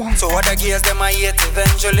septembre.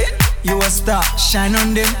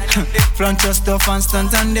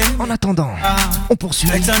 En attendant, on poursuit.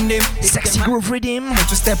 Sexy Groove Redeem.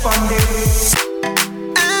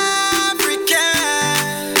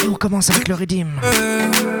 Et on commence avec le Redeem.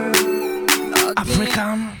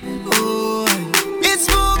 African,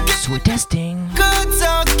 sweet testing,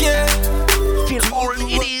 feel all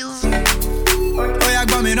it is. Oh, yeah,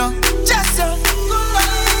 got me now. Just so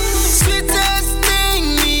sweetest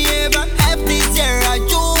thing me ever have this year.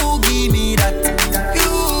 You give me that.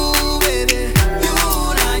 You, baby, you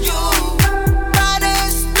not you.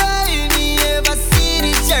 Baddest time me ever see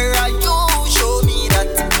this year. You show me that.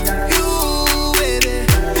 You, baby,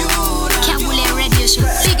 you not you. Radio show.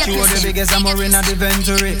 She was the biggest amor in the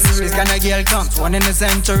inventory. This kind of girl comes, one in a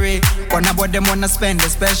century. One about them wanna spend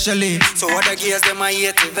especially. So other girls them I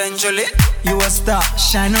hate eventually. You a star,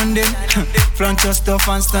 shine on them. Flaunt your stuff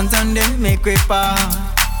and stunt on them. Make way power,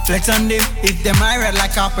 flex on them. If them I red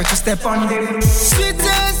like copper, to step on them.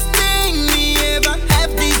 Sweetest thing me ever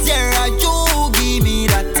have this year. You give me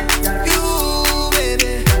that. You,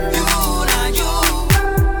 baby, you not you.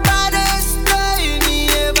 Baddest time me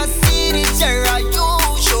ever see this year.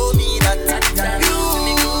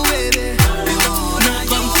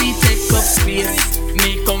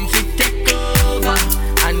 Me come fi take over.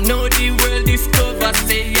 I know the world discover.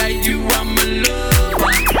 Say I you are my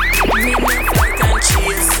lover. Me no fight and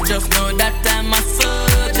chase. Just know that I'm a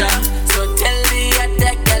soldier. So tell the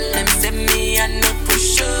other girl them say me I no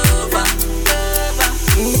push over.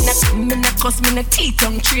 Me na cuss, me na teeth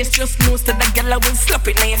on trace. Just know so the girl I will slap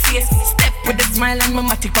it in your face. Step with a smile and my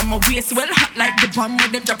matic on my waist. Well hot like the bomb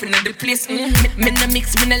with them dropping at the place. Me na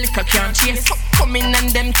mix, me na liquor can't chase. come in and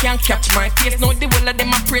them can't catch my face. Now the whole of them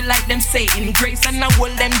I pray like them say in grace, and I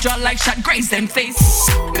hold them jaw like shot grace them face.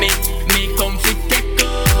 Me come fit take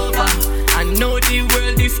over. I know the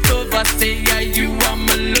world discover. Say yeah, you are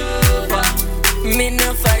my lover. Me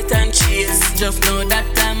no fight and chase, just know that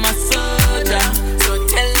I'm a soldier. So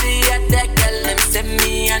tell the other girl them say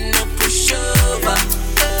me and no push over.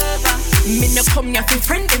 Me no come here for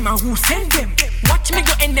friend them and who send them. Watch me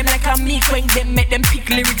go end them like a meek when them make them pick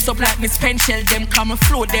lyrics up like Miss Penshell them. Come and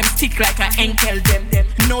flow them stick like a ankle them.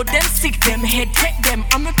 Know them sick them, head take them.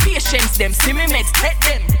 I'm a patience them, see me meds take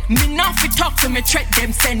them. Me now fi talk to me threat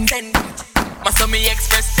them, send them. Must me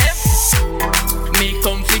express them. Me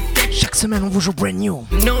come fi take. Chaque semaine on vous joue brand new.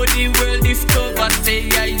 Know the world discover, say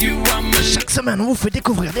yeah you are my. Chaque semaine on vous fait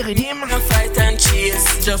découvrir des rythmes. Fight and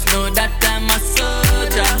chase, just know that I'm a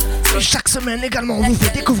soldier. Chaque semaine également on vous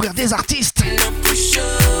fait découvrir des artistes.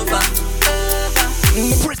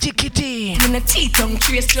 Pretty Kitty.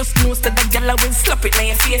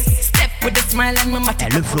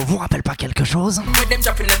 Le flow vous rappelle pas quelque chose?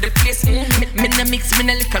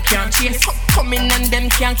 Come in and them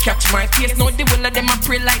can't catch my pace. No, the will of them I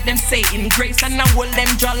pray like them say in grace, and I hold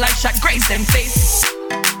them jaw like shot grace them face.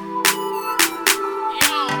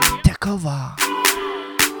 Take over.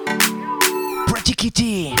 Pretty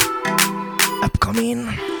Kitty. Upcoming.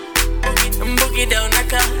 Boogie down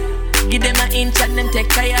like a. Give them an inch and then take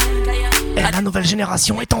kaya. Et la nouvelle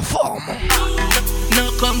génération est en forme.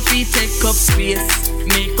 No comfy take up space.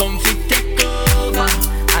 Me comfy take over.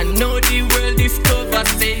 I know the world discover.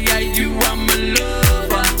 Say yeah, you are my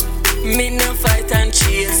lover. Me no fight and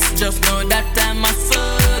chase. Just know that I'm a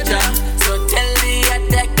soldier. So tell the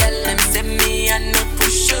other girl them say me and no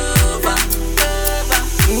push over.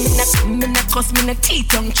 Me no cuss, me no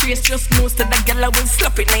teeth on trace. Just know so the girl I will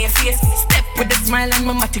slap it in your face. Step with a smile and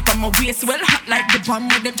my matic on my waist. Well hot like the bomb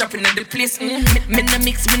with them dropping in the place. Me no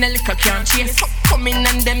mix, me no liquor can't chase. Come in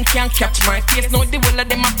and them can't catch my face. Now the whole of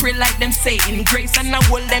them I pray like them say in grace, and I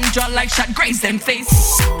hold them jaw like shot grace them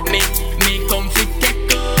face. Me come fit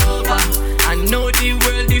take over. I know the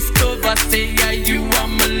world discover. Say yeah, you are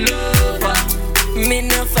my lover. Me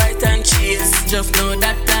no fight and chase. Just know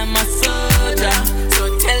that I'm a soldier. So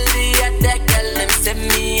tell the other girl them say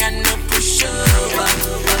me and no push over.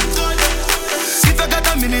 If I got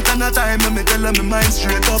a minute and a time, me tell them my mind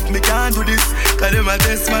straight up, me can't do this. Cause them a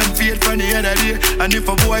best man fade from the other day. And if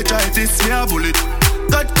a boy try this, me a bullet.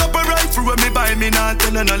 Got couple rifle when me buy, me not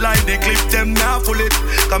tell no lie. They clip them, me a full it.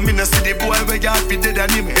 Cause me no see the boy where y'all be dead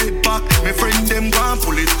and him head back. Me friend them gon'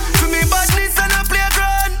 pull it. For me badness and a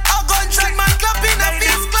playground. A gunshot man clap in a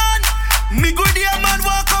face clan. Me good here man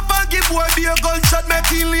walk up and give boy be a gunshot, me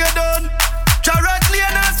kill you done. Charlotte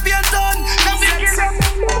Lane and Spain done.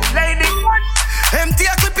 Lady empty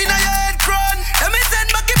a clip in a your head crown. Let me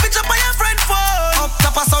send back a picture by your friend phone. Up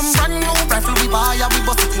top of some brand new rifle we buy. We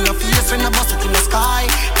bust it in the face when I bust it in the sky.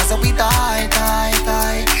 Cause we die.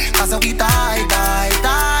 Cause we die.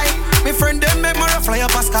 Me friend them make me fly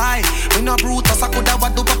up a sky. We no Brutus, I coulda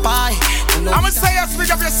what do papai. I'ma say you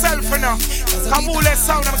speak of yourself for now. Kabule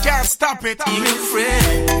sound, I can't stop it. Be my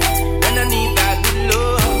friend, when I need that good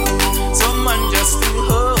love. Someone just to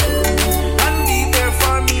hold and be there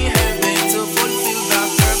for me, helping to fulfill that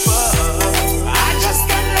purpose. I just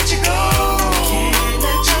can't let you go. Can't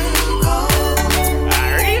let you go.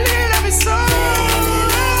 I really love you so.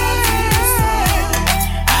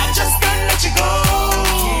 I just can't let you go.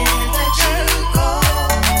 Can't let you go.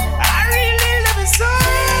 I really love you so.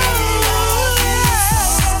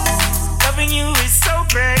 Loving you is so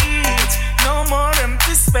great. No more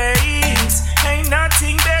empty space. Ain't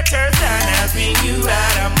nothing better than having you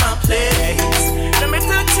out of my place. Let me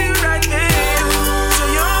touch you right there, so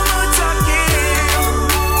you're not talking.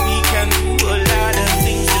 We can do a lot of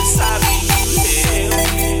things just having you here.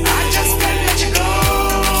 I just can't let you go.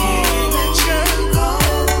 Can't let you go.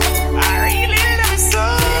 I really love you so.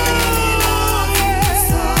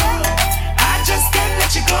 I just can't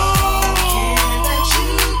let you go. Can't let you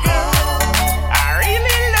go. I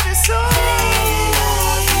really love you so.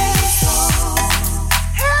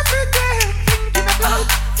 Every day I'm thinking about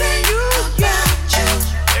you.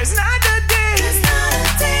 There's not a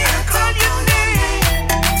day I call your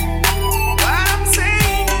name. What I'm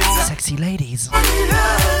saying is Sexy ladies. I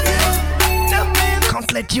love you.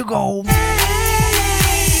 Can't let you go. I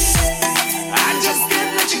just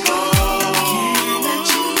can't let you go. Can't let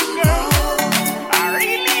you go. I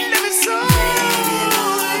really love you so.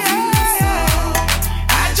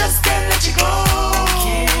 I just can't let you go.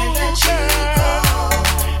 Can't let you go.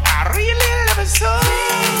 I really love you so.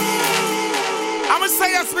 I'ma say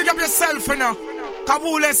you speak of yourself for now.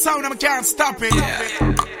 Kabule sound, I can't stop it.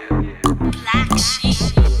 Black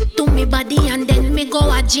me body and then me go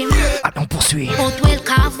a gym. Allez, on poursuit.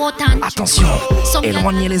 Attention,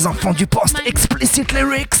 éloignez les enfants du poste. Explicit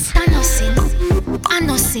lyrics. I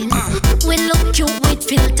know sin. We look cute with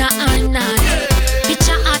filter or not.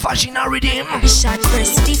 Picture at Vagina Redeem. Shot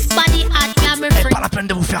breast, stiff body at camera friend. Pas la peine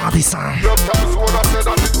de vous faire un dessin.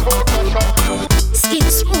 Skin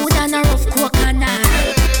smooth and a rough coconut.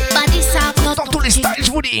 Body soft, not dans tous les styles,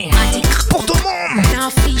 je vous dis. Pour tout le monde.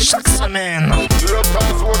 Chaque semaine.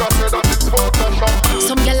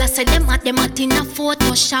 Some gyal say them at in a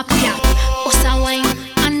Photoshop, yeah. Osa wine,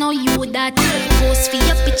 I know you that. Post for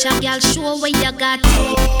your picture, gyal, show where you got.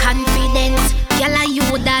 Confidence, gyal, are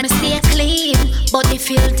you that? Me stay clean, but the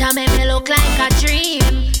filter make me look like a dream.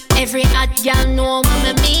 Every hot gyal know what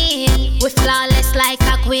me mean. We flawless like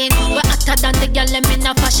a queen. We hotter than the gyal them in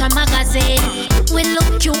a fashion magazine. We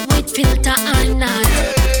look cute with filter or not.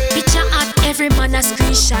 Picture at every man a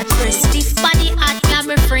screenshot. Press stiff body at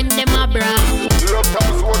camera friend them a bra.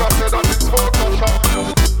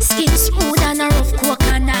 Skin smooth and a rough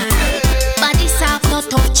coconut. Body soft, no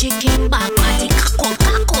tough chicken back. Body cock.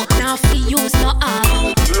 Now fi use no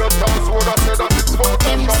arm.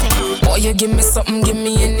 Them say, boy, you give me something, give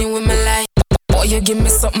me any with my life. Boy, you give me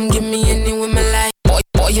something, give me any with my life.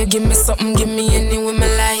 Boy, you give me something, give me any with my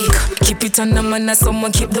like. Keep it on the man, and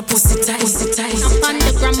someone keep the pussy tight. I'm on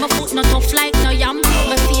the gram, my foot not tough like no yam.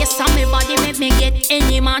 My face and my body make me get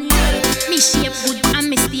any man. Me shape good and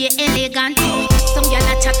me stay elegant. Some gyal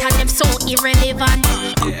a chat at them so irrelevant.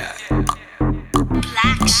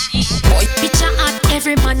 Black sheep. Boy, picture at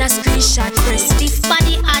every man a screenshot. Press stiff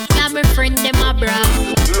body at camera friend them a bra.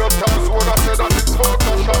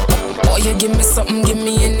 Boy, you give me something, give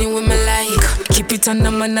me any with my like. Keep it on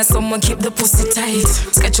the man, and someone keep the pussy tight.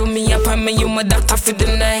 Schedule me up and me you my doctor for the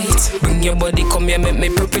night. Bring your body, come here, make me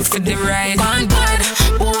perfect for the ride. Bad,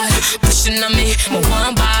 boy, pushing on me, my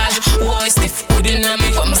one ball. Boy, stiff hooding on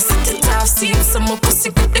me, but my set it off, see him, some pussy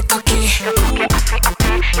with the cocky.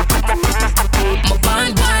 My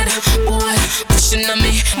bad, boy, pushing on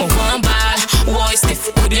me, my one ball. Boy, stiff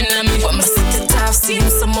hooding on me, but my set it off, see him,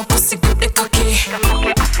 some pussy with the cocky.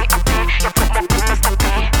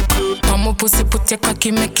 My pussy put your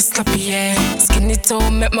cocky, make it sloppy, yeah. Skinny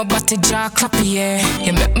toe, make my body jaw clappy, yeah.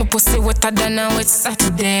 You make my pussy wetter than a wet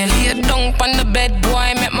Saturday. Lay down on the bed,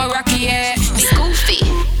 boy, make my rocky, yeah. Be goofy,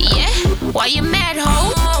 yeah. Why you mad,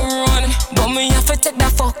 ho? Run, but me have to take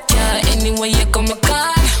that fuck, yeah. Anyway you come, my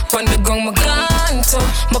gun, on the gun, my gun, so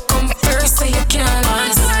my come first, so you can't.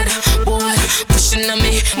 Bad, boy, pushing on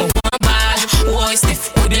me, my one ball. Boy,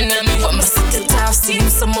 stiff hooding on me, but my set it off, see him,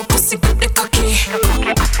 so my pussy with the cocky.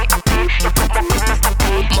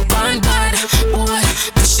 My bad, boy,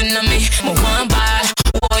 pushing on me, my one ball.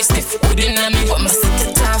 Boy, stiff hooding on me, but my set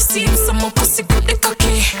it off, see him, so my pussy with the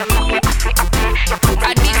cocky.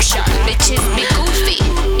 Addiction, bitches be goofy,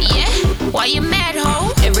 yeah. Why you mad,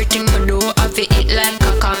 ho? Everything I do, I feel it like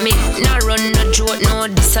a comic. Nah run no joke, no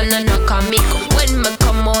this and no comic. When me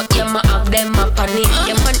come out, yeah, me have them a panic.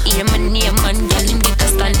 Yeah, man, hear my name, man, girl, him get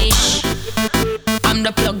astonished. I'm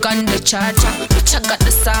the plug on the charger. Bitch, I got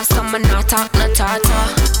the sauce, I'm not talk, no tata.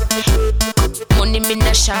 Money me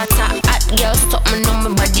no shatter. Hot girl stop me on my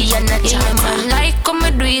body and a charter. Man, like how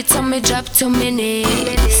me do it, so me drop 2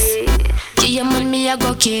 minutes. Yeah, man, me a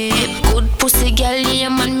go keep. Good pussy girl, yeah,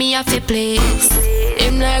 man, me a fi place.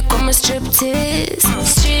 Him like how me striptease.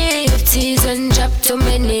 Striptease and drop 2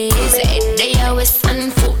 minutes. Head they a west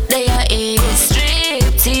and foot they a east.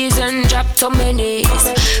 Striptease and drop 2 minutes.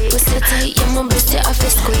 Pussy tight, yeah, my pussy a fi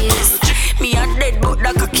squeeze. Me a dead but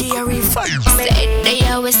the cocky a refund. Head they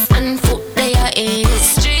a west and foot they a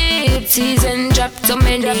east. Striptease and drop 2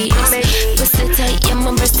 minutes. Pussy tight, yeah,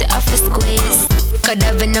 my pussy a fi squeeze. Cause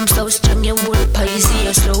when I'm so strong, you would poison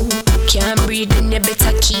you slow. Can't breathe and you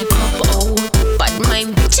better keep up, oh. But my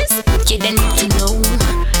bitches, you don't need to know.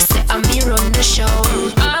 Say I'm here on the show.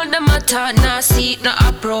 All them a talk, nah seek, no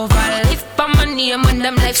approval. If I'm my name and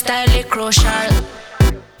them lifestyle, they crucial.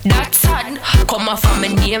 That's sad, come off of my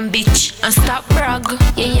name, bitch, and stop brag.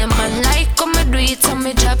 Yeah, man, like how me do it, so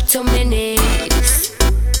me drop 2 minutes.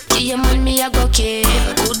 Yeah, man, me a go keep.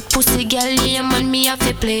 Good pussy girl, yeah, man, me a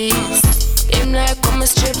fi place. Him like I'm a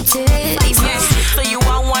striptease. So you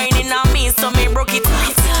are whining on me, so me broke it.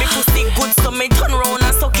 Me pussy good, so me turn round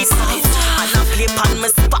and suck it. And I flip on my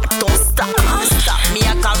spot, don't stop. Me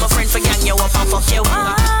I call my friend for gang you up and fuck you.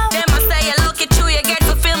 Them I say you look at you, you get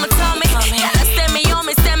to feel my tummy. Yeah, send me on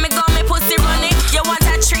me, send me gun, me pussy running. You want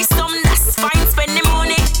that threesome, that's fine, spend the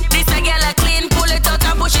money. This a girl a clean, pull it out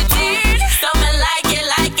and push it in. Some like it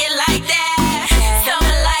like that. Some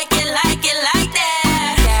like it like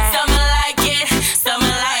that. Some like it. Some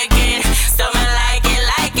like it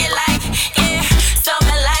like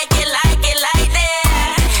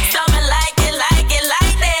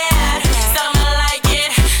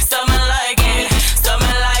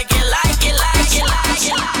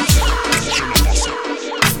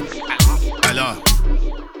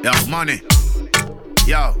Money.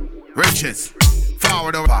 Yo, riches.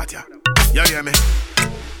 Forward over party. You hear me?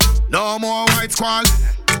 No more white squall.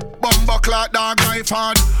 Bumbo clock dog life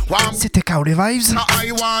hard. C'était KO les vibes.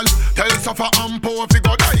 I wall. Tell suffer ampo if you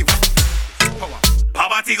go dive.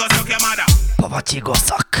 Poverty go suck your mother. Poverty go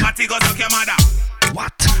suck. Poverty go suck your mother.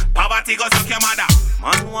 What? Poverty go suck your mother.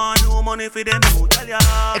 Man want no money for them to tell ya.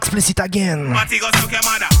 Explicit again. Poverty go suck your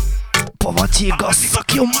mother. Poverty go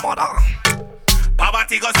suck your mother.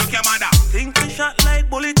 Poverty go suck your mother. Think we shot like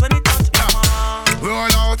bullet when it touch mama.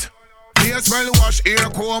 Roll out. Face well wash, ear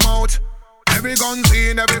comb out. Every gun's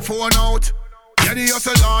in, every phone out. Yeah, the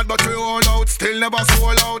hustle hard, but we all out. Still never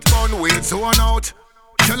sold out. Gun weight zone out.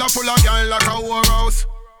 Shell full of girl like a whorehouse.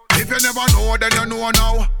 If you never know, then you know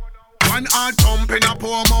now. One hard thump in a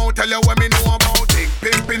poor mouth. Tell you what me know about it.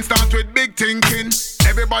 Pimpin' start with big thinking.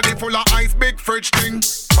 Everybody full of ice, big fridge thing.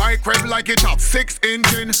 Bike rev like it have 6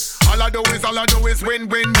 engine. All I do is win,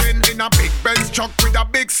 win, win. In a big Benz truck with a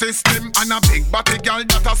big system. And a big body girl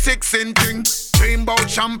that a 6 thing. Dream bout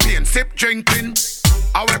champagne, sip drinking.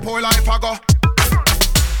 How we poor life I go.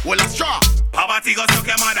 Well a straw. Poverty go suck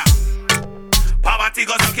your mother. Poverty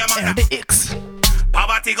go suck your mother. RDX.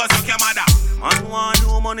 Poverty go suck your mother. Man want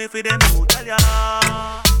no money for them to tell ya.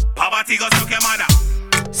 Poverty go suck your mother.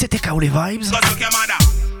 C'était KO les vibes. Go suck your mother.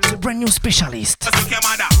 The brand new specialist. Go suck your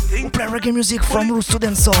mother. We play reggae music from roots to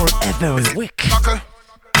dancehall every week.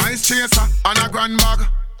 Ice chaser and a grand bag.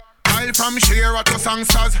 Kyle from Shearer to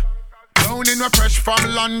Sangsters. Down in a fresh from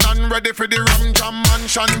London, ready for the rum jam and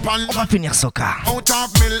champagne. On va finir soca. Out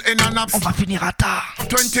of mill in a naps. On va finir à tard.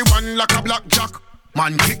 21 like a blackjack.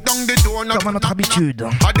 Man kick down the door. Comme à notre habitude.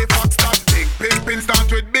 At the fox that big pimpin'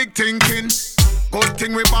 start with big thinking. Good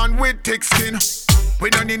thing we born with thick skin. We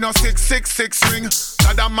don't need no 666 ring.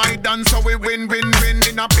 That a my dance so we win, win, win.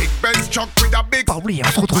 In a big Benz truck with a big. Pas oublier,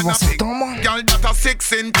 on se retrouve en septembre. Girl that a 6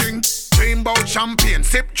 thing. Dream bout champagne,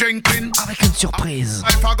 sip drinking. Avec une surprise.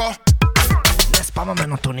 I forgot. N'est-ce pas,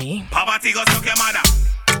 maman Anthony? Poverty go suck your mother.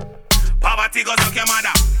 Poverty go suck your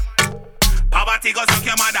mother. Poverty go suck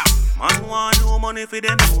your mother. Man want no money for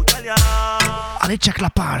them to tell ya. Allez, check la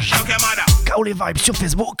page. Suck your mother. KO les vibes sur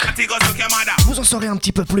Facebook. Poverty go suck your mother. Vous en saurez un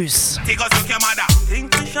petit peu plus. Poverty go suck your mother.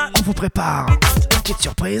 Think we shot. On vous prépare une petite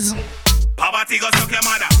surprise. Poverty go suck your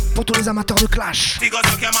mother. Pour tous les amateurs de clash. Poverty go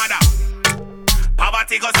suck your mother.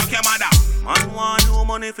 Poverty go suck your mother. Man want no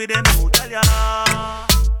money for them to tell ya.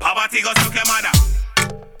 Poverty go suck your mother.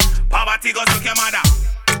 Poverty go suck your mother.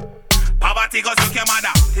 Poverty go suck your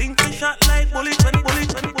mother. Think we shot like bullet when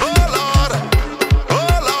bullet when bullet. Oh Lord,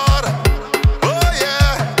 oh Lord, oh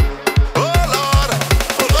yeah, oh Lord.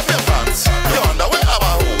 Pull up your pants, your underwear have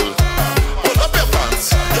a hole. Pull up your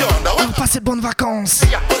pants, your underwear. On passe de bonnes vacances.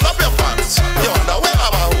 Pull up your pants, your underwear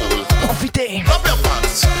have a hole. Profitez. Pull up your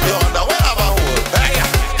pants, your underwear have a hole. Hey,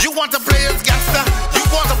 you want to play with gangster? You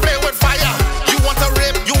want to play with fire? You want to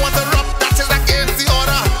rape? You want to rob? That is against the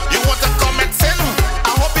order. You want to commit sin?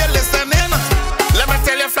 I hope you're listening. Let me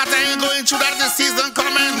tell you flat, I ain't going through that this season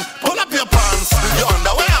coming. Pull up your pants, your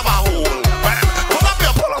underwear have a hole. Pull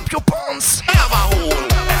up your pants, have a hole.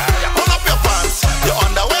 Pull up your pants, your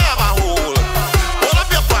underwear have a hole. Pull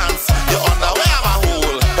up your pants, your underwear have a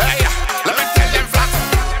hole. Hey, let me tell them flat,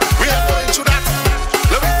 we ain't going through that.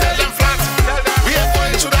 Let me tell them flat, we ain't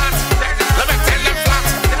going through that. Let me tell them flat,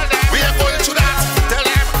 we ain't going through that. Tell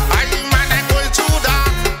them I ain't going through that.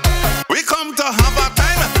 We come to have a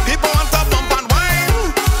time. People want to bump and wine.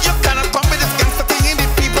 You cannot come with this gangster thing in the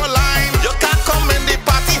people line. You can't come in the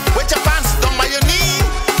party with your pants down by your knee.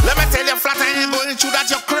 Let me tell you flat, I ain't going through that.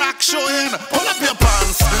 Your crack showing. Pull up your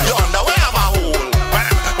pants, your underwear have a hole.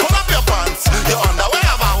 Pull up your pants, your underwear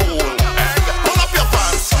have a hole. Pull up your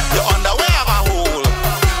pants, your underwear have a hole.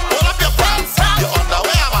 Pull up your pants, your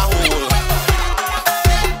underwear have a hole.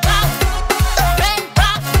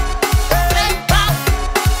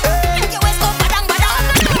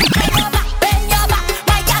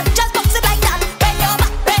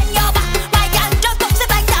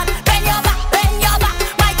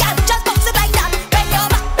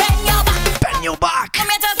 Bend your back.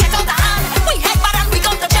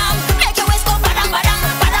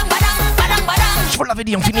 Je vous l'avais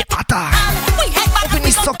dit, on finit à tard. On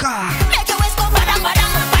finit soca.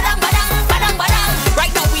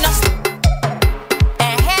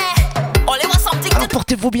 Alors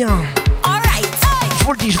portez-vous bien. Je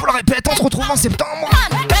vous le dis, je vous le répète, on se retrouve en septembre.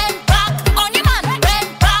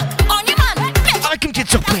 Avec une petite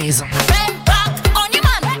surprise.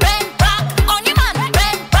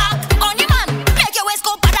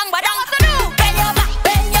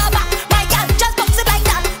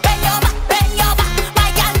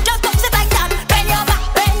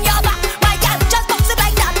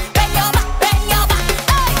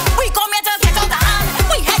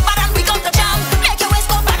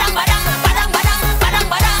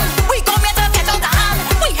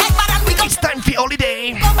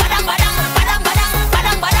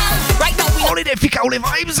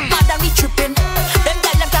 Mad and we tripping. Them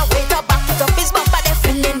girl them can't wait up, back it up, his bumper they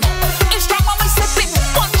feeling. It's strong when we slipping,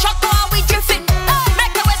 one shot while we drifting.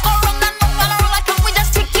 Make the waist go round and round and round like how we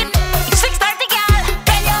just ticking. 6:30 girl,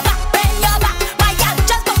 bend your back, my girl,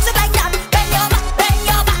 just bounce it like that. Bend your back,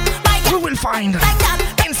 my girl. We will find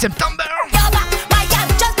in September. My girl,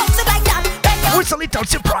 just bounce it like that. With a little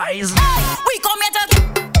surprise.